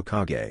and the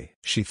Hokage,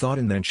 she thought,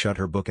 and then shut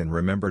her book and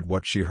remembered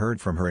what she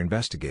heard from her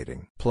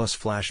investigating. Plus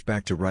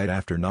flashback to right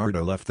after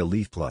Naruto left the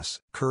leaf.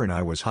 Plus,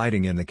 Kurenai was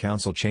hiding in the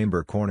council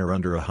chamber corner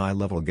under a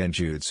high-level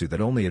genjutsu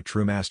that only a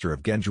true master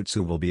of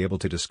genjutsu will be able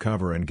to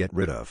discover and get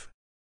rid of.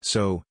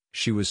 So,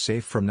 she was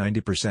safe from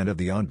 90% of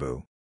the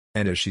Anbu.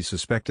 And as she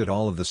suspected,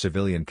 all of the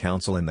civilian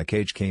council in the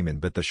cage came in,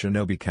 but the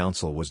shinobi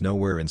council was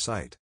nowhere in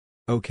sight.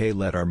 Okay,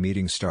 let our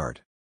meeting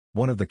start.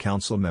 One of the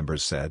council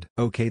members said.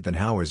 Okay, then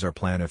how is our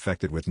plan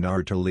affected with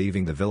Naruto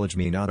leaving the village?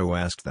 Minato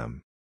asked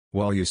them.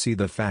 Well, you see,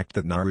 the fact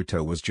that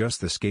Naruto was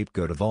just the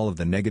scapegoat of all of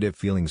the negative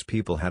feelings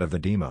people had of the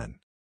demon.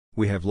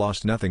 We have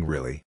lost nothing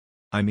really.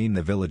 I mean,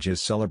 the village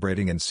is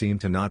celebrating and seem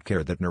to not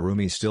care that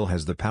Narumi still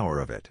has the power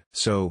of it.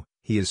 So,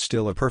 he is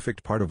still a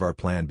perfect part of our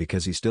plan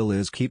because he still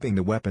is keeping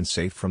the weapon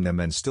safe from them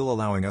and still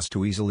allowing us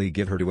to easily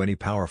give her to any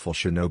powerful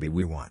shinobi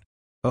we want.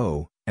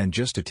 Oh, and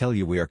just to tell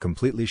you, we are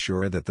completely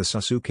sure that the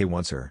Sasuke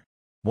wants her.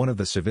 One of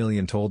the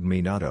civilian told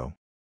Minato.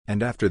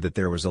 And after that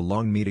there was a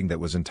long meeting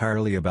that was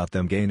entirely about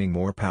them gaining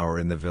more power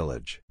in the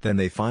village. Then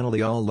they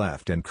finally all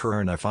left and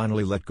Kurenai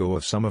finally let go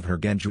of some of her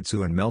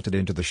genjutsu and melted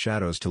into the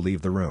shadows to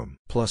leave the room.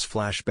 Plus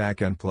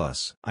flashback and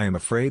plus, I am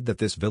afraid that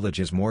this village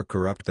is more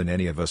corrupt than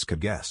any of us could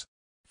guess.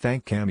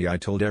 Thank Kami, I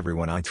told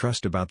everyone I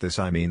trust about this.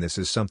 I mean, this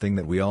is something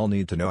that we all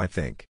need to know, I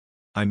think.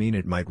 I mean,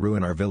 it might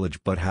ruin our village,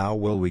 but how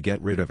will we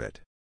get rid of it?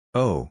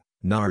 Oh,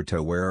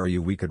 Naruto, where are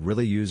you? We could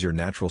really use your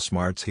natural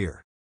smarts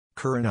here.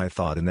 Kurenai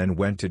thought and then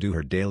went to do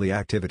her daily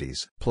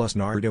activities. Plus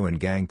Naruto and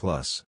gang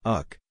plus.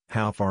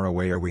 How far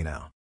away are we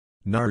now?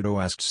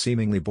 Naruto asked,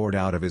 seemingly bored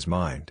out of his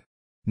mind.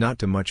 Not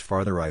too much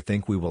farther. I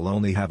think we will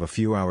only have a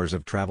few hours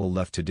of travel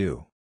left to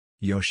do.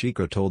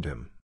 Yoshiko told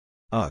him.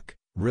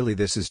 Really,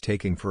 this is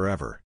taking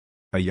forever.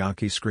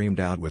 Ayaki screamed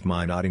out, with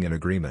Mai nodding in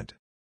agreement.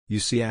 You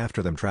see,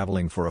 after them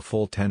traveling for a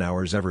full 10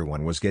 hours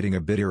everyone was getting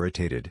a bit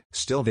irritated.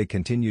 Still they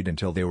continued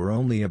until they were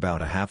only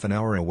about a half an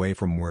hour away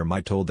from where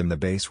Mai told them the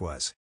base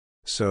was.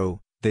 So,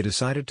 they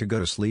decided to go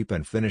to sleep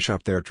and finish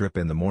up their trip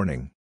in the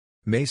morning.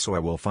 Mai, so I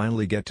will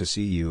finally get to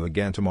see you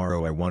again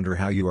tomorrow. I wonder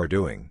how you are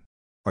doing.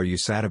 Are you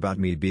sad about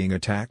me being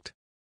attacked?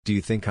 Do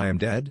you think I am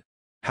dead?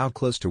 How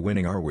close to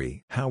winning are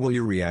we? How will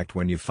you react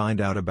when you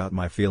find out about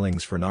my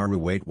feelings for Naru?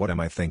 Wait, what am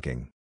I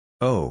thinking?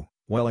 Oh,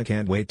 well, I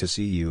can't wait to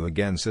see you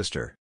again,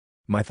 sister.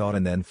 Mai thought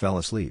and then fell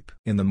asleep.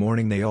 In the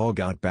morning they all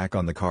got back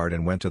on the cart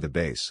and went to the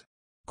base.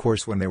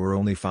 Course when they were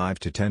only 5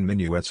 to 10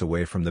 minuets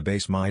away from the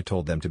base, Mai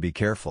told them to be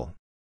careful.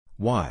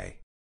 Why?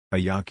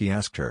 Ayaki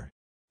asked her.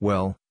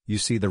 Well, you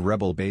see, the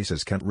rebel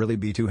bases can't really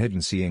be too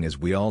hidden, seeing as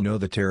we all know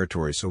the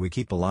territory, so we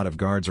keep a lot of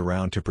guards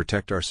around to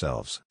protect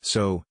ourselves.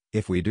 So,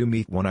 if we do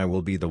meet one, I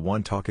will be the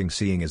one talking,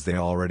 seeing as they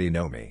already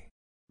know me.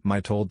 Mai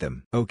told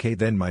them. Okay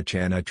then,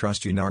 Mai-chan, I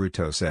trust you,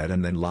 Naruto said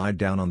and then lied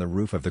down on the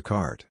roof of the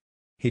cart.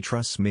 He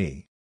trusts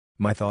me.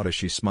 Mai thought as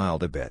she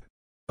smiled a bit.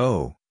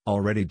 Oh,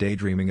 already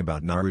daydreaming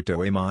about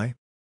Naruto, am I?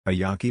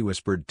 Ayaki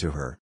whispered to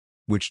her.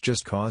 Which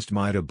just caused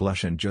Mai to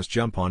blush and just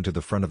jump onto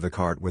the front of the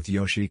cart with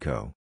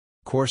Yoshiko.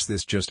 Course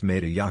this just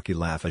made Ayaki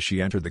laugh as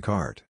she entered the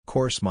cart.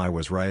 Course Mai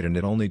was right, and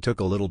it only took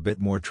a little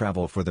bit more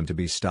travel for them to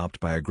be stopped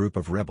by a group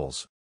of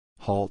rebels.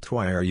 Halt,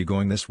 why are you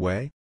going this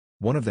way?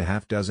 One of the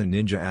half-dozen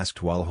ninja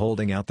asked while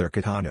holding out their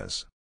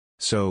katanas.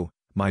 So,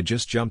 Mai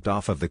just jumped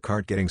off of the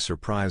cart, getting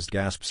surprised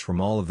gasps from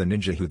all of the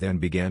ninja, who then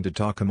began to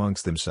talk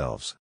amongst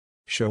themselves.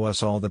 Show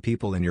us all the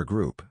people in your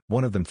group,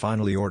 one of them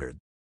finally ordered.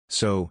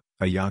 So,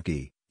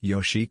 Ayaki,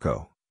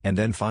 Yoshiko, and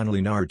then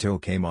finally Naruto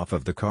came off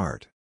of the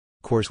cart.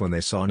 Course when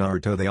they saw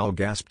Naruto they all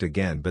gasped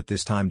again, but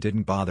this time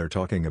didn't bother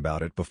talking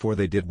about it before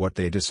they did what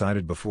they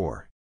decided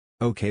before.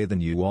 Okay then,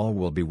 you all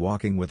will be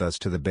walking with us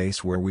to the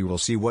base where we will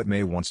see what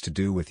Mai wants to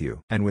do with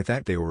you. And with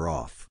that they were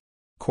off.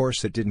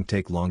 Course it didn't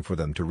take long for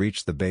them to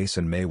reach the base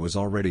and Mai was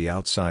already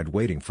outside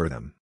waiting for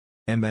them.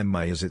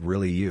 Mai, is it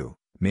really you?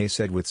 Mai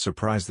said with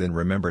surprise, then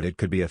remembered it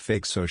could be a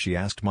fake, so she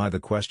asked Mai the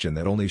question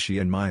that only she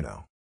and Mai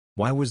know.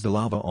 Why was the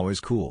lava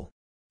always cool?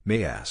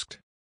 Mai asked.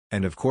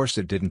 And of course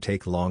it didn't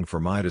take long for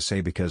Mai to say,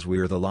 because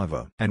we're the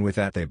lava. And with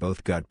that they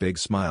both got big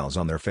smiles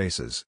on their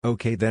faces.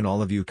 Okay then,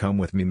 all of you come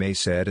with me, Mai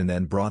said, and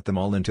then brought them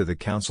all into the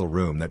council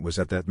room that was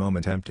at that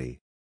moment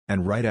empty.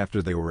 And right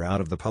after they were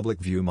out of the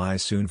public view, Mai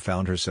soon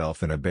found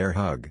herself in a bear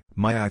hug.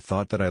 Mai, I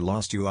thought that I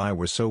lost you, I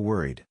was so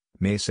worried,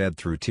 Mai said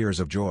through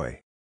tears of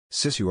joy.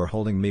 Sis, you are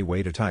holding me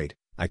way too tight,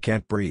 I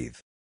can't breathe.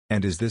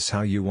 And is this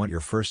how you want your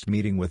first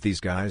meeting with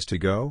these guys to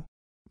go?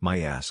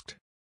 Mai asked.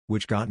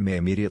 Which got Mai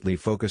immediately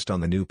focused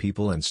on the new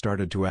people and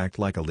started to act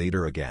like a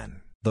leader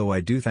again. Though I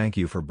do thank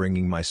you for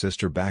bringing my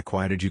sister back.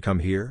 Why did you come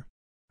here?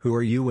 Who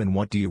are you and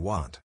what do you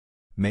want?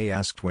 Mai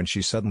asked when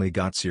she suddenly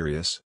got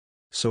serious.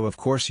 So of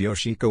course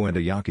Yoshiko and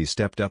Ayaki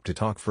stepped up to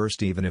talk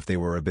first, even if they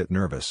were a bit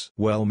nervous.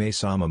 Well,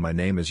 Mai-sama, my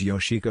name is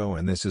Yoshiko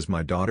and this is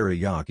my daughter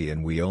Ayaki,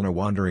 and we own a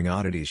wandering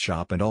oddities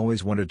shop and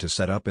always wanted to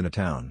set up in a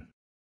town.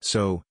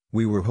 So,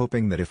 We were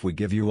hoping that if we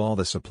give you all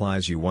the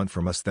supplies you want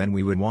from us then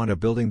we would want a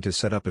building to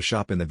set up a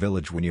shop in the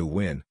village when you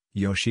win,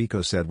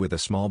 Yoshiko said with a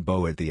small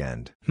bow at the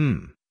end.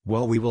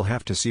 Well we will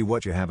have to see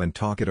what you have and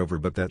talk it over,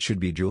 but that should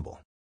be doable.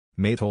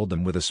 Mei told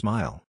them with a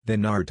smile.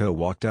 Then Naruto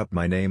walked up.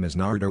 My name is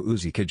Naruto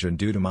Uzukage, and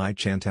due to my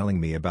chan telling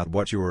me about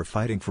what you are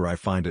fighting for I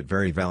find it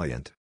very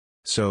valiant.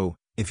 So,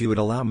 if you would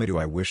allow me to,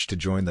 I wish to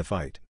join the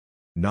fight.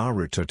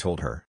 Naruto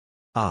told her.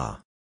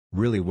 Ah.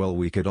 Really? Well,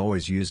 we could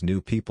always use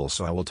new people,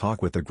 so I will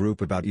talk with the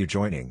group about you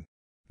joining.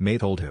 Mei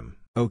told him.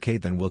 Okay,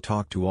 then we'll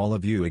talk to all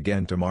of you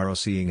again tomorrow,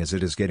 seeing as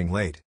it is getting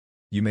late.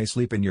 You may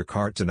sleep in your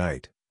cart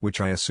tonight,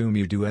 which I assume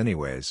you do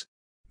anyways.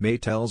 Mei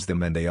tells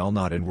them, and they all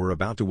nod and were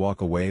about to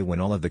walk away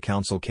when all of the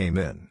council came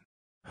in.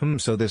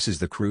 So this is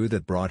the crew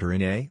that brought her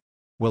in, eh?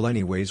 Well,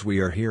 anyways, we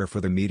are here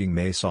for the meeting,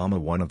 Mei-sama,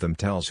 one of them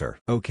tells her.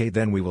 Okay,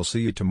 then we will see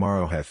you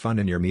tomorrow. Have fun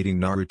in your meeting,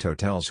 Naruto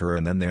tells her,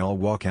 and then they all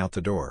walk out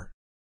the door.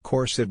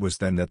 Course it was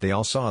then that they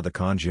all saw the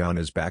kanji on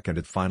his back and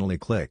it finally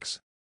clicks.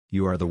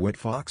 You are the White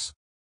Fox?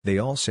 They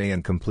all say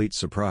in complete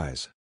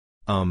surprise.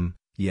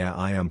 Yeah,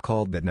 I am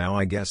called that now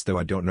I guess, though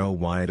I don't know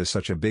why it is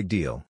such a big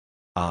deal.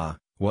 Ah,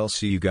 well,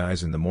 see you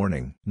guys in the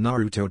morning,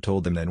 Naruto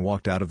told them, then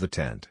walked out of the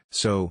tent.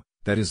 So,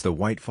 that is the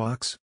White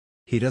Fox?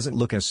 He doesn't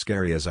look as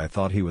scary as I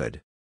thought he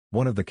would.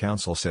 One of the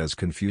council says,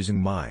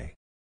 confusing Mai.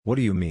 What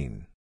do you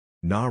mean?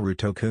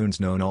 Naruto-kun's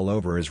known all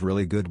over is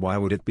really good, why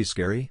would it be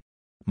scary?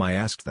 Mai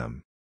asked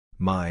them.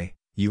 Mai,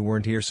 you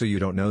weren't here so you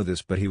don't know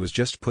this, but he was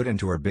just put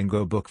into our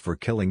bingo book for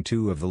killing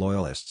 2 of the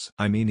loyalists.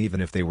 I mean,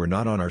 even if they were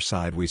not on our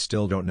side we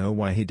still don't know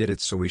why he did it,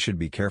 so we should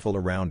be careful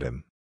around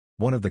him.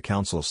 One of the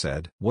council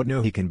said. What?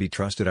 No, he can be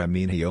trusted. I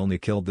mean, he only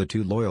killed the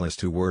 2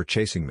 loyalists who were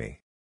chasing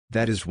me.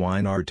 That is why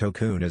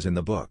Naruto-kun is in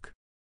the book.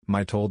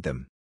 Mai told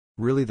them.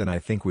 Really? Then I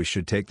think we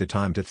should take the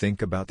time to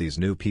think about these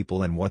new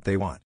people and what they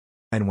want.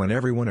 And when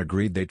everyone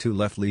agreed, they too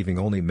left, leaving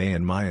only Mei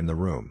and Mai in the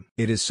room.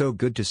 It is so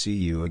good to see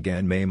you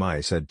again,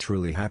 Mai said,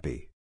 truly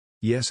happy.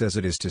 Yes, as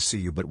it is to see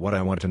you, but what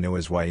I want to know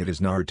is why it is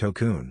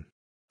Naruto-kun.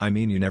 I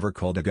mean, you never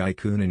called a guy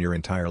kun in your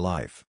entire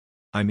life.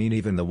 I mean,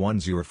 even the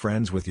ones you are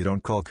friends with you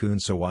don't call kun,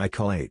 so why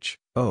call H?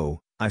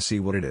 Oh, I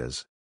see what it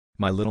is.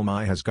 My little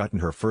Mai has gotten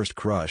her first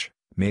crush,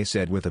 Mei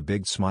said with a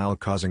big smile,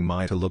 causing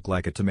Mai to look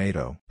like a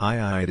tomato.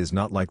 It is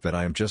not like that.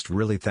 I am just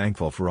really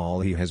thankful for all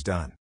he has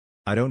done.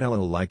 I don't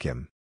like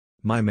him.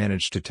 Mai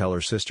managed to tell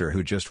her sister,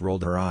 who just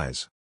rolled her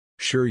eyes.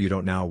 Sure you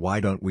don't. Now why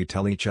don't we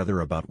tell each other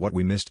about what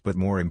we missed, but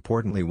more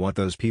importantly what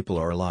those people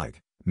are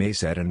like, Mei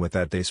said, and with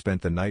that they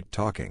spent the night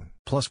talking.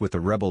 Plus with the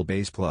rebel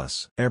base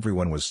plus.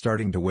 Everyone was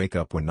starting to wake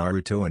up when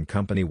Naruto and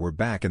company were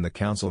back in the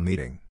council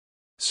meeting.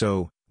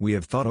 So, we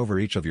have thought over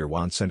each of your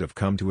wants and have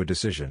come to a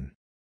decision.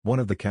 One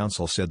of the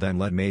council said, then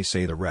let Mei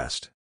say the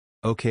rest.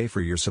 Okay,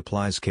 for your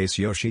supplies case,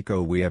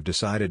 Yoshiko, we have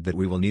decided that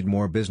we will need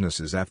more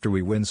businesses after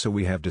we win, so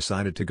we have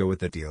decided to go with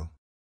that deal.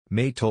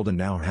 Mei told a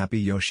now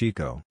happy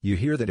Yoshiko. You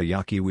hear that,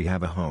 Ayaki? We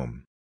have a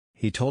home.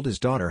 He told his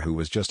daughter, who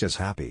was just as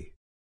happy.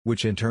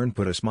 Which in turn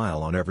put a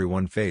smile on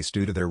everyone's face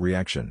due to their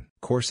reaction.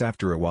 Course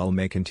after a while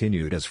Mei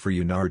continued, as for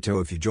you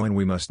Naruto, if you join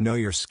we must know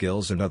your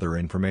skills and other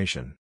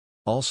information.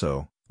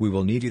 Also, we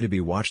will need you to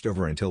be watched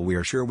over until we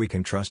are sure we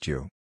can trust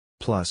you.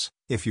 Plus,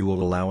 if you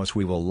will allow us,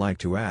 we will like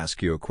to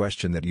ask you a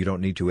question that you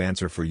don't need to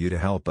answer for you to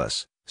help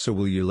us, so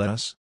will you let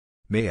us?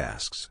 Mei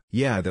asks.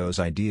 Yeah, those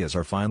ideas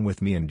are fine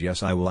with me, and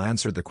yes, I will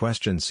answer the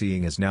question,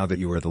 seeing as now that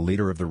you are the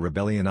leader of the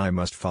rebellion I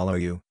must follow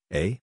you,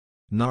 eh?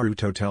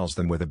 Naruto tells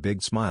them with a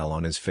big smile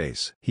on his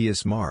face. He is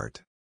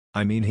smart.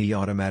 I mean, he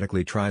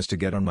automatically tries to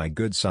get on my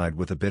good side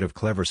with a bit of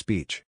clever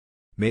speech.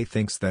 Mei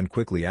thinks, then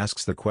quickly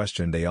asks the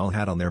question they all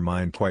had on their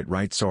mind. Quite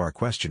right, so our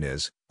question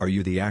is, are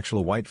you the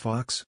actual White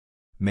Fox?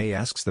 Mei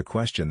asks the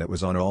question that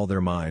was on all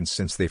their minds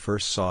since they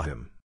first saw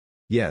him.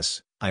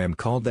 Yes, I am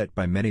called that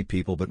by many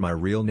people, but my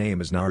real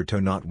name is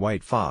Naruto, not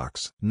White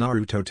Fox.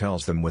 Naruto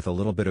tells them with a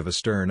little bit of a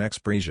stern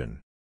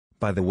expression.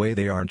 By the way,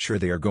 they aren't sure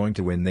they are going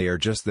to win, they are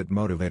just that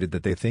motivated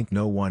that they think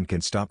no one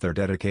can stop their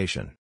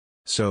dedication.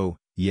 So,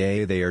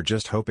 yay, they are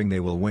just hoping they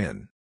will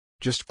win.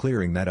 Just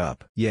clearing that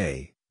up.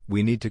 Yay,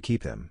 we need to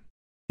keep him.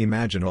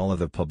 Imagine all of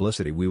the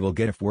publicity we will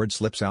get if word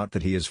slips out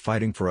that he is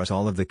fighting for us.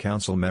 All of the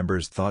council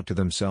members thought to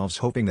themselves,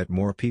 hoping that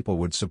more people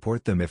would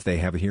support them if they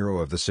have a hero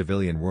of the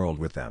civilian world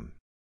with them.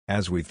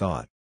 As we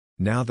thought.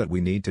 Now that we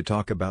need to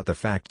talk about the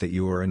fact that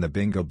you are in the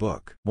bingo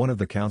book, one of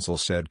the council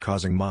said,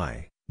 causing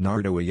Mai,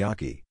 Naruto,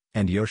 Ayaki,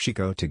 and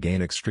Yoshiko to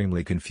gain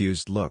extremely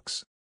confused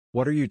looks.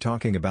 What are you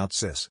talking about,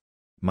 sis?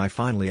 Mai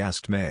finally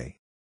asked Mei.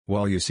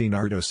 Well, you see,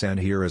 Naruto-san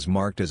here is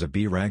marked as a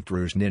B-ranked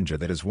Rouge ninja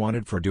that is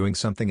wanted for doing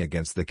something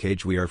against the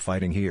cage we are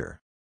fighting here.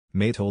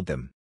 Mei told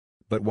them.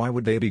 But why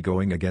would they be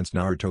going against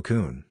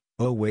Naruto-kun?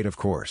 Oh wait, of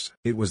course.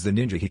 It was the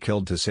ninja he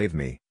killed to save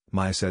me,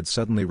 Mai said,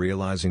 suddenly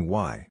realizing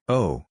why.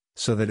 Oh,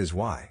 so that is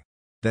why.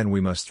 Then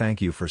we must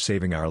thank you for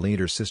saving our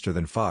leader, sister.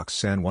 Then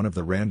Fox-san, one of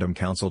the random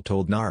council,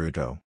 told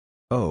Naruto.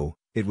 Oh,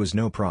 it was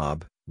no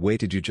prob. Wait,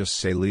 did you just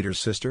say leader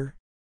sister?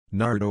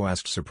 Naruto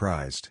asked,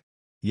 surprised.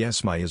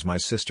 Yes, Mai is my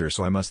sister,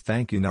 so I must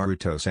thank you,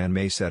 Naruto-san.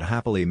 Mei said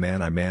happily.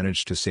 Man, I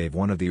managed to save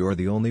one of the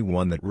only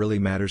one that really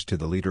matters to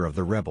the leader of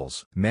the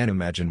rebels. Man,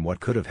 imagine what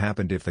could have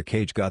happened if the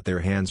cage got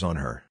their hands on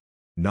her.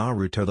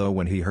 Naruto though,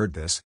 when he heard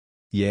this,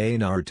 yay,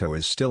 Naruto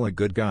is still a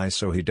good guy,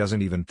 so he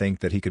doesn't even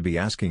think that he could be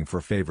asking for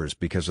favors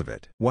because of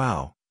it.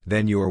 Wow,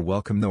 then you are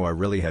welcome, though I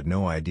really had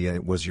no idea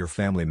it was your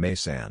family,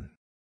 Mei-san.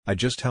 I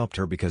just helped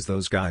her because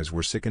those guys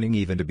were sickening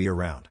even to be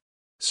around.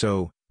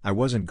 So, I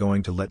wasn't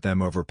going to let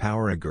them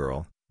overpower a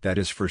girl, that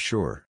is for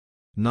sure.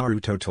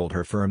 Naruto told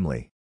her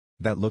firmly.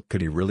 That look, could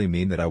he really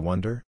mean that, I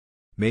wonder?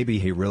 Maybe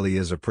he really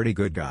is a pretty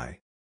good guy.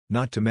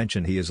 Not to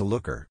mention he is a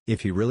looker.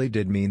 If he really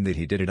did mean that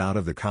he did it out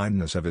of the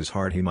kindness of his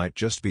heart, he might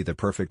just be the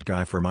perfect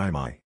guy for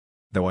Mai.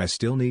 Though I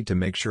still need to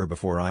make sure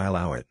before I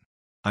allow it.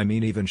 I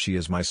mean, even she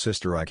is my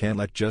sister, I can't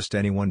let just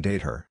anyone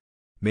date her.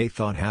 Mei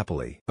thought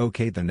happily.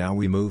 Okay, then now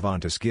we move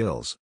on to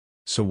skills.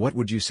 So what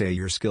would you say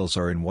your skills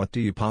are, and what do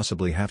you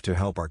possibly have to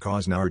help our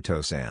cause,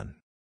 Naruto-san?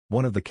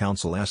 One of the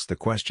council asked the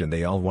question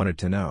they all wanted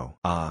to know.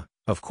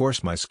 Of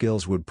course my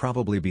skills would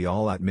probably be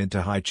all at mid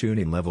to high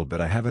tuning level, but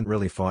I haven't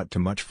really fought too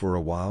much for a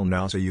while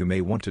now, so you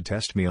may want to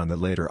test me on that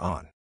later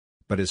on.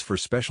 But as for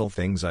special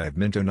things, I have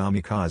Minto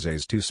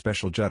Namikaze's 2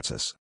 special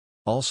jutsus.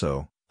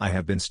 Also, I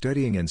have been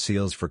studying in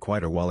seals for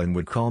quite a while and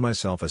would call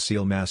myself a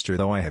seal master,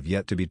 though I have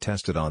yet to be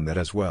tested on that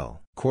as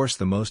well. Of course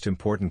the most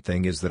important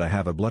thing is that I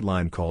have a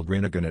bloodline called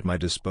Rinnegan at my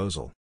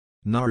disposal.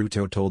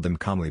 Naruto told them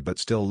calmly, but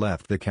still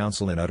left the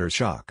council in utter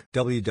shock.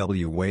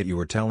 Wait, you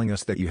were telling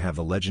us that you have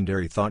the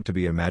legendary thought to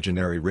be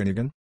imaginary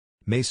Rinnegan?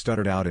 Mei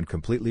stuttered out in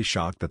completely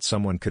shocked that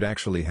someone could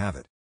actually have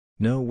it.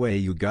 No way,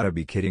 you gotta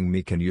be kidding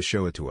me, can you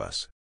show it to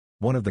us?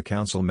 One of the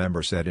council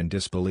members said in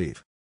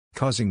disbelief,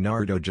 causing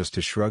Naruto just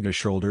to shrug his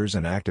shoulders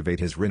and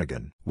activate his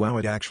Rinnegan. Wow,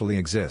 it actually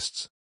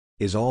exists,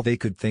 is all they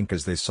could think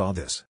as they saw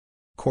this.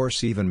 Of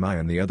course even Mai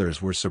and the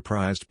others were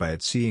surprised by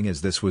it, seeing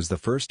as this was the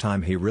first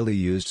time he really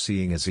used,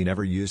 seeing as he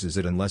never uses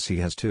it unless he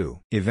has to.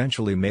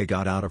 Eventually Mei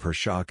got out of her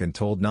shock and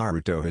told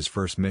Naruto his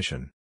first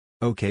mission.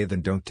 Okay,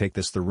 then don't take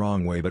this the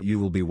wrong way, but you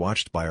will be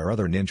watched by our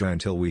other ninja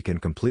until we can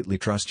completely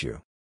trust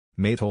you.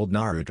 Mei told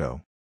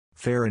Naruto.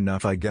 Fair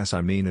enough, I guess.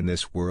 I mean, in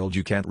this world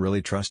you can't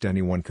really trust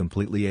anyone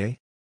completely, eh?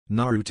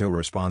 Naruto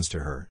responds to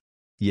her.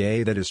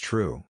 Yay, that is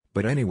true,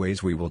 but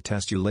anyways we will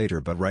test you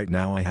later, but right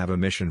now I have a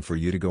mission for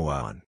you to go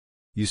on.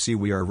 You see,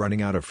 we are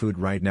running out of food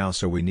right now,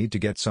 so we need to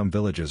get some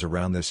villages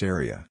around this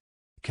area.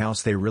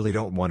 Cows, they really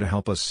don't want to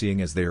help us,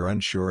 seeing as they are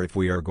unsure if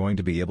we are going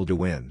to be able to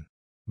win.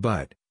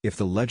 But, if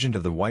the legend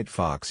of the White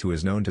Fox, who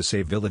is known to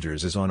save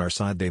villagers, is on our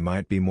side, they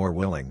might be more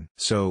willing.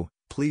 So,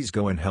 please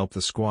go and help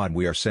the squad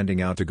we are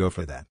sending out to go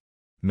for that.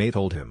 Mei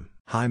told him.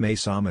 Hi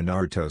Mei-sama,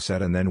 Naruto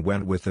said, and then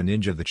went with the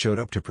ninja that showed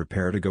up to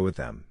prepare to go with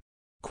them.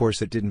 Of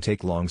course it didn't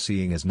take long,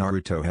 seeing as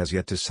Naruto has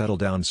yet to settle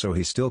down, so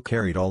he still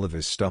carried all of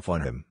his stuff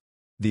on him.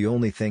 The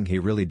only thing he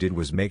really did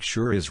was make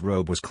sure his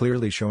robe was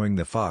clearly showing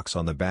the fox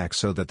on the back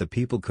so that the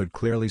people could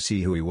clearly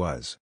see who he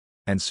was.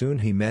 And soon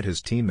he met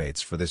his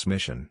teammates for this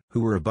mission, who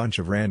were a bunch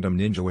of random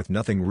ninja with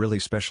nothing really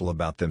special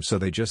about them, so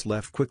they just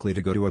left quickly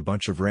to go to a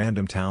bunch of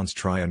random towns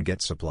try and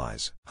get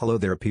supplies. Hello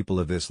there, people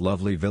of this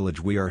lovely village.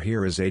 We are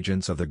here as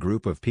agents of the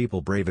group of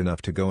people brave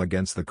enough to go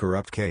against the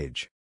corrupt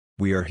cage.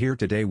 We are here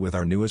today with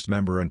our newest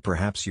member, and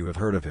perhaps you have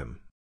heard of him.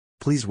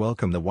 Please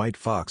welcome the White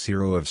Fox,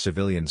 hero of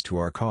civilians, to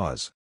our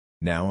cause.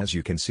 Now, as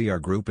you can see, our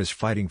group is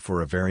fighting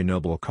for a very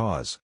noble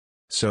cause.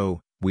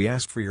 So, we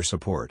ask for your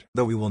support.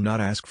 Though we will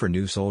not ask for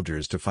new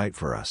soldiers to fight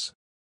for us.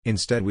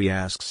 Instead we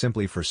ask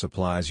simply for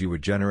supplies you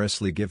would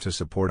generously give to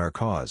support our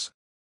cause.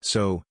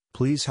 So,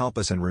 please help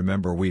us, and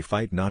remember, we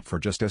fight not for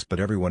just us but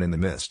everyone in the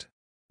mist.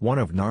 One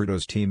of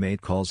Naruto's teammate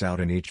calls out.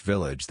 In each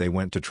village they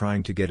went to,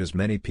 trying to get as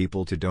many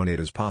people to donate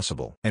as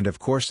possible. And of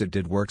course it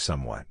did work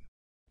somewhat.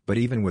 But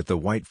even with the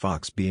White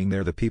Fox being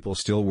there, the people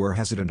still were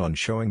hesitant on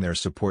showing their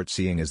support,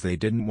 seeing as they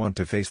didn't want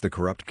to face the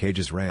corrupt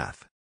cage's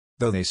wrath.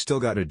 Though they still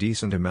got a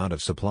decent amount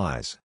of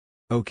supplies.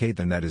 Okay,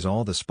 then that is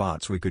all the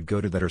spots we could go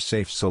to that are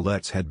safe, so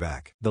let's head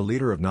back. The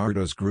leader of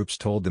Naruto's groups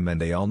told them,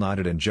 and they all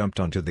nodded and jumped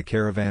onto the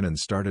caravan and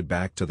started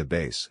back to the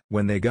base.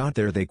 When they got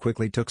there they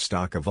quickly took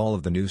stock of all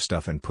of the new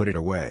stuff and put it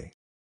away.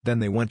 Then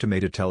they went to Mei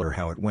to tell her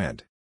how it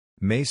went.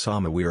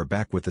 Mei-sama, we are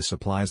back with the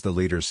supplies, the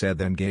leader said,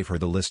 then gave her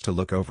the list to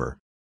look over.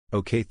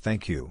 Okay,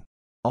 thank you.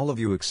 All of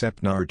you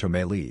except Naruto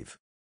may leave.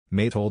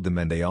 Mei told them,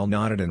 and they all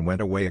nodded and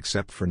went away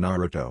except for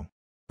Naruto.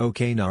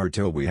 Okay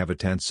Naruto, we have a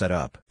tent set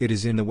up. It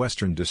is in the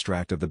western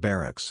district of the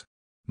barracks.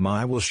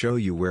 Mai will show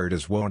you where it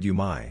is, won't you,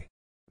 Mai?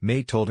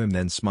 Mei told him,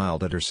 then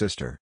smiled at her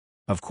sister.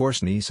 Of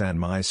course Ni-san,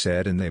 Mai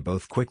said, and they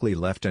both quickly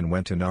left and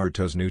went to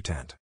Naruto's new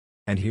tent.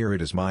 And here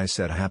it is, Mai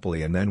said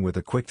happily, and then with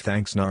a quick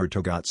thanks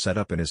Naruto got set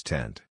up in his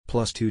tent.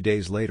 Plus 2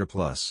 days later,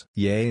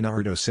 yay,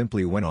 Naruto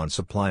simply went on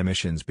supply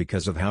missions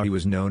because of how he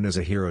was known as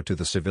a hero to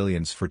the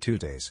civilians for 2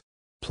 days.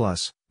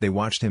 Plus, they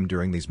watched him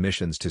during these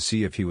missions to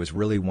see if he was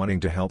really wanting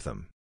to help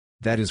them.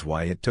 That is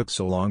why it took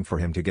so long for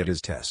him to get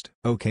his test.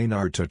 Okay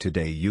Naruto,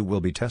 today you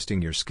will be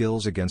testing your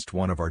skills against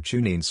one of our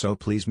Chunin, so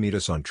please meet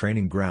us on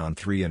training ground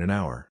 3 in an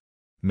hour.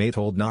 Mei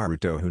told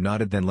Naruto, who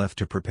nodded, then left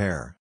to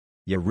prepare.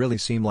 You really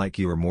seem like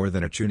you are more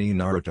than a chunin,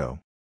 Naruto.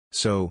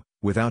 So,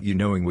 without you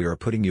knowing, we are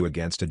putting you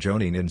against a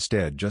jonin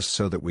instead just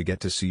so that we get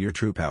to see your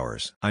true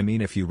powers. I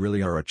mean, if you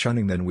really are a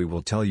chunin, then we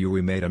will tell you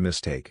we made a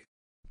mistake.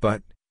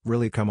 But,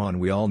 really, come on,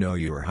 we all know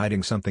you are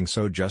hiding something,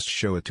 so just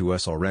show it to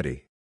us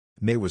already.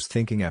 Mei was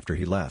thinking after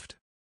he left.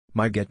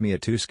 Might get me a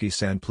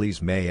Tsuki-san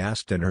please, Mei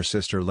asked, and her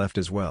sister left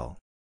as well.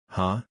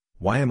 Huh?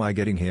 Why am I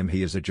getting him?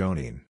 He is a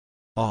jonin.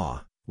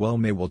 Ah, well,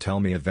 Mei will tell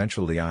me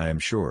eventually, I am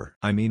sure.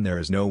 I mean, there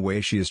is no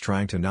way she is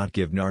trying to not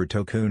give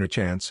Naruto-kun a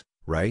chance,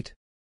 right?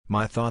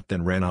 My thought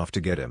then ran off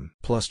to get him.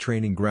 Plus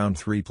training ground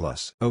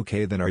 3+.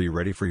 Okay, then are you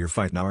ready for your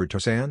fight,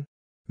 Naruto-san?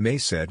 Mei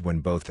said when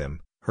both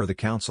him, her, the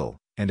council,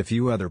 and a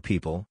few other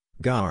people,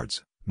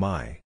 guards,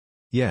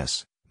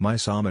 Yes,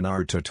 Sama,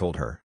 Naruto told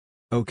her.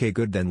 Okay,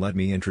 good, then let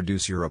me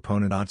introduce your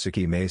opponent,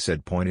 Atsuki, Mei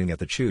said, pointing at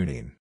the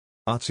chunin.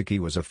 Atsuki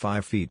was a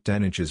 5 feet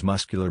 10 inches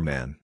muscular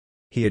man.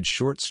 He had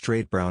short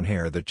straight brown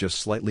hair that just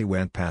slightly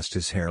went past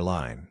his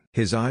hairline.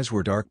 His eyes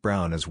were dark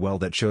brown as well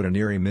that showed an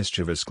eerie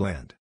mischievous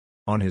glint.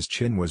 On his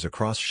chin was a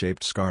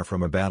cross-shaped scar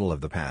from a battle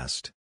of the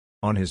past.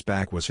 On his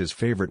back was his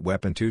favorite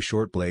weapon, 2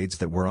 short blades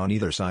that were on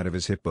either side of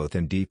his hip, both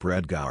in deep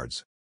red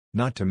guards.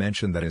 Not to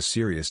mention that his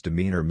serious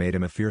demeanor made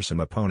him a fearsome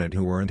opponent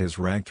who earned his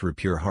rank through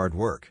pure hard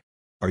work.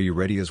 Are you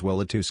ready as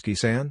well,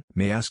 Atsuki-san?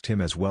 Mei asked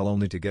him as well,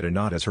 only to get a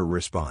nod as her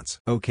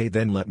response. Okay,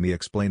 then let me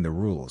explain the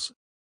rules.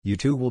 You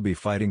two will be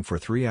fighting for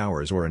 3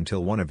 hours or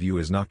until one of you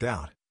is knocked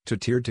out. To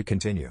tiered to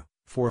continue,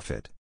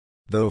 forfeit.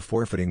 Though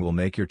forfeiting will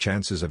make your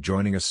chances of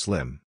joining us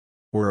slim.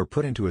 Or are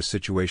put into a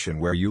situation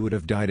where you would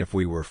have died if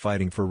we were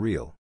fighting for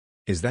real.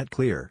 Is that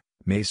clear?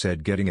 Mei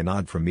said, getting a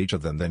nod from each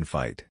of them. Then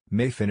fight.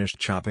 Mei finished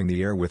chopping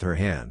the air with her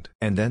hand.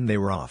 And then they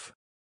were off.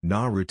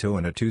 Naruto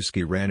and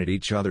Atsuki ran at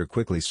each other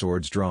quickly,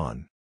 swords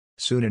drawn.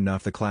 Soon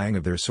enough the clang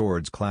of their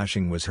swords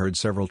clashing was heard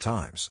several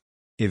times.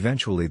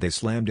 Eventually they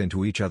slammed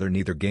into each other,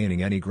 neither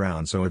gaining any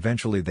ground, so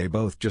eventually they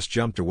both just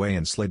jumped away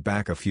and slid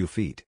back a few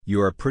feet.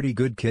 You are a pretty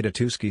good kid,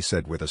 Atsuki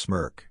said with a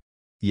smirk.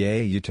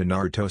 Yay, you too,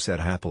 Naruto said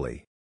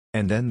happily.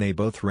 And then they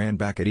both ran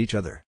back at each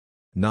other.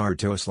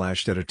 Naruto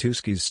slashed at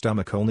Atsuki's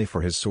stomach only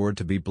for his sword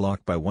to be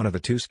blocked by one of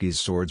Atsuki's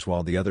swords,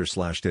 while the other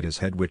slashed at his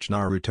head, which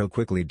Naruto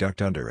quickly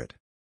ducked under it.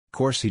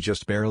 Course he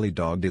just barely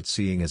dogged it,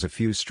 seeing as a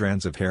few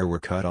strands of hair were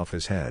cut off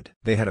his head.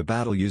 They had a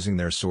battle using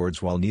their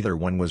swords while neither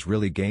one was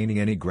really gaining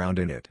any ground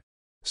in it.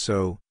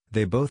 So,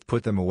 they both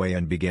put them away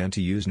and began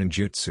to use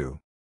ninjutsu.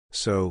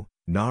 So,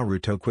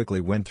 Naruto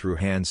quickly went through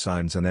hand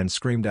signs and then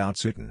screamed out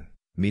Suten,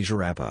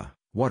 Mizurappa,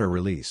 water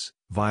release,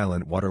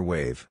 violent water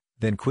wave,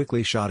 then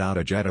quickly shot out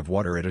a jet of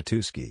water at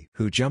Atsuki,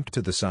 who jumped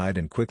to the side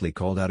and quickly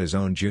called out his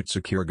own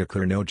jutsu,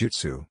 Kyugakur no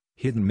Jutsu,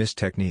 hidden mist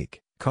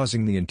technique,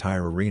 causing the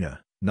entire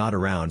arena, not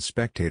around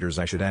spectators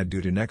I should add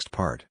due to next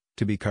part,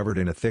 to be covered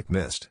in a thick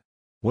mist.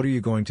 What are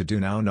you going to do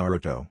now,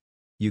 Naruto?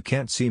 You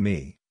can't see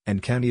me,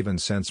 and can't even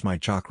sense my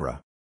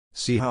chakra.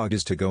 See how it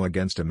is to go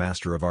against a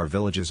master of our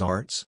village's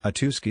arts?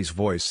 Atsuki's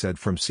voice said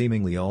from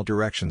seemingly all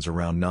directions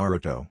around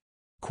Naruto.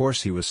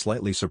 Course he was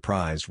slightly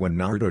surprised when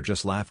Naruto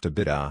just laughed a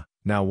bit.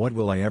 Now what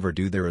will I ever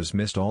do? There is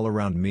mist all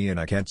around me and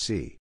I can't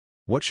see.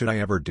 What should I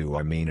ever do?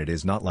 I mean, it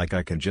is not like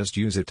I can just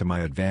use it to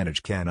my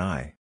advantage, can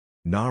I?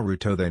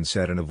 Naruto then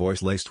said in a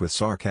voice laced with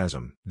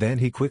sarcasm. Then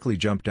he quickly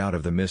jumped out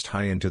of the mist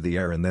high into the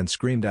air and then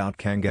screamed out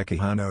Kangeki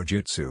no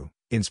Jutsu,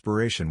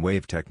 inspiration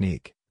wave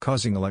technique,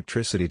 causing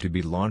electricity to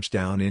be launched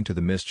down into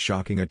the mist,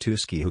 shocking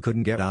Atsuki, who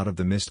couldn't get out of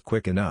the mist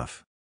quick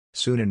enough.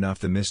 Soon enough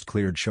the mist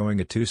cleared, showing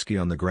Atsuki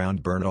on the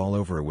ground burned all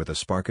over with a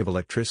spark of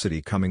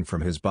electricity coming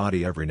from his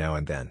body every now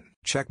and then.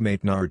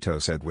 Checkmate, Naruto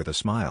said with a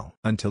smile,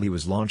 until he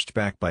was launched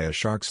back by a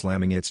shark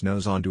slamming its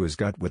nose onto his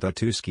gut, with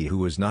Atsuki, who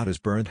was not as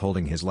burned,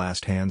 holding his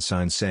last hand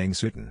sign saying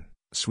Suten,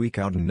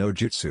 Suikouden no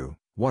Jutsu,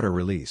 water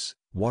release,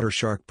 water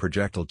shark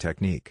projectile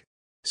technique.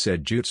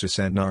 Said jutsu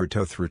sent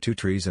Naruto through 2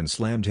 trees and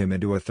slammed him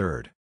into a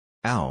third.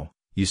 Ow,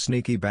 you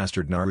sneaky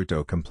bastard,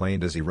 Naruto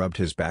complained as he rubbed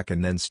his back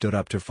and then stood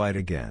up to fight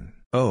again.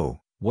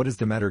 Oh, what is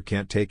the matter?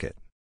 Can't take it?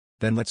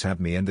 Then let's have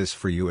me end this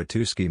for you,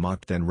 Atsuki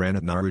mocked, then ran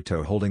at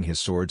Naruto holding his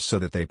sword so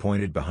that they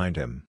pointed behind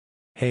him.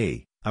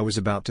 Hey, I was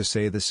about to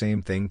say the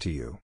same thing to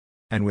you.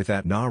 And with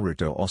that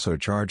Naruto also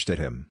charged at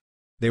him.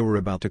 They were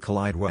about to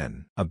collide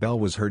when a bell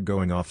was heard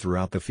going off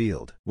throughout the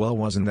field. Well,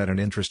 wasn't that an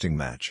interesting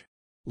match?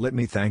 Let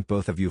me thank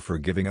both of you for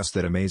giving us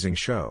that amazing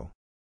show.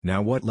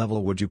 Now what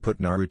level would you put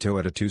Naruto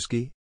at,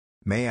 Atsuki?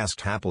 Mei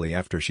asked happily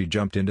after she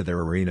jumped into their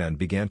arena and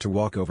began to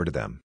walk over to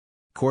them.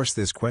 Course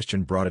this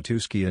question brought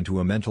Atsuki into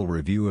a mental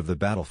review of the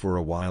battle for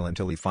a while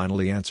until he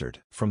finally answered.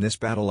 From this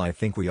battle I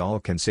think we all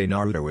can say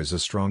Naruto is a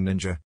strong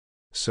ninja.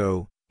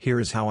 So, here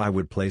is how I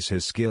would place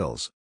his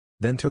skills.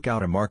 Then took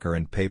out a marker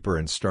and paper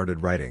and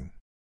started writing.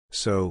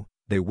 So,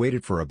 they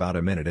waited for about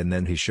a minute and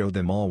then he showed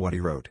them all what he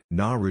wrote.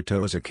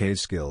 Naruto Asake's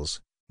skills,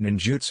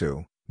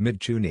 ninjutsu,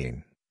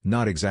 mid-chunin,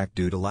 not exact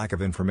due to lack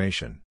of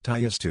information.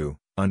 Taijutsu,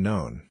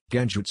 unknown.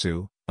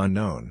 Genjutsu,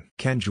 unknown.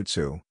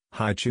 Kenjutsu,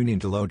 high chunin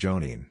to low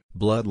jonin.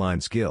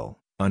 Bloodline skill,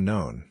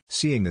 unknown.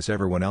 Seeing this,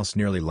 everyone else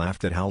nearly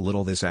laughed at how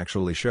little this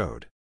actually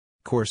showed.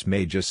 Course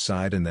Mei just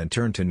sighed and then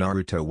turned to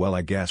Naruto. Well,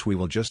 I guess we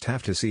will just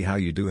have to see how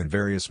you do in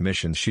various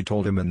missions, she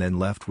told him, and then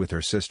left with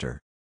her sister.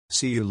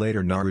 See you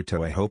later,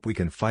 Naruto, I hope we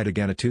can fight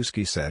again,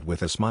 Atsuki said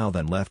with a smile,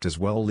 then left as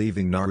well,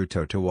 leaving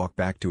Naruto to walk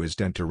back to his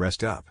tent to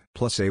rest up.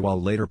 Plus a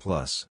while later.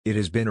 It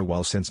has been a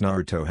while since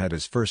Naruto had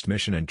his first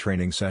mission and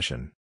training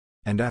session.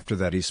 And after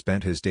that he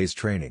spent his days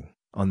training,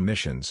 on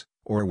missions,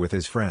 or with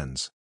his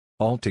friends.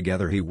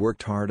 Altogether he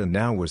worked hard and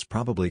now was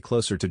probably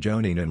closer to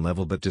Jonin in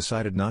level, but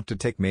decided not to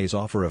take Mei's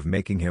offer of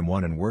making him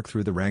one and work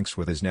through the ranks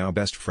with his now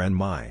best friend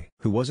Mai,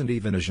 who wasn't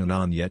even a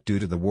Jonin yet due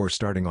to the war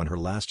starting on her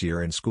last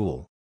year in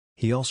school.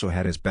 He also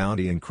had his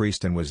bounty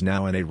increased and was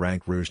now an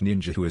A-rank Rouge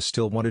ninja who is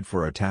still wanted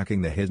for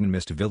attacking the Hidden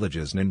Mist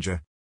Village's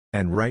ninja.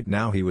 And right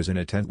now he was in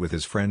a tent with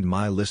his friend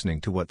Mai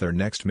listening to what their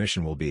next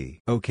mission will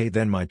be. Okay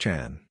then,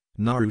 Mai-chan,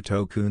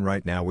 Naruto-kun,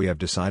 right now we have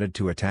decided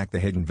to attack the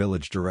Hidden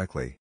Village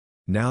directly.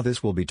 Now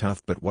this will be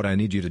tough, but what I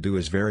need you to do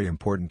is very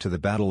important to the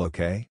battle,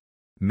 okay?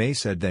 Mei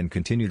said, then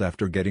continued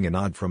after getting a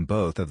nod from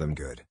both of them.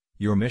 Good.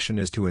 Your mission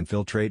is to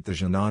infiltrate the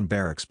Jonin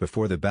barracks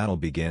before the battle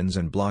begins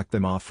and block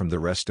them off from the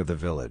rest of the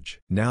village.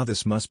 Now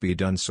this must be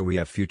done so we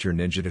have future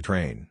ninja to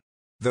train.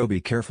 Though be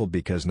careful,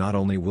 because not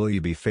only will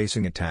you be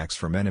facing attacks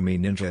from enemy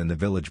ninja in the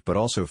village but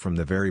also from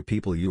the very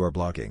people you are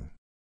blocking.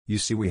 You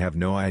see, we have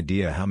no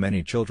idea how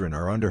many children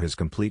are under his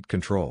complete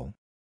control.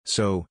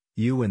 So,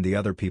 you and the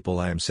other people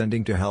I am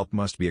sending to help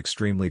must be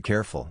extremely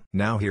careful.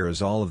 Now here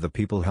is all of the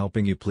people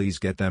helping you, please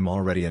get them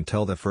all ready and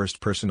tell the first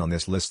person on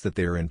this list that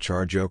they are in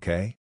charge,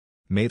 okay?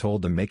 Mei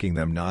told them, making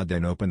them nod,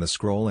 then open the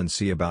scroll and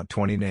see about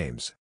 20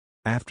 names.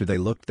 After they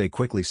looked, they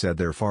quickly said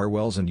their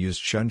farewells and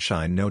used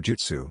Sunshine no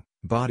Jutsu,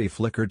 body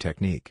flicker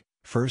technique,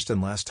 first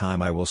and last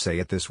time I will say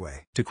it this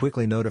way, to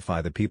quickly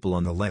notify the people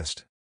on the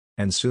list.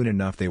 And soon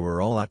enough they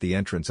were all at the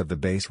entrance of the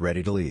base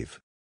ready to leave.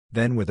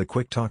 Then with a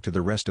quick talk to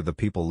the rest of the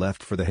people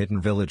left for the hidden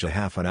village a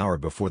half an hour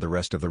before the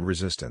rest of the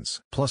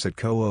resistance. At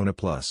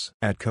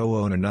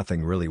Konoha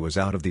nothing really was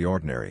out of the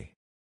ordinary.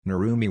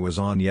 Narumi was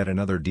on yet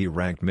another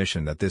D-ranked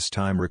mission that this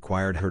time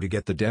required her to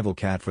get the devil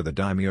cat for the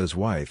daimyo's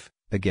wife,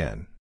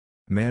 again.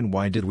 Man,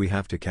 why did we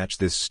have to catch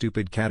this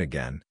stupid cat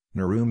again?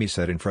 Narumi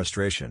said in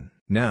frustration.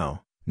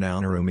 Now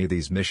Narumi,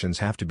 these missions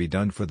have to be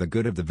done for the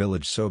good of the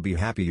village, so be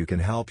happy you can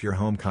help your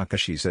home,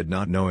 Kakashi said,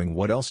 not knowing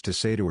what else to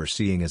say to her,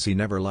 seeing as he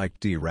never liked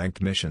D-ranked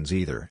missions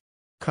either.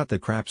 Cut the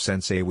crap,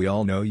 sensei, we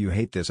all know you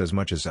hate this as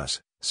much as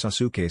us,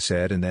 Sasuke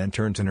said, and then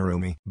turned to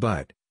Narumi.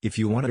 But, if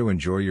you wanted to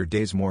enjoy your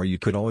days more, you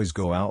could always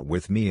go out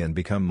with me and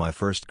become my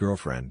first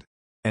girlfriend.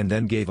 And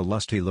then gave a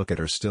lusty look at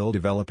her still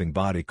developing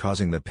body,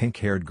 causing the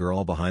pink-haired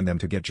girl behind them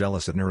to get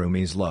jealous at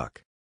Narumi's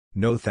luck.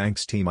 No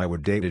thanks, team, I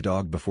would date a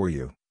dog before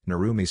you,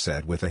 Narumi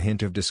said with a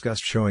hint of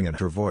disgust showing in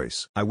her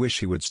voice. I wish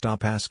he would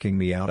stop asking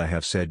me out, I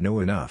have said no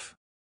enough.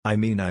 I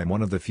mean, I am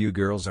one of the few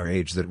girls our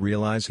age that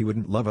realize he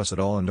wouldn't love us at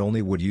all and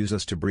only would use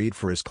us to breed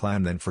for his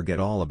clan, then forget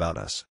all about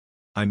us.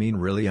 I mean,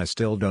 really, I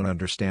still don't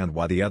understand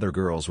why the other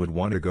girls would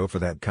want to go for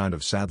that kind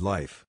of sad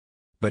life.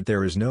 But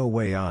there is no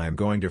way I am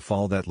going to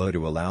fall that low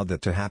to allow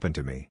that to happen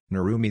to me,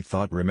 Narumi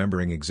thought,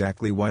 remembering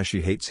exactly why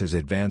she hates his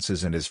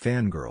advances and his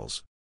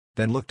fangirls.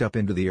 Then looked up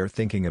into the air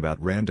thinking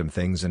about random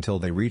things until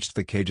they reached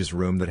the cage's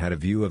room that had a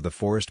view of the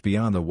forest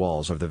beyond the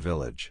walls of the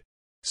village.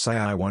 Sigh,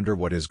 I wonder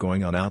what is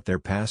going on out there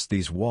past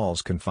these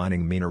walls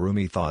confining me,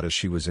 Narumi thought as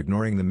she was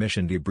ignoring the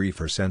mission debrief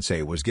her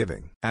sensei was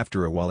giving.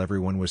 After a while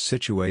everyone was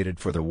situated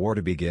for the war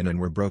to begin and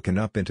were broken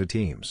up into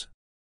teams.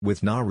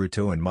 With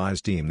Naruto and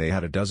Mai's team they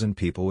had a dozen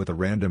people with a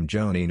random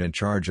Jonin in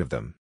charge of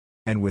them.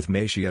 And with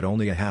Mei she had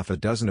only a half a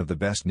dozen of the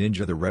best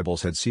ninja the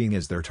rebels had, seeing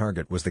as their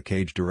target was the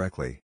cage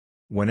directly.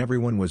 When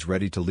everyone was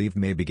ready to leave,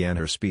 Mei began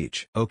her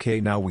speech. Okay,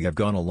 now we have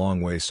gone a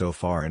long way so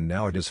far and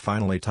now it is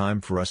finally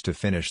time for us to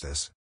finish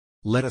this.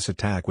 Let us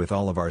attack with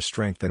all of our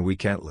strength and we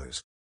can't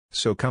lose.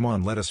 So come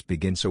on, let us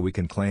begin so we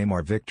can claim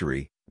our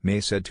victory,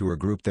 Mei said to her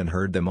group, then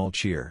heard them all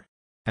cheer.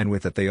 And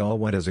with it they all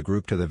went as a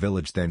group to the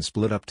village, then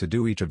split up to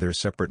do each of their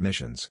separate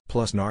missions.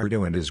 Plus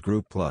Naruto and his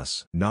group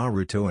plus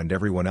Naruto and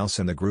everyone else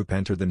in the group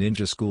entered the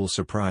ninja school,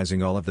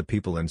 surprising all of the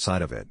people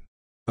inside of it.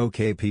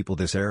 Okay people,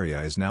 this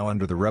area is now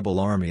under the rebel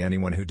army.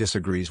 Anyone who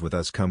disagrees with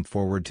us come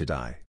forward to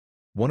die.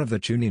 One of the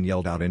Chunin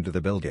yelled out into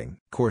the building.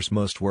 Of course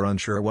most were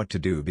unsure what to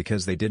do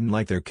because they didn't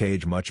like their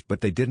cage much,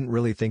 but they didn't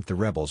really think the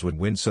rebels would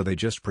win, so they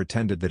just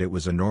pretended that it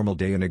was a normal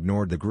day and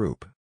ignored the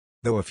group.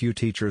 Though a few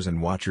teachers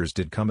and watchers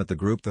did come at the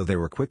group, though they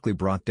were quickly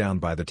brought down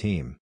by the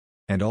team.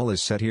 And all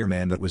is set here,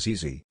 man, that was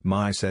easy,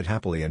 Mai said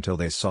happily until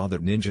they saw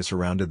that ninja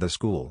surrounded the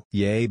school.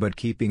 Yay, but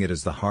keeping it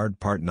is the hard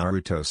part,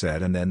 Naruto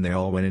said, and then they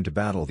all went into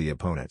battle the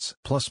opponents.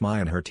 Plus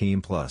Mai and her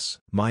team plus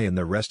Mai and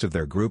the rest of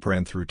their group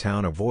ran through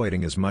town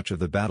avoiding as much of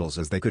the battles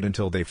as they could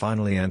until they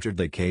finally entered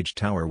the cage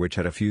tower, which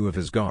had a few of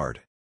his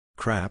guard.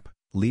 Crap,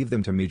 leave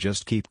them to me,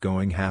 just keep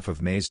going, half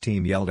of Mei's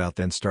team yelled out,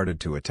 then started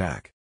to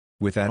attack.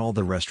 With that all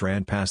the rest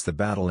ran past the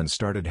battle and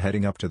started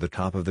heading up to the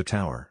top of the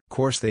tower. Of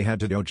course they had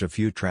to dodge a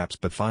few traps,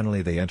 but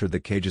finally they entered the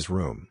cage's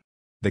room.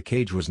 The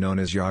cage was known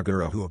as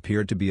Yagura, who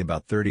appeared to be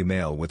about 30,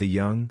 male with a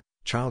young,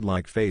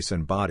 childlike face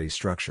and body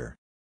structure.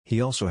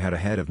 He also had a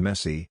head of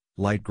messy,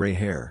 light gray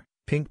hair,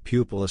 Pink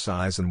pupilless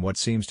eyes and what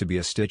seems to be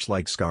a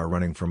stitch-like scar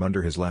running from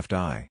under his left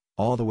eye,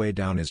 all the way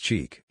down his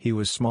cheek. He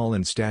was small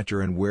in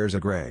stature and wears a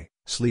gray,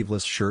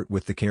 sleeveless shirt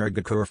with the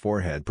Karagakure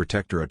forehead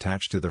protector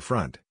attached to the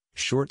front,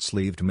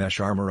 short-sleeved mesh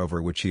armor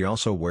over which he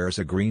also wears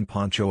a green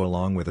poncho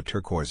along with a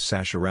turquoise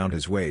sash around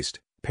his waist,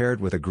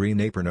 paired with a green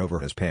apron over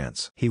his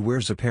pants. He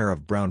wears a pair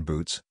of brown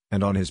boots,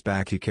 and on his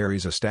back he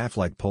carries a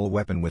staff-like pole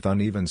weapon with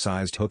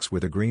uneven-sized hooks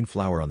with a green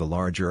flower on the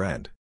larger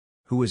end.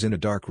 Who is in a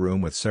dark room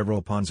with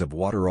several ponds of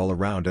water all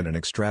around and an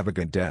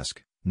extravagant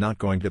desk. Not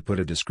going to put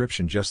a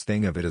description, just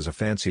think of it as a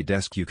fancy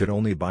desk you could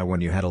only buy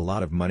when you had a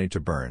lot of money to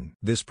burn.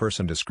 This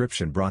person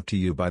description brought to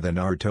you by the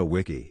Naruto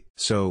wiki.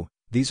 So,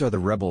 these are the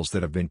rebels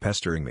that have been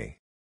pestering me.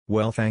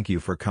 Well, thank you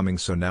for coming,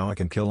 so now I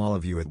can kill all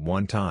of you at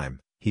one time,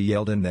 he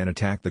yelled and then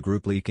attacked the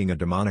group, leaking a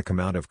demonic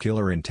amount of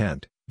killer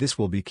intent. This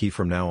will be key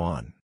from now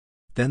on.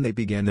 Then they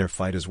began their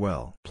fight as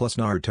well.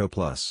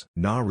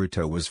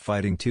 Naruto was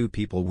fighting two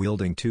people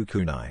wielding two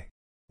kunai,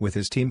 with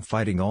his team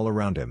fighting all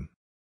around him.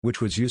 Which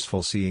was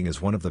useful seeing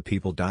as one of the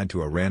people died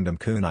to a random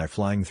kunai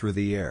flying through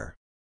the air,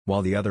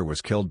 while the other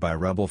was killed by a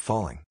rebel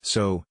falling.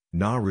 So,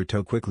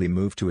 Naruto quickly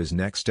moved to his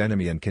next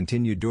enemy and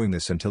continued doing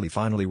this until he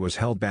finally was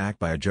held back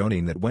by a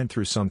jonin that went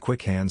through some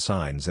quick hand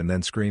signs and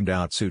then screamed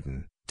out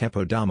Suten,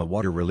 Teppodama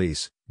water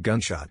release,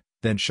 gunshot,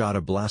 then shot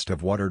a blast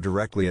of water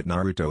directly at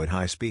Naruto at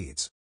high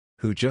speeds,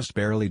 who just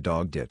barely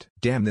dogged it.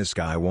 Damn, this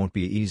guy won't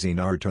be easy,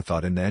 Naruto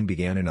thought, and then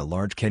began in a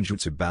large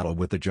kenjutsu battle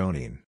with the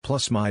jonin.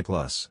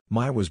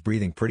 Mai was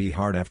breathing pretty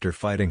hard after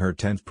fighting her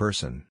 10th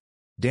person.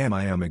 Damn,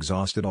 I am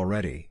exhausted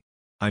already.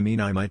 I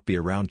mean, I might be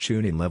around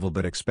Chunin level,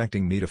 but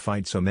expecting me to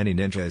fight so many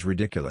ninja is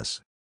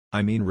ridiculous.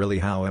 I mean, really,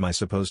 how am I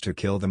supposed to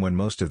kill them when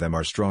most of them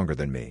are stronger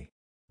than me?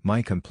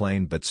 Mai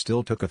complained, but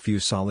still took a few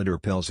solider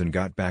pills and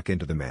got back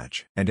into the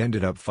match, and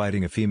ended up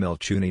fighting a female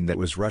Chunin that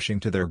was rushing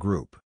to their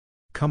group.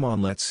 Come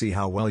on, let's see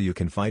how well you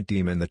can fight,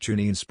 demon, the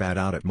Chunin spat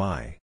out at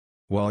Mai.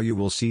 Well, you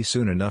will see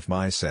soon enough,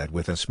 Mai said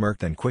with a smirk,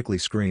 then quickly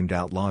screamed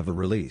out lava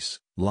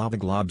release, lava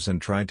globs,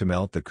 and tried to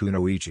melt the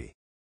kunoichi.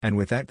 And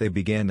with that they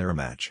began their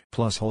match.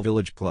 Whole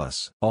village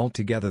plus.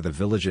 Altogether the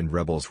village and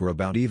rebels were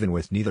about even,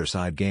 with neither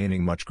side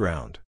gaining much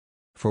ground.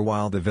 For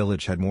while the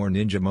village had more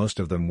ninja, most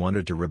of them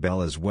wanted to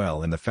rebel as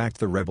well, and the fact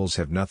the rebels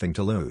have nothing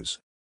to lose.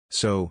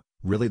 So,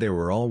 really they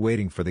were all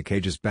waiting for the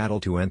cages battle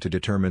to end to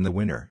determine the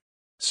winner.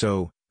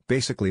 So,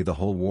 basically the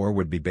whole war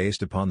would be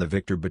based upon the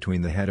victor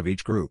between the head of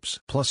each groups.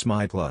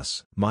 Mai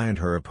and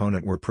her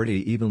opponent were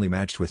pretty evenly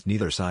matched, with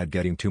neither side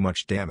getting too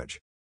much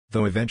damage.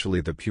 Though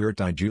eventually the pure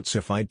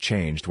taijutsu fight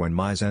changed when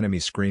Mai's enemy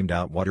screamed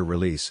out water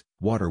release,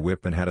 water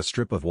whip, and had a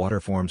strip of water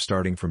form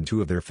starting from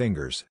two of their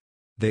fingers.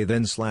 They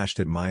then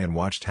slashed at Mai and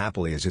watched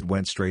happily as it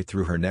went straight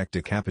through her neck,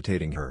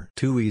 decapitating her.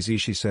 Too easy,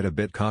 she said a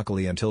bit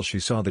cockily, until she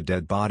saw the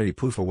dead body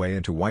poof away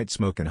into white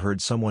smoke and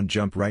heard someone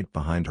jump right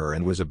behind her,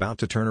 and was about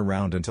to turn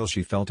around until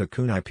she felt a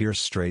kunai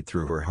pierce straight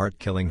through her heart,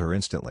 killing her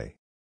instantly.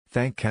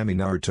 Thank Kami,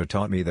 Naruto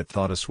taught me that,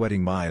 thought a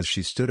sweating Mai as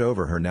she stood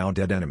over her now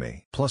dead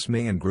enemy.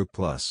 May and group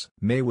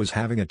May was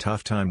having a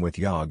tough time with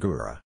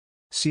Yagura.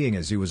 Seeing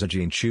as he was a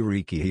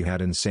Jinchuriki, he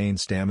had insane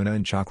stamina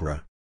and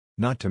chakra.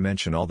 Not to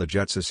mention all the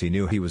jutsus, he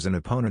knew he was an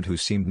opponent who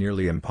seemed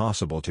nearly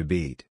impossible to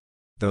beat.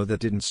 Though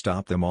that didn't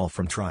stop them all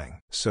from trying.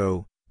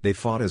 So, they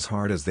fought as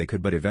hard as they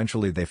could, but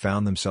eventually they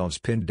found themselves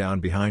pinned down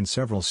behind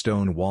several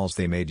stone walls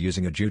they made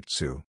using a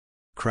jutsu.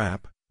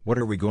 Crap, what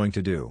are we going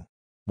to do?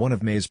 One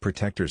of Mei's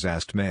protectors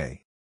asked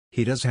Mei.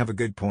 He does have a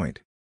good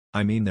point.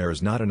 I mean, there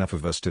is not enough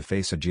of us to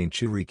face a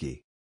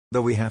Jinchuriki.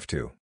 Though we have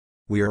to.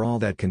 We are all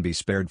that can be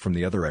spared from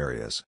the other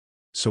areas.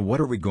 So what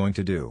are we going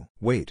to do?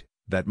 Wait,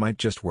 that might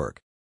just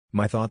work.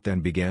 Mai thought,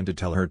 then began to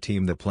tell her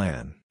team the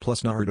plan.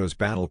 Naruto's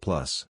battle.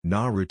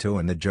 Naruto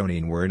and the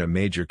jonin were in a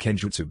major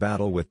kenjutsu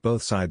battle, with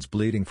both sides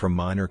bleeding from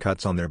minor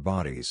cuts on their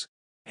bodies.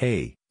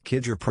 Hey,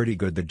 kid, you're pretty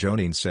good, the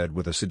jonin said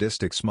with a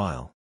sadistic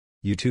smile.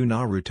 You too,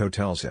 Naruto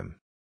tells him.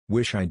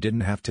 Wish I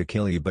didn't have to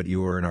kill you, but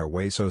you were in our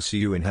way, so see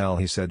you in hell,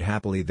 he said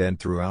happily, then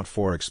threw out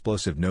 4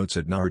 explosive notes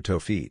at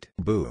Naruto's feet.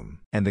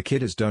 Boom. And the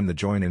kid is done, the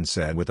jonin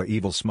said with a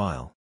evil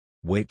smile.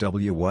 Wait,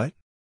 what?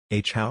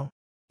 How?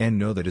 And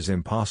no, that is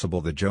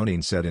impossible, the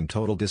jonin said in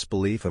total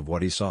disbelief of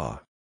what he saw.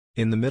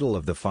 In the middle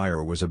of the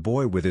fire was a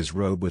boy with his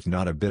robe with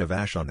not a bit of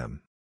ash on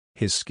him.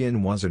 His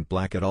skin wasn't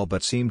black at all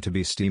but seemed to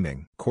be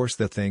steaming. Of course,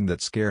 the thing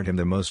that scared him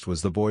the most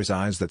was the boy's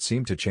eyes that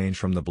seemed to change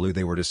from the blue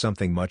they were to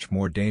something much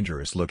more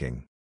dangerous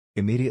looking.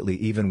 Immediately,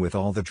 even with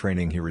all the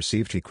training he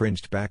received, he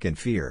cringed back in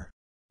fear.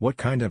 What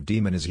kind of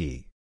demon is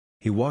he?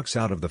 He walks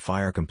out of the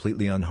fire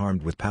completely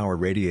unharmed with power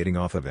radiating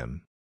off of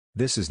him.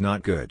 This is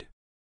not good.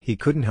 He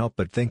couldn't help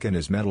but think in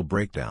his mental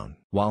breakdown.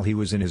 While he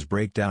was in his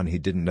breakdown, he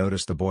didn't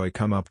notice the boy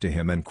come up to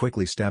him and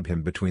quickly stab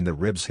him between the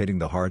ribs, hitting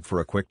the heart for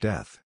a quick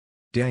death.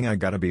 Dang, I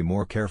gotta be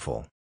more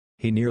careful.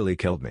 He nearly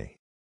killed me.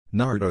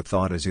 Naruto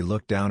thought as he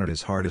looked down at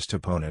his hardest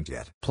opponent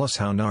yet.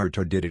 How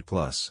Naruto did it.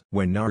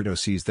 When Naruto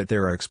sees that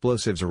there are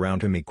explosives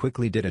around him, he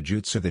quickly did a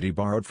jutsu that he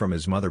borrowed from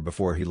his mother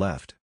before he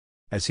left.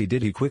 As he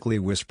did, he quickly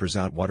whispers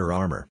out water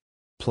armor.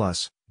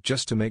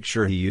 Just to make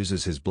sure, he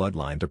uses his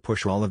bloodline to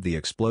push all of the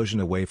explosion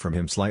away from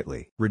him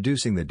slightly,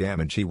 reducing the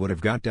damage he would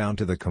have got down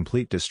to the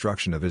complete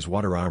destruction of his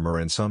water armor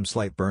and some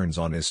slight burns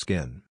on his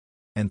skin.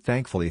 And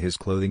thankfully his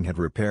clothing had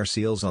repair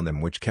seals on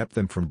them which kept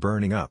them from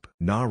burning up.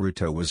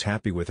 Naruto was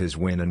happy with his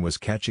win and was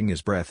catching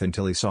his breath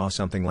until he saw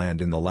something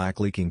land in the lac,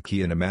 leaking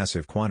ki in a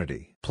massive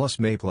quantity.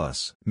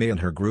 May and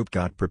her group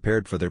got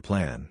prepared for their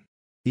plan.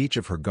 Each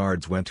of her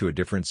guards went to a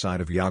different side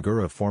of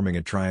Yagura, forming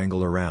a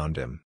triangle around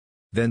him.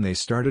 Then they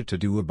started to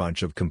do a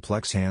bunch of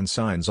complex hand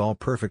signs, all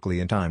perfectly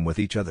in time with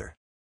each other.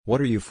 "What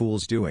are you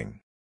fools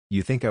doing?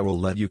 You think I will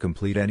let you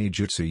complete any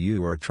jutsu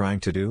you are trying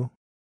to do?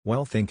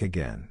 Well, think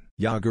again,"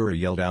 Yagura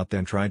yelled out,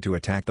 then tried to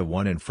attack the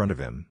one in front of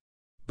him.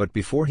 But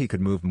before he could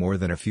move more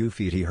than a few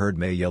feet, he heard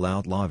Mei yell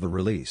out, "Lava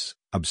release,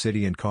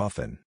 obsidian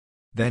coffin."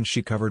 Then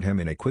she covered him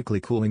in a quickly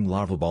cooling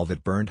lava ball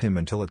that burned him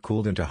until it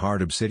cooled into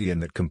hard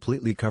obsidian that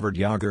completely covered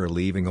Yagura,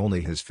 leaving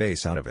only his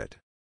face out of it.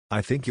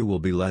 "I think you will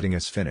be letting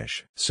us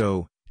finish.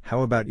 So,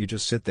 how about you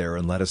just sit there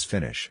and let us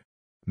finish?"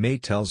 Mei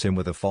tells him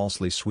with a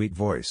falsely sweet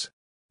voice.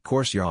 Of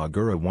course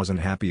Yagura wasn't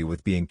happy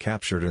with being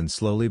captured and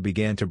slowly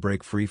began to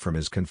break free from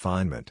his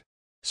confinement.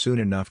 Soon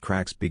enough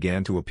cracks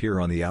began to appear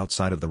on the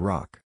outside of the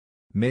rock.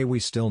 "Mei, we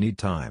still need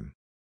time.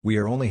 We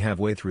are only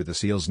halfway through the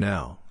seals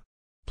now.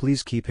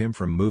 Please keep him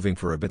from moving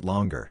for a bit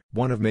longer,"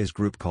 one of Mei's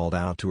group called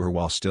out to her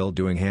while still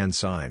doing hand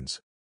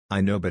signs. "I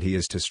know, but he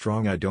is too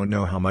strong. I don't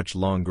know how much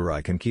longer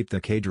I can keep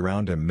the cage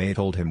around him," Mei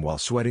told him while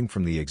sweating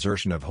from the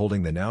exertion of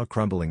holding the now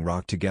crumbling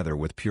rock together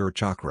with pure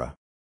chakra.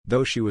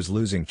 Though she was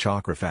losing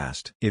chakra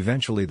fast,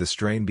 eventually the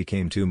strain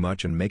became too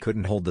much and Mei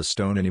couldn't hold the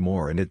stone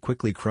anymore and it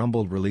quickly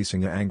crumbled,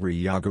 releasing an angry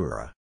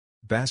Yagura.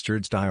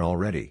 "Bastards, die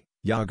already,"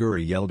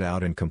 Yagura yelled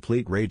out in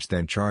complete rage,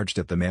 then charged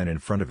at the man in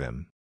front of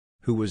him,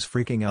 who was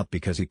freaking out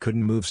because he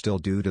couldn't move still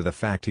due to the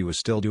fact he was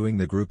still doing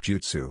the group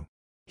jutsu.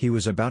 He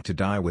was about to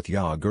die with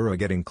Yagura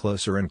getting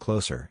closer and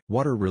closer.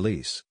 Water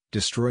release,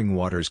 destroying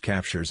water's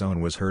capture zone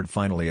was heard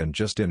finally, and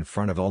just in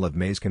front of all of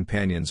Mei's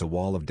companions a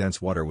wall of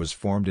dense water was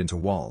formed into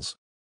walls,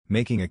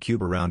 making a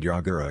cube around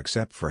Yagura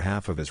except for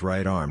half of his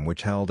right arm,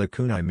 which held a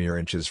kunai mere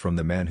inches from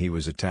the man he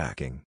was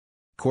attacking.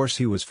 Of course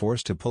he was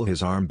forced to pull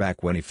his arm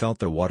back when he felt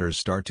the waters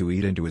start to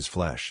eat into his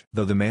flesh.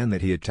 Though the man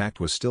that he attacked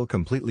was still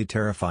completely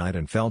terrified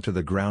and fell to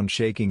the ground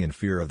shaking in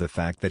fear of the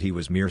fact that he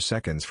was mere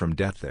seconds from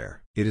death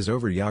there. "It is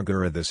over,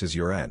 Yagura, this is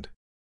your end.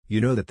 You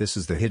know that this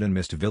is the Hidden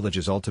Mist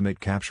Village's ultimate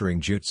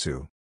capturing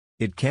jutsu.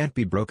 It can't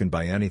be broken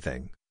by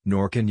anything,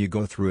 nor can you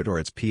go through it, or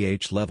its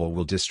pH level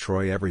will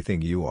destroy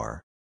everything you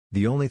are.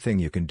 The only thing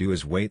you can do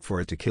is wait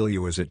for it to kill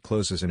you as it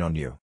closes in on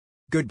you.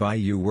 Goodbye,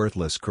 you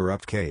worthless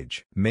corrupt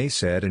cage," Mei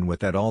said, and with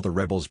that all the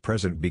rebels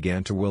present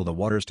began to will the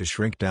waters to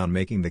shrink down,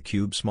 making the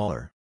cube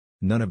smaller.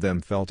 None of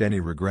them felt any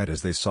regret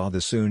as they saw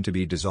the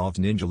soon-to-be dissolved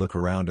ninja look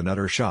around in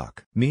utter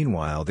shock.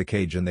 Meanwhile the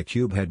cage and the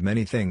cube had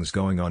many things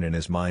going on in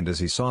his mind as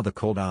he saw the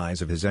cold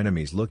eyes of his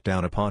enemies look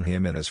down upon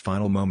him in his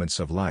final moments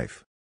of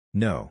life.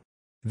 "No.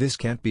 This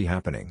can't be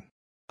happening.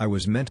 I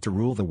was meant to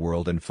rule the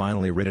world and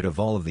finally rid it of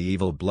all of the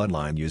evil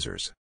bloodline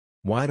users.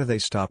 Why do they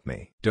stop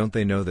me? Don't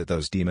they know that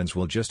those demons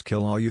will just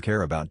kill all you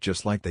care about,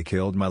 just like they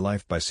killed my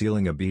life by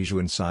sealing a bijou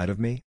inside of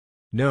me?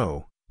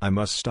 No, I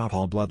must stop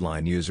all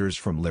bloodline users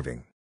from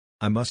living.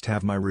 I must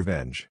have my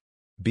revenge.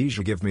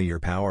 Bijou, give me your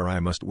power,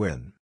 I must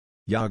win."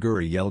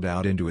 Yagura yelled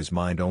out into his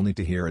mind, only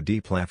to hear a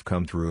deep laugh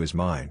come through his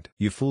mind.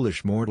 "You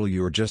foolish mortal,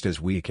 you are just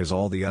as weak as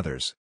all the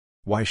others.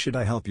 Why should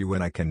I help you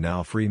when I can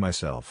now free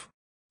myself?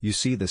 You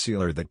see, the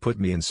sealer that put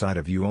me inside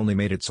of you only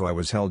made it so I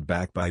was held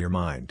back by your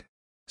mind.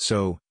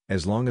 So,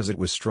 as long as it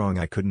was strong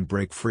I couldn't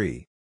break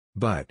free.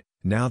 But,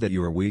 now that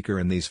you are weaker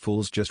and these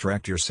fools just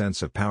wrecked your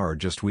sense of power,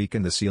 just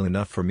weaken the seal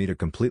enough for me to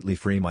completely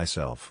free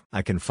myself.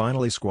 I can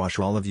finally squash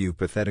all of you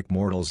pathetic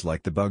mortals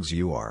like the bugs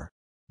you are."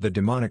 The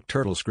demonic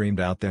turtle screamed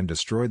out, then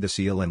destroyed the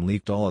seal and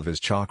leaked all of his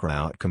chakra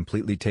out,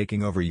 completely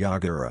taking over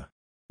Yagura,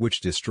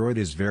 which destroyed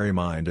his very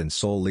mind and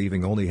soul,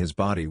 leaving only his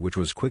body, which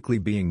was quickly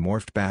being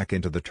morphed back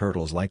into the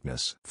turtle's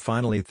likeness.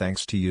 "Finally,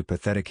 thanks to you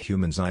pathetic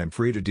humans, I am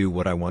free to do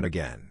what I want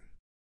again.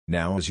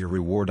 Now as your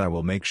reward I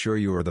will make sure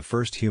you are the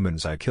first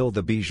humans I kill,"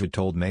 the bijou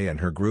told Mei and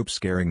her group,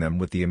 scaring them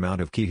with the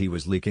amount of ki he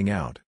was leaking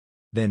out.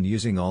 Then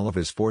using all of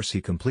his force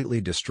he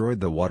completely destroyed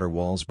the water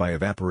walls by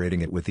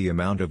evaporating it with the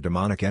amount of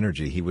demonic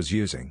energy he was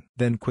using.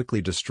 Then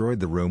quickly destroyed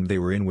the room they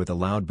were in with a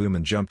loud boom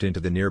and jumped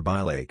into the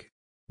nearby lake,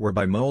 where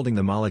by molding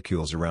the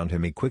molecules around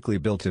him he quickly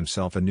built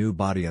himself a new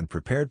body and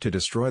prepared to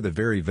destroy the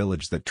very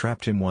village that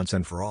trapped him once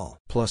and for all.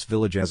 Plus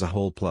village as a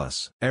whole,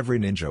 plus every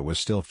ninja was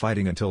still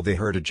fighting until they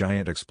heard a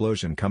giant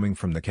explosion coming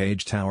from the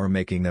cage tower,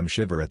 making them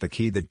shiver at the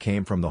ki that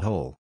came from the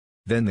hole.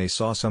 Then they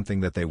saw something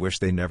that they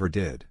wished they never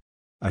did.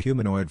 A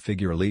humanoid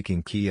figure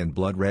leaking ki and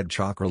blood-red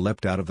chakra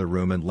leapt out of the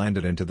room and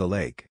landed into the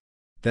lake.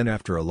 Then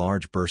after a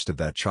large burst of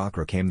that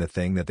chakra came the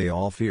thing that they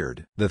all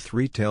feared. The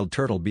three-tailed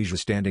turtle bijou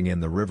standing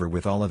in the river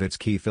with all of its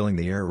ki filling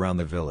the air around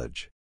the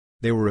village.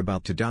 They were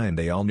about to die and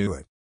they all knew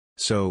it.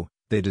 So,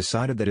 they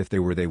decided that if they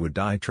were they would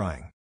die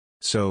trying.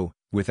 So,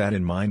 With that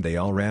in mind, they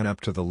all ran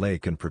up to the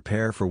lake and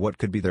prepare for what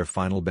could be their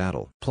final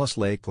battle.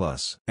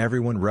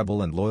 Everyone,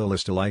 rebel and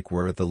loyalist alike,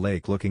 were at the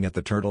lake looking at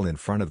the turtle in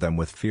front of them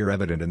with fear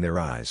evident in their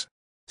eyes.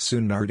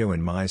 Soon Naruto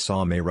and Mai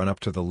saw Mei run up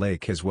to the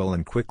lake as well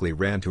and quickly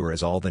ran to her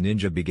as all the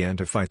ninja began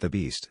to fight the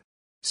beast.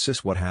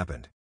 "Sis, what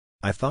happened?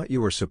 I thought you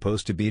were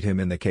supposed to beat him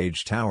in the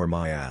cage tower,"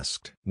 Mai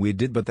asked. "We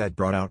did, but that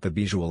brought out the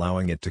bijou,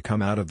 allowing it to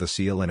come out of the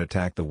seal and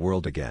attack the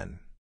world again.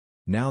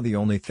 Now the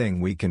only thing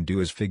we can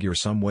do is figure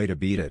some way to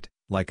beat it,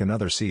 like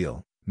another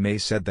seal," Mei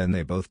said. Then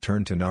they both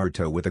turned to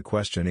Naruto with a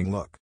questioning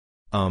look.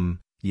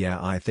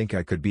 Yeah, I think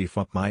I could beef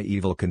up my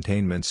evil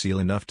containment seal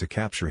enough to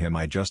capture him.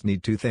 I just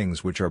need two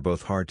things which are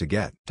both hard to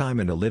get: time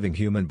and a living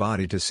human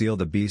body to seal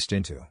the beast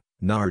into,"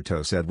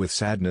 Naruto said with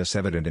sadness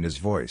evident in his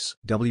voice.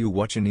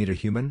 What, you need a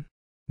human?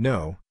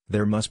 No,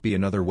 there must be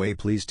another way.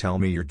 Please tell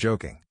me you're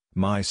joking,"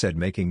 Mai said,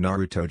 making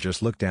Naruto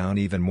just look down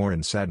even more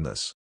in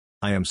sadness.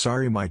 "I am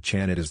sorry,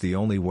 Mai-chan, it is the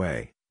only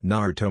way,"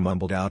 Naruto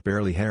mumbled out,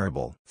 barely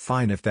hearable.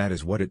 "Fine, if that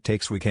is what it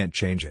takes, we can't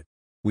change it.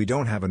 We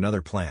don't have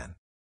another plan.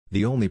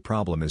 The only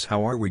problem is,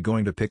 how are we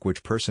going to pick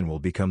which person will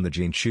become the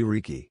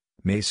Jinchuriki?"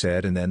 Mei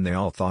said, and then they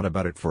all thought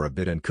about it for a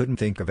bit and couldn't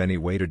think of any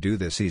way to do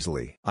this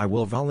easily. "I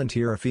will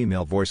volunteer," a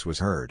female voice was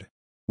heard,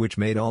 which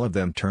made all of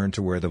them turn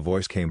to where the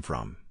voice came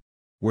from,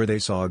 where they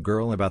saw a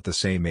girl about the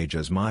same age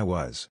as Mai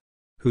was,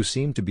 who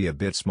seemed to be a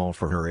bit small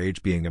for her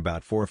age, being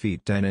about 4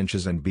 feet 10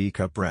 inches and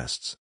B-cup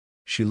breasts.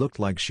 She looked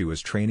like she was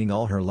training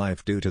all her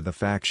life due to the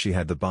fact she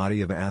had the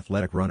body of an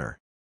athletic runner.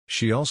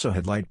 She also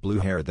had light blue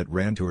hair that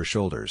ran to her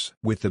shoulders,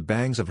 with the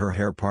bangs of her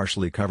hair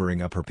partially covering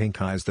up her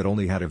pink eyes that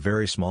only had a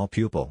very small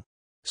pupil.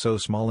 So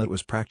small it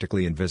was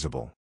practically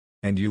invisible.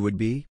 "And you would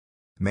be?"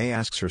 Mei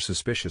asks her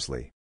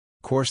suspiciously.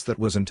 Course that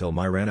was until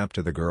Mai ran up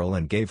to the girl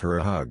and gave her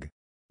a hug.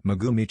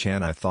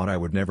 "Megumi-chan, I thought I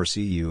would never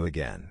see you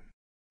again,"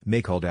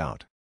 Mei called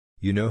out.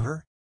 "You know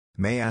her?"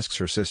 Mei asks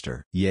her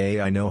sister. "Yay,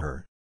 I know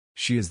her.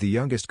 She is the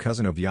youngest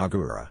cousin of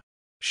Yagura.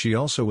 She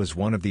also was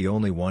one of the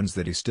only ones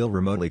that he still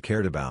remotely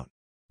cared about.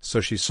 So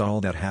she saw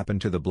all that happen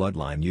to the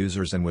bloodline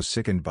users and was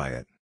sickened by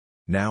it.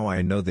 Now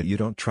I know that you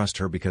don't trust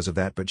her because of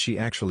that, but she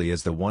actually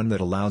is the one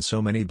that allowed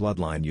so many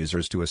bloodline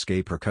users to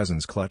escape her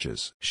cousin's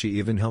clutches. She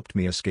even helped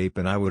me escape,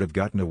 and I would have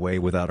gotten away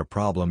without a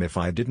problem if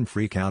I didn't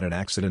freak out and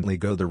accidentally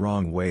go the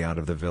wrong way out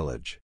of the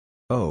village.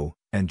 Oh,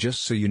 and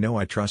just so you know,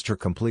 I trust her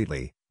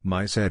completely,"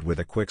 Mai said with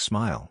a quick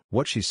smile.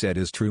 "What she said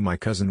is true. My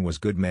cousin was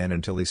good man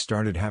until he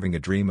started having a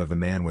dream of a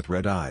man with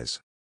red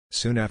eyes.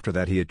 Soon after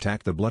that he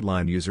attacked the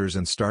bloodline users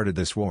and started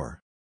this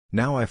war.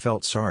 Now I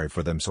felt sorry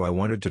for them, so I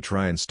wanted to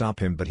try and stop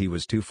him, but he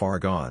was too far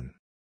gone.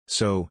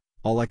 So,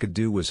 all I could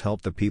do was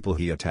help the people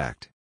he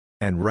attacked.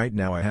 And right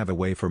now I have a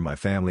way for my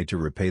family to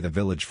repay the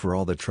village for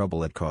all the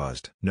trouble it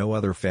caused. No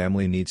other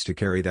family needs to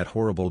carry that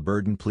horrible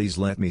burden. Please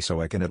let me,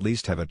 so I can at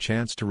least have a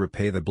chance to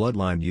repay the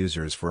bloodline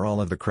users for all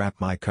of the crap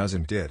my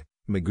cousin did,"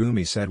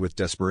 Megumi said with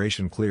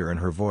desperation clear in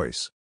her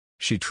voice.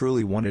 She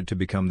truly wanted to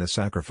become the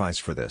sacrifice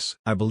for this.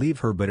 "I believe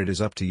her, but it is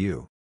up to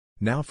you.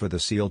 Now for the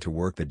seal to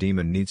work, the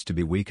demon needs to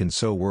be weakened,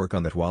 so work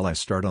on that while I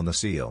start on the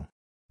seal.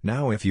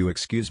 Now if you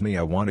excuse me,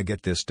 I want to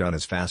get this done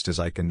as fast as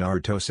I can,"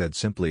 Naruto said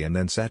simply, and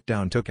then sat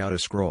down, took out a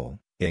scroll,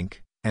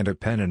 ink, and a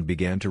pen and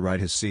began to write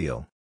his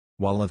seal.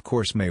 While of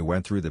course Mei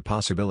went through the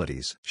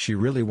possibilities. She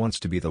really wants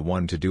to be the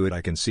one to do it,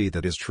 I can see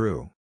that is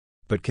true.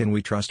 But can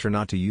we trust her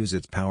not to use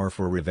its power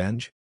for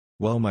revenge?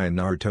 Well, Mai and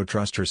Naruto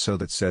trust her, so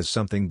that says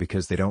something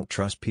because they don't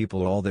trust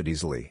people all that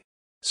easily.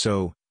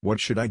 So,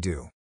 what should I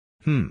do?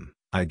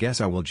 I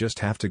guess I will just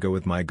have to go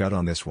with my gut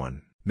on this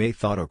one. Mei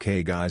thought,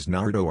 okay guys,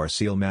 Naruto, our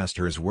seal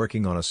master, is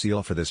working on a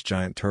seal for this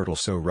giant turtle,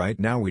 so right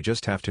now we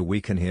just have to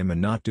weaken him and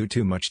not do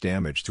too much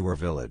damage to our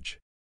village.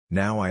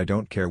 Now I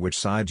don't care which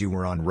side you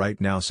were on right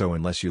now, so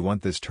unless you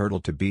want this turtle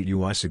to beat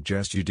you, I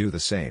suggest you do the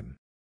same.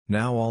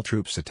 Now all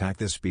troops attack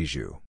this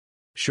bijou.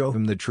 Show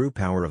him the true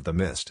power of the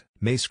mist,"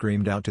 Mei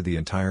screamed out to the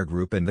entire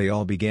group, and they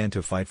all began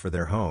to fight for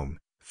their home,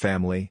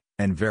 family,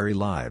 and very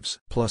lives.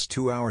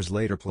 2 hours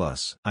later.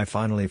 "I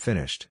finally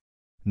finished,"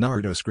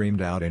 Naruto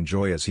screamed out in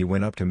joy as he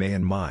went up to Mei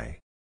and Mai.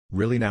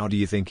 "Really, now do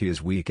you think he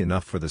is weak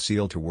enough for the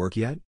seal to work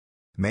yet?"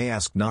 Mei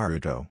asked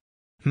Naruto.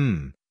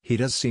 He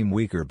does seem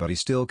weaker, but he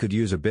still could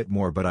use a bit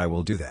more, but I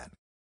will do that.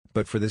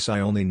 But for this I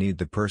only need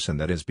the person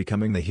that is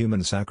becoming the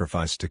human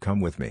sacrifice to come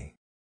with me.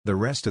 The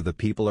rest of the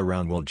people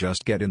around will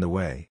just get in the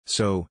way.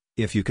 So,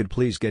 if you could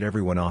please get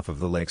everyone off of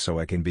the lake so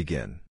I can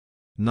begin,"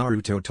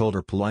 Naruto told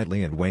her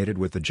politely, and waited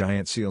with the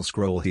giant seal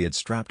scroll he had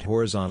strapped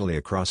horizontally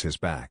across his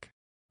back.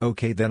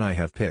 "Okay, then I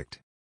have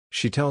picked,"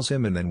 she tells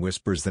him, and then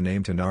whispers the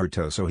name to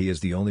Naruto so he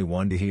is the only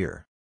one to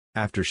hear.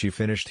 After she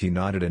finished, he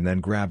nodded and then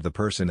grabbed the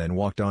person and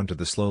walked onto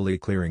the slowly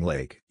clearing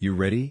lake. "You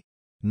ready?"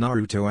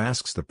 Naruto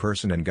asks the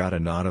person and got a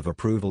nod of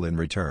approval in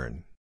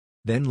return.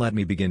 "Then let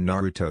me begin,"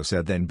 Naruto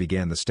said, then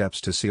began the steps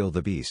to seal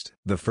the beast.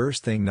 The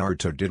first thing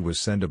Naruto did was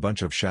send a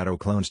bunch of shadow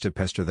clones to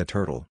pester the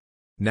turtle.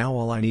 "Now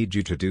all I need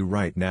you to do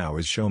right now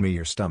is show me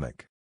your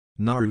stomach,"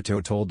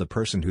 Naruto told the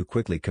person, who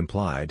quickly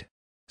complied.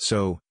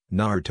 So,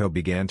 Naruto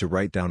began to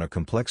write down a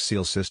complex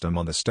seal system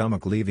on the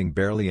stomach, leaving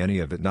barely any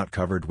of it not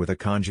covered with a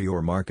kanji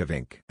or mark of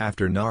ink.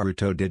 After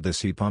Naruto did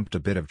this, he pumped a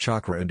bit of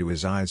chakra into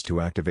his eyes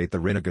to activate the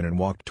Rinnegan and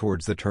walked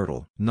towards the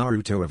turtle.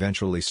 Naruto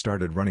eventually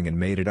started running and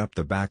made it up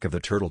the back of the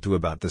turtle to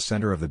about the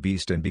center of the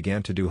beast and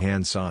began to do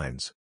hand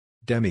signs.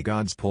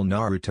 Demigods pull!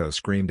 Naruto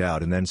screamed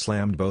out and then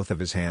slammed both of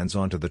his hands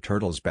onto the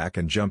turtle's back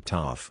and jumped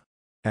off.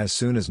 As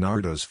soon as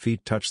Naruto's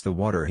feet touched the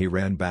water, he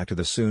ran back to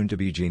the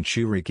soon-to-be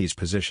Jinchuriki's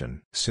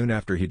position. Soon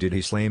after he did,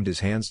 he slammed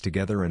his hands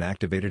together and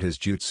activated his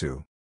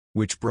jutsu,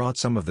 which brought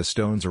some of the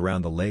stones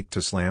around the lake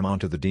to slam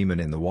onto the demon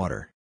in the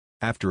water.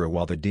 After a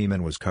while, the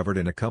demon was covered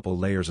in a couple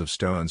layers of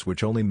stones,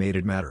 which only made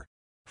it madder.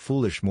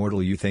 "Foolish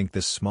mortal, you think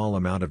this small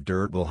amount of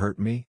dirt will hurt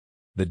me?"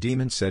 the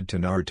demon said to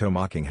Naruto,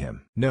 mocking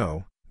him.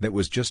 "No, that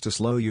was just to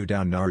slow you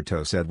down,"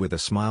 Naruto said with a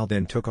smile,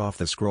 then took off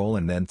the scroll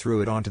and then threw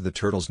it onto the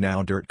turtle's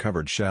now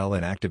dirt-covered shell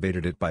and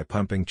activated it by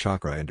pumping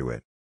chakra into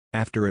it.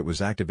 After it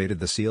was activated,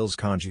 the seal's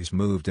kanjis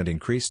moved and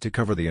increased to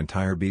cover the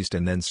entire beast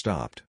and then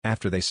stopped.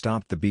 After they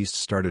stopped, the beast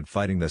started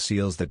fighting the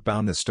seals that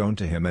bound the stone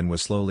to him and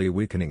was slowly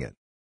weakening it.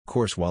 Of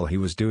course, while he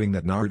was doing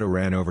that, Naruto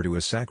ran over to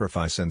his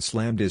sacrifice and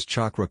slammed his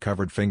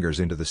chakra-covered fingers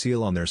into the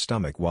seal on their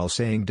stomach while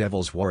saying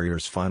Devil's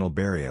Warrior's final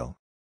burial.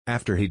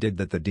 After he did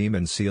that, the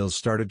demon seals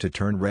started to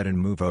turn red and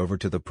move over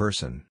to the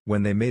person.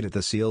 When they made it,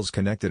 the seals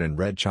connected and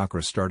red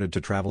chakra started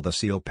to travel the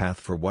seal path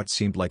for what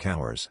seemed like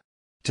hours,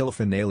 till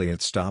finally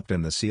it stopped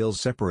and the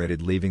seals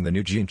separated, leaving the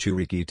new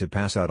Jinchuriki to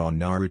pass out on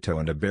Naruto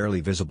and a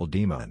barely visible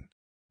demon.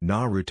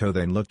 Naruto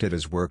then looked at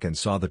his work and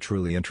saw the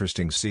truly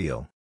interesting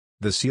seal.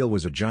 The seal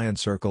was a giant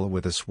circle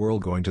with a swirl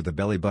going to the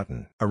belly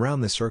button.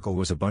 Around the circle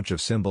was a bunch of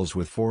symbols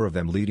with 4 of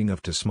them leading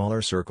up to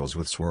smaller circles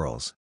with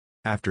swirls.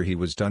 After he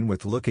was done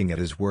with looking at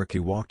his work, he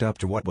walked up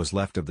to what was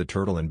left of the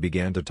turtle and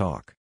began to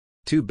talk.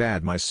 "Too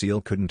bad my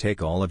seal couldn't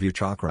take all of your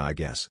chakra, I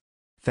guess.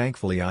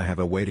 Thankfully I have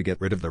a way to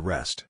get rid of the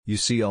rest. You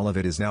see, all of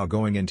it is now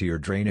going into your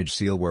drainage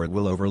seal where it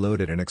will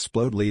overload it and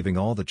explode, leaving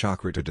all the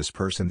chakra to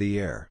disperse in the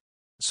air.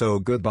 So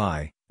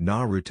goodbye,"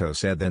 Naruto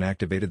said, then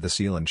activated the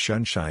seal and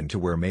shined to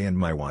where Mei and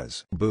Mai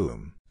was.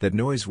 Boom! That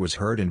noise was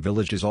heard in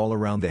villages all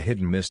around the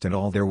hidden mist, and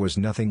all there was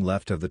nothing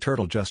left of the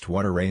turtle, just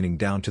water raining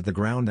down to the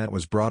ground that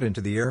was brought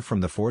into the air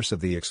from the force of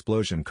the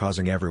explosion,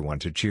 causing everyone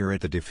to cheer at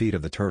the defeat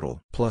of the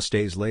turtle.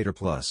 Days later,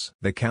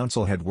 the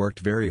council had worked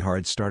very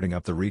hard starting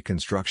up the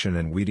reconstruction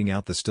and weeding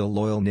out the still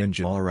loyal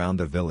ninja all around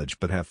the village,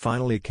 but have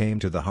finally came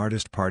to the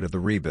hardest part of the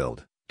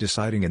rebuild,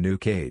 deciding a new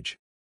cage.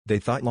 They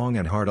thought long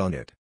and hard on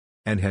it,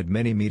 and had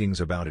many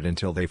meetings about it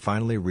until they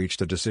finally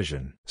reached a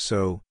decision.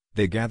 So,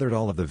 they gathered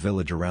all of the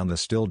village around the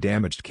still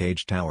damaged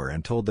cage tower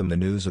and told them the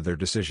news of their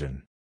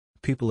decision.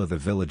 "People of the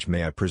village,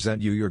 may I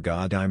present you your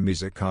god-ime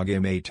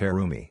Mizukage Mei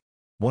Terumi?"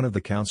 one of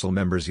the council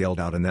members yelled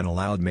out, and then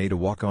allowed Mei to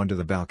walk onto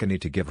the balcony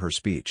to give her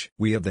speech.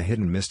 "We of the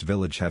Hidden Mist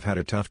Village have had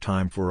a tough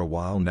time for a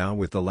while now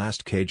with the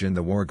last cage and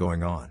the war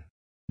going on.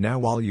 Now,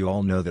 while you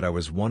all know that I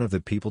was one of the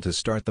people to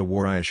start the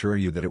war, I assure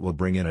you that it will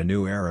bring in a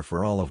new era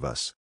for all of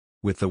us.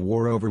 With the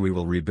war over, we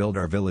will rebuild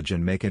our village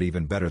and make it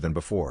even better than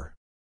before.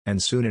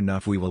 And soon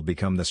enough we will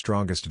become the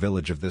strongest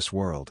village of this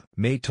world."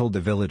 Mei told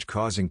the village,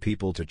 causing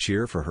people to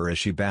cheer for her as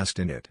she basked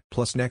in it.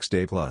 Next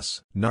day,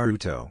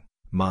 Naruto,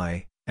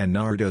 Mai, and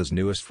Naruto's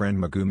newest friend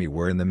Megumi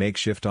were in the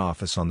makeshift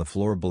office on the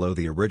floor below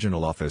the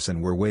original office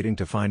and were waiting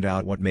to find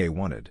out what Mei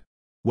wanted.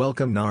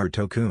 "Welcome,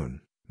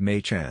 Naruto-kun,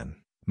 Mei-chan,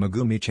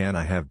 Megumi-chan.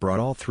 I have brought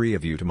all 3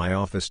 of you to my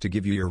office to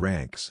give you your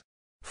ranks.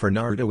 For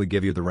Naruto, we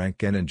give you the rank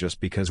Genin just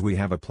because we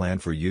have a plan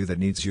for you that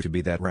needs you to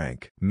be that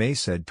rank," Mei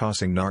said,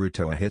 tossing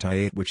Naruto a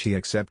Hittite, which he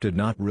accepted,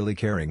 not really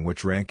caring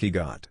which rank he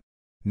got.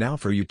 "Now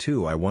for you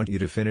two, I want you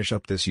to finish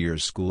up this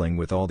year's schooling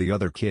with all the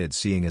other kids,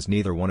 seeing as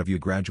neither one of you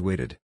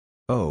graduated.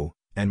 Oh,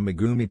 and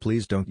Megumi,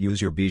 please don't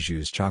use your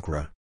Bijuu's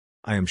chakra.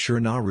 I am sure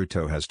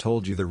Naruto has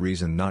told you the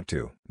reason not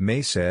to,"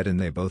 Mei said, and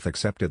they both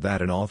accepted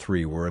that, and all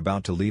 3 were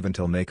about to leave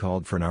until Mei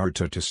called for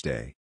Naruto to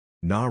stay.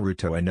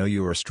 "Naruto, I know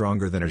you are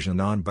stronger than a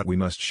Jonin, but we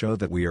must show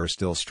that we are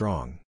still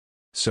strong.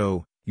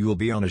 So, you will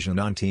be on a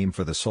Jonin team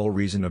for the sole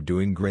reason of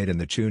doing great in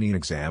the Chunin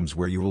exams,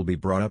 where you will be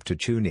brought up to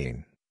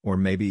Chunin, or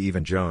maybe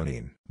even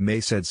Jonin," Mei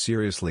said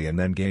seriously, and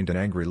then gained an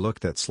angry look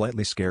that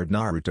slightly scared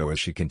Naruto as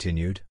she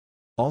continued.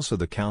 "Also,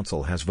 the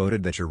council has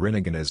voted that your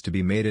Rinnegan is to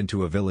be made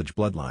into a village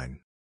bloodline.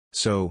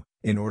 So,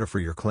 in order for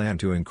your clan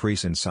to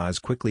increase in size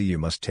quickly, you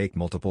must take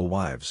multiple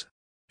wives."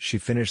 She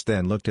finished,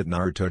 then looked at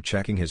Naruto,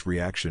 checking his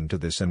reaction to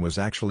this, and was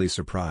actually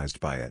surprised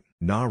by it.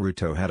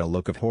 Naruto had a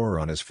look of horror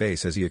on his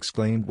face as he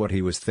exclaimed what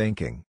he was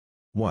thinking.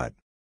 "What?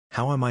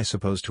 How am I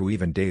supposed to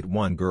even date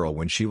one girl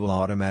when she will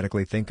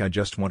automatically think I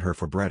just want her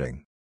for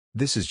breeding?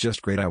 This is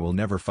just great. I will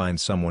never find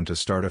someone to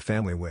start a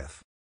family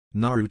with,"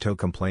 Naruto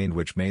complained,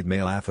 which made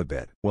Mei laugh a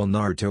bit. "Well,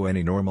 Naruto,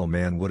 any normal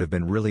man would have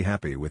been really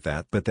happy with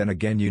that, but then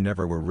again, you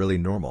never were really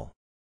normal.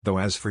 Though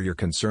as for your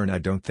concern, I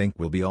don't think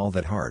will be all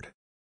that hard.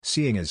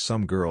 Seeing as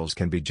some girls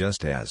can be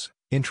just as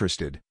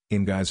interested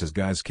in guys as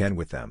guys can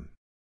with them.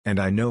 And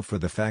I know for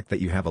the fact that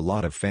you have a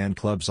lot of fan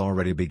clubs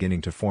already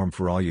beginning to form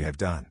for all you have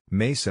done,"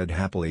 Mei said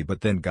happily,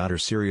 but then got her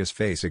serious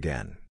face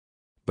again.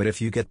 But if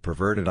you get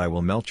perverted I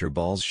will melt your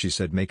balls, she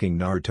said, making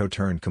Naruto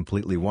turn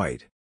completely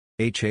white.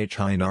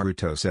 Hi,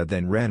 Naruto said,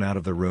 then ran out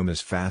of the room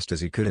as fast as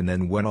he could and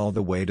then went all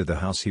the way to the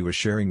house he was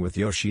sharing with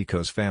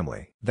Yoshiko's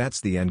family. That's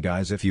the end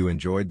guys. If you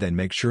enjoyed then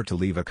make sure to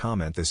leave a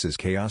comment. This is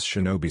Chaos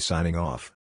Shinobi signing off.